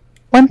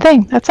 One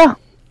thing, that's all.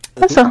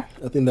 That's all.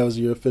 I think that was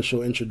your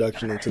official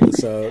introduction into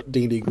this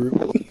D&D group.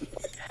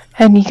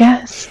 And you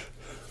guys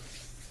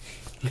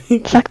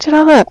fucked it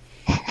all up.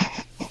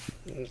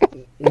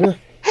 Yeah.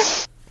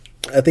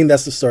 I think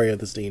that's the story of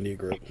this D&D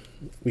group.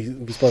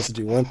 We're supposed to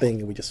do one thing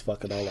and we just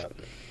fuck it all up.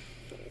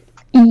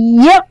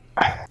 Yep.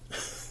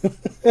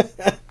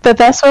 But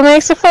that's what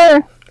makes it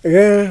fun.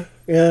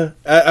 Yeah.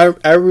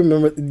 I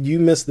remember you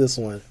missed this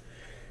one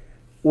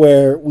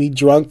where we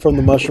drunk from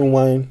the mushroom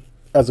wine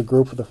as a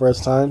group for the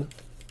first time.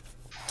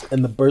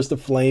 And the burst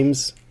of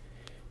flames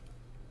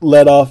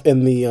let off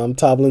in the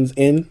Toblin's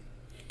Inn.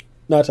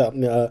 Not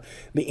Toblin,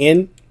 the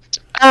inn.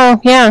 Oh,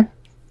 yeah.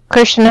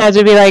 Christian had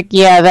to be like,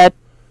 yeah, that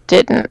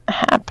didn't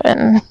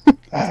happen.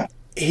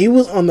 He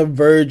was on the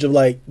verge of,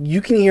 like,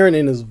 you can hear it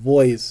in his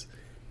voice.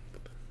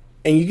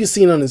 And you can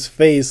see it on his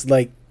face,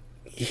 like,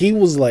 he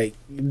was, like,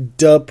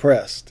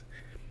 depressed.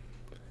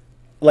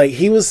 Like,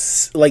 he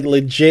was, like,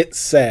 legit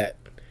sad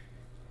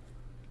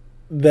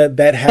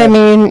that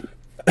happened.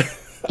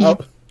 I mean...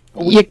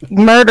 You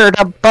murdered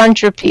a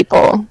bunch of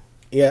people.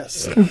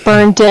 Yes.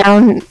 Burned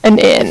down an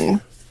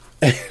inn.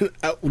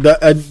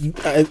 I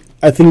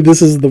think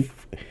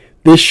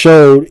this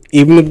showed,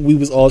 even if we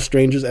was all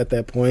strangers at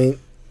that point,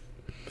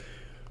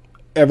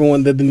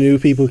 everyone, the new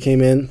people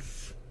came in,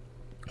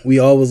 we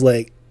all was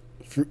like,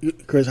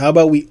 Chris, how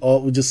about we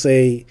all would just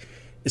say,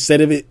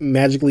 instead of it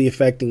magically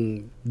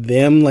affecting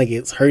them, like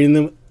it's hurting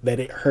them, that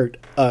it hurt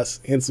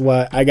us. Hence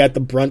why I got the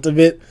brunt of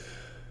it.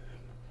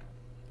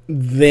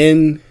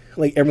 Then...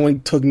 like, everyone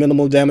took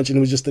minimal damage and it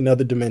was just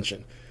another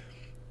dimension.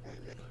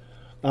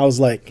 I was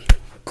like,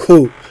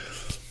 cool.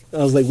 I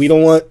was like, we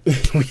don't want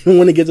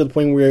to get to the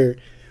point where,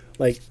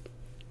 like,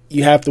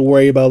 you have to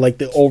worry about, like,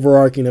 the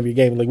overarching of your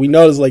game. Like, we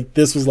noticed, like,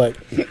 this was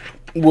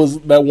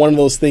that one of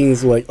those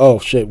things, like, oh,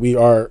 shit, we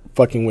are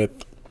fucking with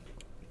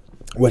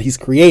what he's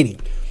creating.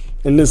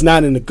 And it's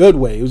not in a good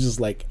way. It was just,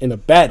 like, in a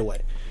bad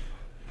way.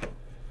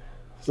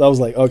 So I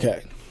was like,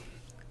 okay.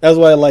 That's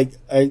why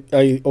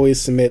I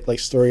always submit like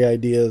story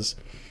ideas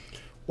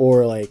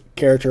or like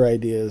character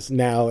ideas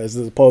now, as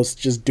opposed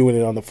to just doing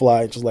it on the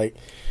fly. Just like,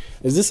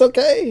 is this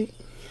okay?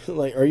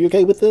 Like, are you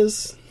okay with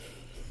this?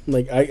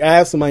 Like, I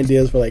have some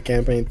ideas for like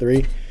campaign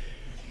 3.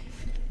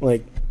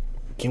 Like,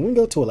 can we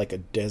go to like a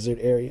desert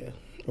area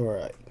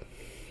or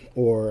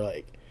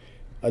like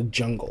a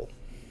jungle,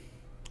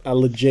 a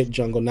legit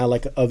jungle, not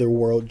like an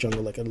otherworld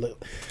jungle,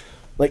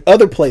 like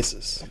other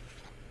places.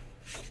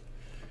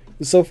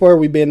 So far,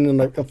 we've been in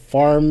like a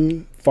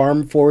farm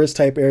forest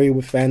type area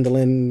with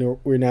Phandalin.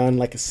 We're now in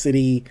like a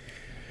city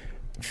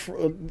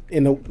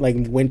in like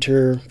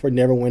winter for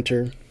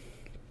Neverwinter.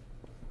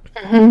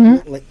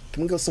 Like,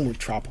 can we go somewhere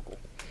tropical?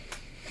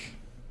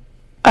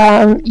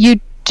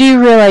 You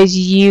do realize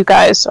you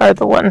guys are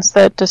the ones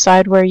that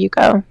decide where you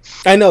go.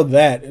 I know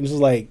that. It's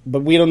just like,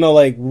 but we don't know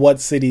like what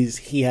cities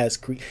he has.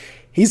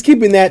 He's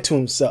keeping that to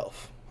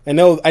himself. I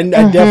know. I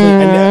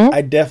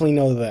definitely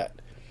know that.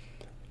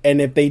 And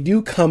if they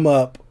do come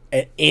up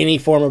at any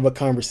form of a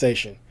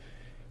conversation,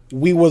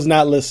 we was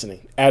not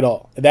listening at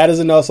all. That is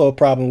also a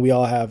problem we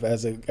all have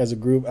as a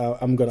group.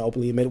 I'm going to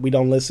openly admit it. We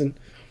don't listen.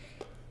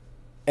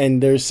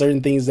 And there's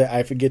certain things that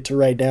I forget to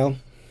write down.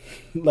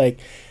 Like,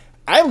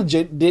 I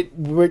legit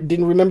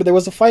didn't remember there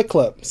was a Fight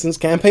Club since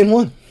campaign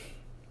 1.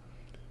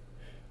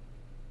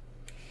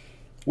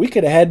 We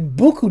could have had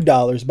buku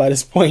dollars by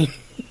this point.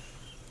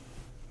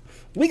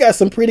 We got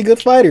some pretty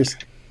good fighters.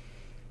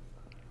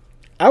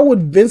 I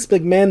would Vince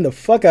McMahon the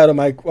fuck out of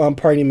my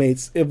party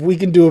mates if we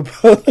can do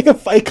like a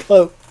Fight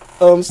Club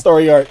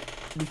story arc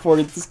before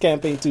this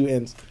campaign 2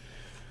 ends.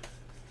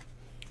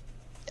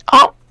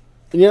 Oh.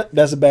 Yeah,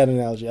 that's a bad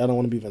analogy. I don't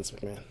want to be Vince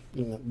McMahon.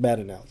 Bad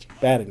analogy.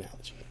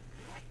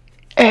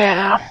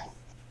 Yeah.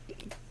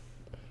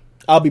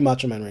 I'll be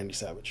Macho Man Randy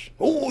Savage.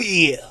 Oh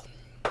yeah.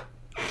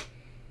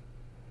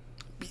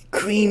 Be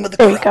cream of the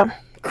crop. There you go.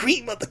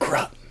 Cream of the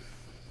crop.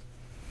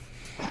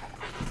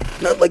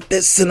 Not like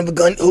that son of a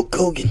gun Hulk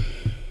Hogan.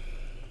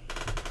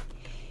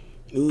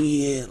 Oh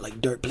yeah, like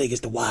Dirt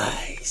Plagueis the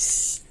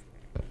Wise.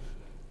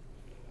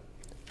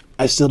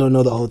 I still don't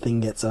know the whole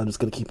thing yet, so I'm just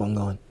gonna keep on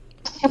going.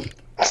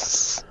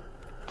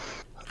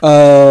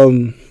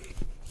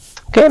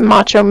 Okay,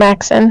 Macho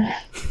Maxon.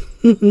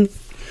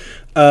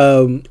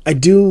 I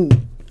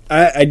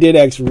did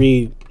ask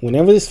Reed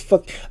whenever this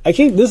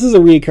this is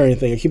a recurring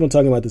thing. I keep on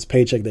talking about this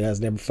paycheck that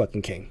has never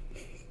fucking came.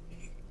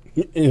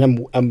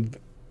 And I'm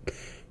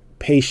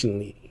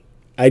patiently,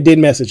 I did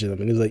message him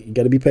and he's like, you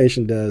gotta be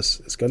patient,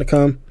 Des. It's gonna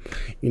come.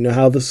 You know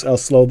how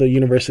slow the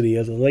university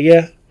is. I was like,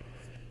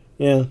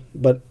 yeah,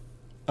 but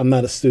I'm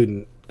not a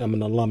student. I'm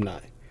an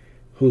alumni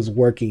who's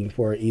working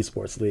for an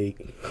esports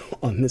league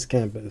on this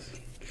campus.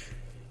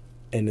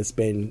 And it's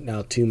been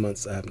now 2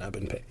 months I have not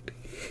been paid.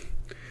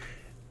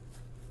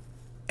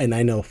 And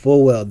I know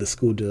full well the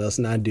school does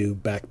not do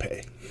back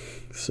pay.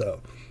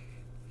 So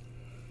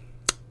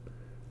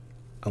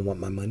I want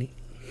my money.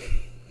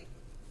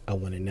 I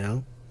want it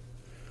now.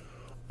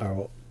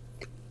 Or,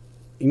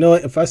 you know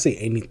what? If I say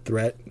any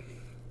threat,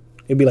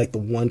 it'd be like the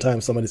one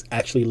time somebody's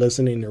actually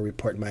listening and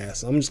reporting my ass.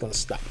 So I'm just going to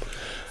stop.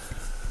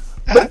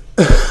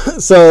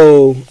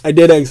 So I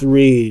did ask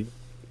Reed.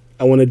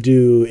 I want to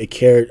do a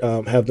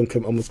have them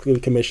I'm going to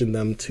commission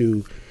them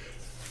to,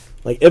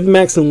 like, if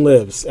Maxon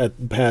lives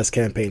at past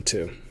campaign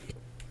 2,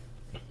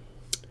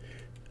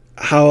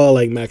 how I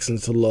like Maxon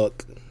to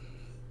look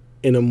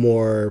in a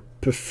more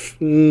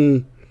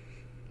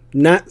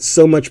not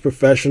so much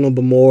professional,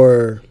 but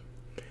more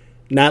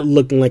not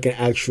looking like an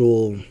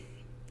actual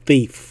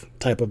thief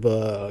type of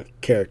a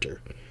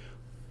character.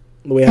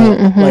 The way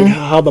like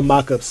how the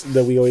mock-ups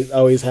that we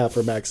always have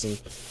for Maxon,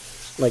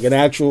 like an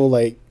actual,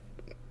 like,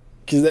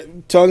 because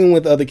talking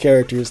with other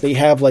characters, they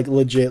have like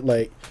legit,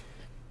 like,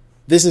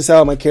 this is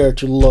how my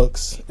character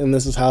looks and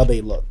this is how they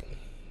look.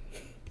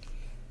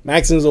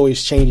 Maxon's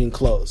always changing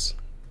clothes.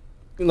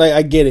 Like,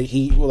 I get it.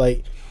 He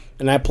like,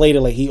 and I played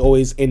it like he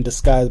always in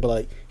disguise, but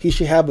like he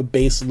should have a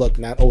base look,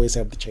 not always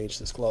have to change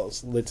his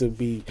clothes. Let it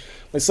be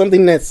like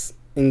something that's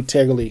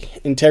integrally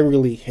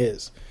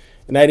his.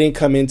 And I didn't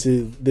come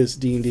into this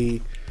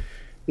D&D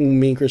when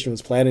me and Christian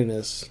was planning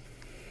this,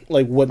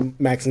 like what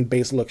Maxon's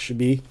base look should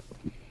be.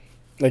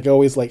 Like,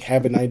 always like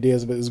having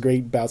ideas, but it's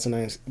great bouncing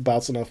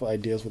off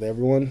ideas with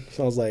everyone.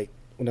 So I was like,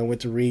 when I went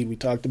to read, we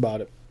talked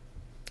about it.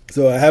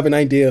 So I have an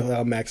idea of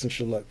how Maxon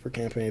should look for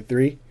campaign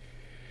 3,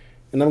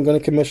 and I'm going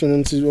to commission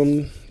them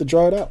to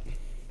draw it out.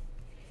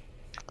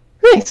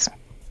 Nice.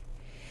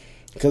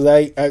 Because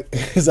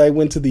I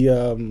went to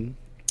the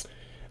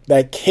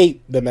that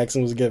cape that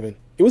Maxon was given.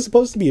 It was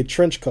supposed to be a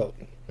trench coat.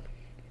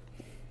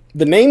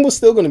 The name was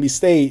still going to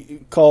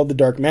stay called the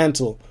Dark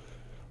Mantle,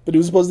 but it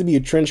was supposed to be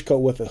a trench coat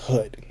with a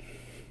hood.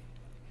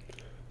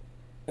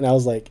 And I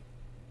was like,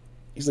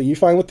 he's like, you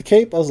fine with the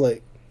cape? I was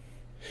like,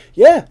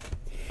 yeah.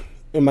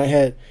 In my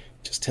head,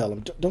 just tell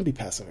him, don't be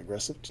passive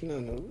aggressive.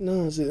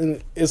 No.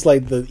 It's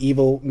like the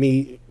evil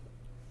me,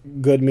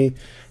 good me.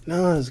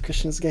 No, it's a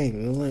Christian's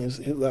game.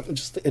 I'm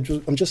just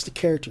a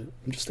character.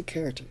 I'm just a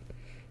character.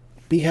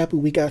 Be happy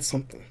we got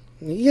something.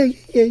 Yeah.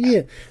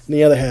 And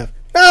the other half,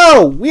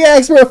 No, we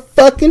asked for a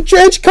fucking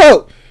trench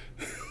coat.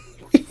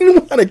 We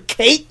didn't want a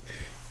cape.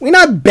 We're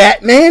not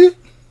Batman.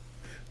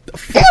 The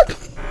fuck?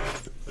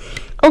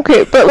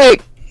 Okay, but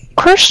like,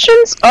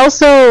 Christian's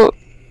also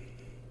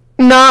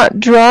not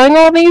drawing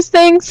all these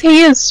things.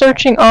 He is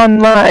searching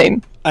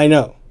online, I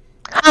know.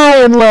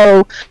 high and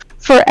low,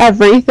 for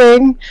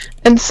everything.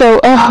 And so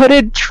a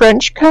hooded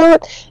trench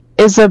coat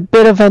is a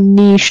bit of a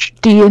niche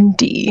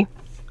D&D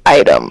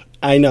item.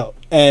 I know.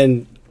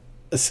 And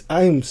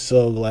I'm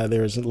so glad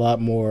there's a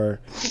lot more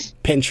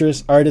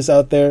Pinterest artists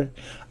out there.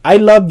 I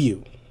love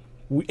you.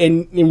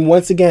 And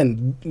once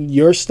again,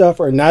 your stuff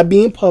are not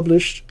being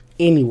published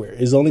anywhere.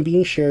 It's only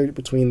being shared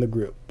between the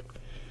group.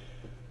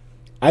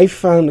 I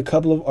found a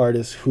couple of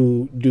artists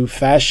who do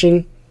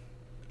fashion,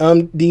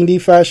 D&D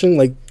fashion,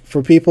 like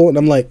for people, and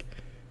I'm like,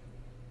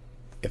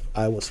 if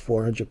I was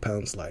 400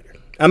 pounds lighter,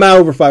 I'm not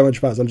over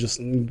 500 pounds. I'm just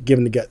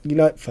giving the gut. You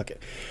know what? Fuck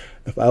it.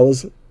 If I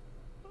was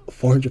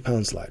 400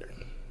 pounds lighter,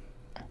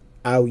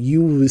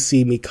 you would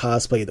see me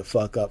cosplay the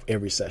fuck up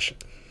every session.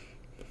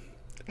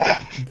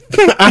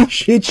 I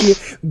shit you.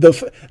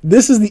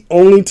 This is the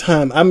only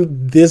time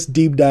I'm this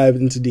deep dive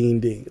into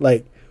D&D.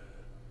 Like,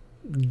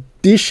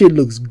 this shit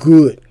looks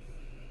good.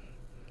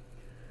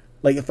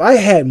 Like, if I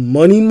had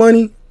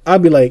money,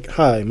 I'd be like,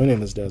 hi, my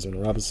name is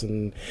Desmond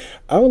Robinson.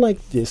 I would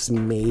like this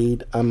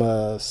made. I'm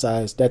a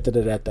size I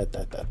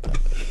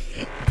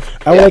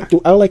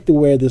like to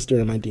wear this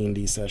during my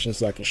D&D session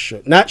so I can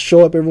not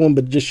show up everyone,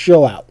 but just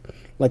show out.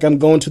 Like, I'm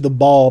going to the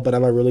ball, but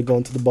I'm not really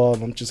going to the ball.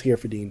 I'm just here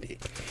for D&D.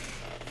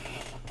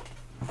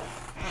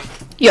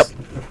 Yep.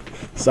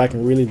 So I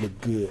can really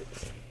look good.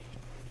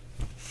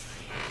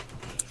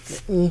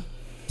 It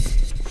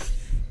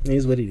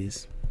is what it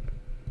is.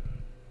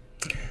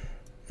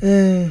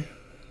 This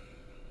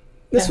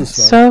was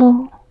fun.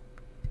 So,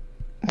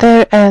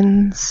 there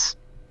ends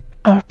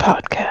our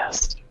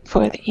podcast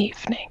for the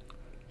evening.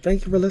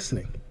 Thank you for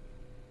listening.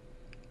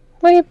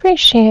 We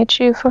appreciate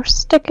you for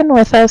sticking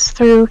with us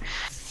through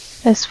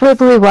this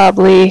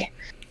wibbly-wobbly,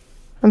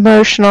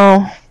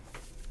 emotional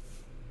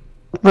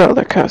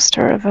roller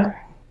coaster of a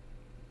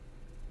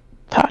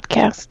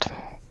podcast.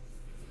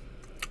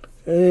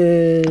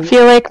 I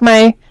feel like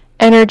my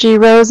energy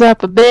rose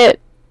up a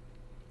bit,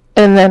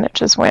 and then it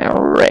just went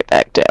right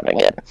back down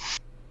again.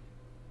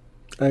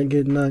 I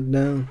get knocked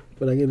down,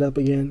 but I get up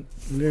again.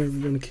 They're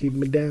never gonna keep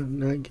me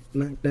down. I get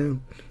knocked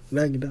down,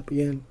 but I get up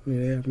again.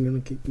 They're never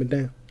gonna keep me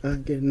down. I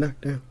get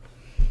knocked down.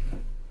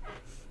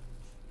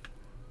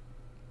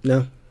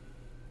 No.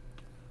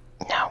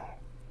 No.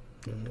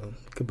 No.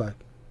 Goodbye.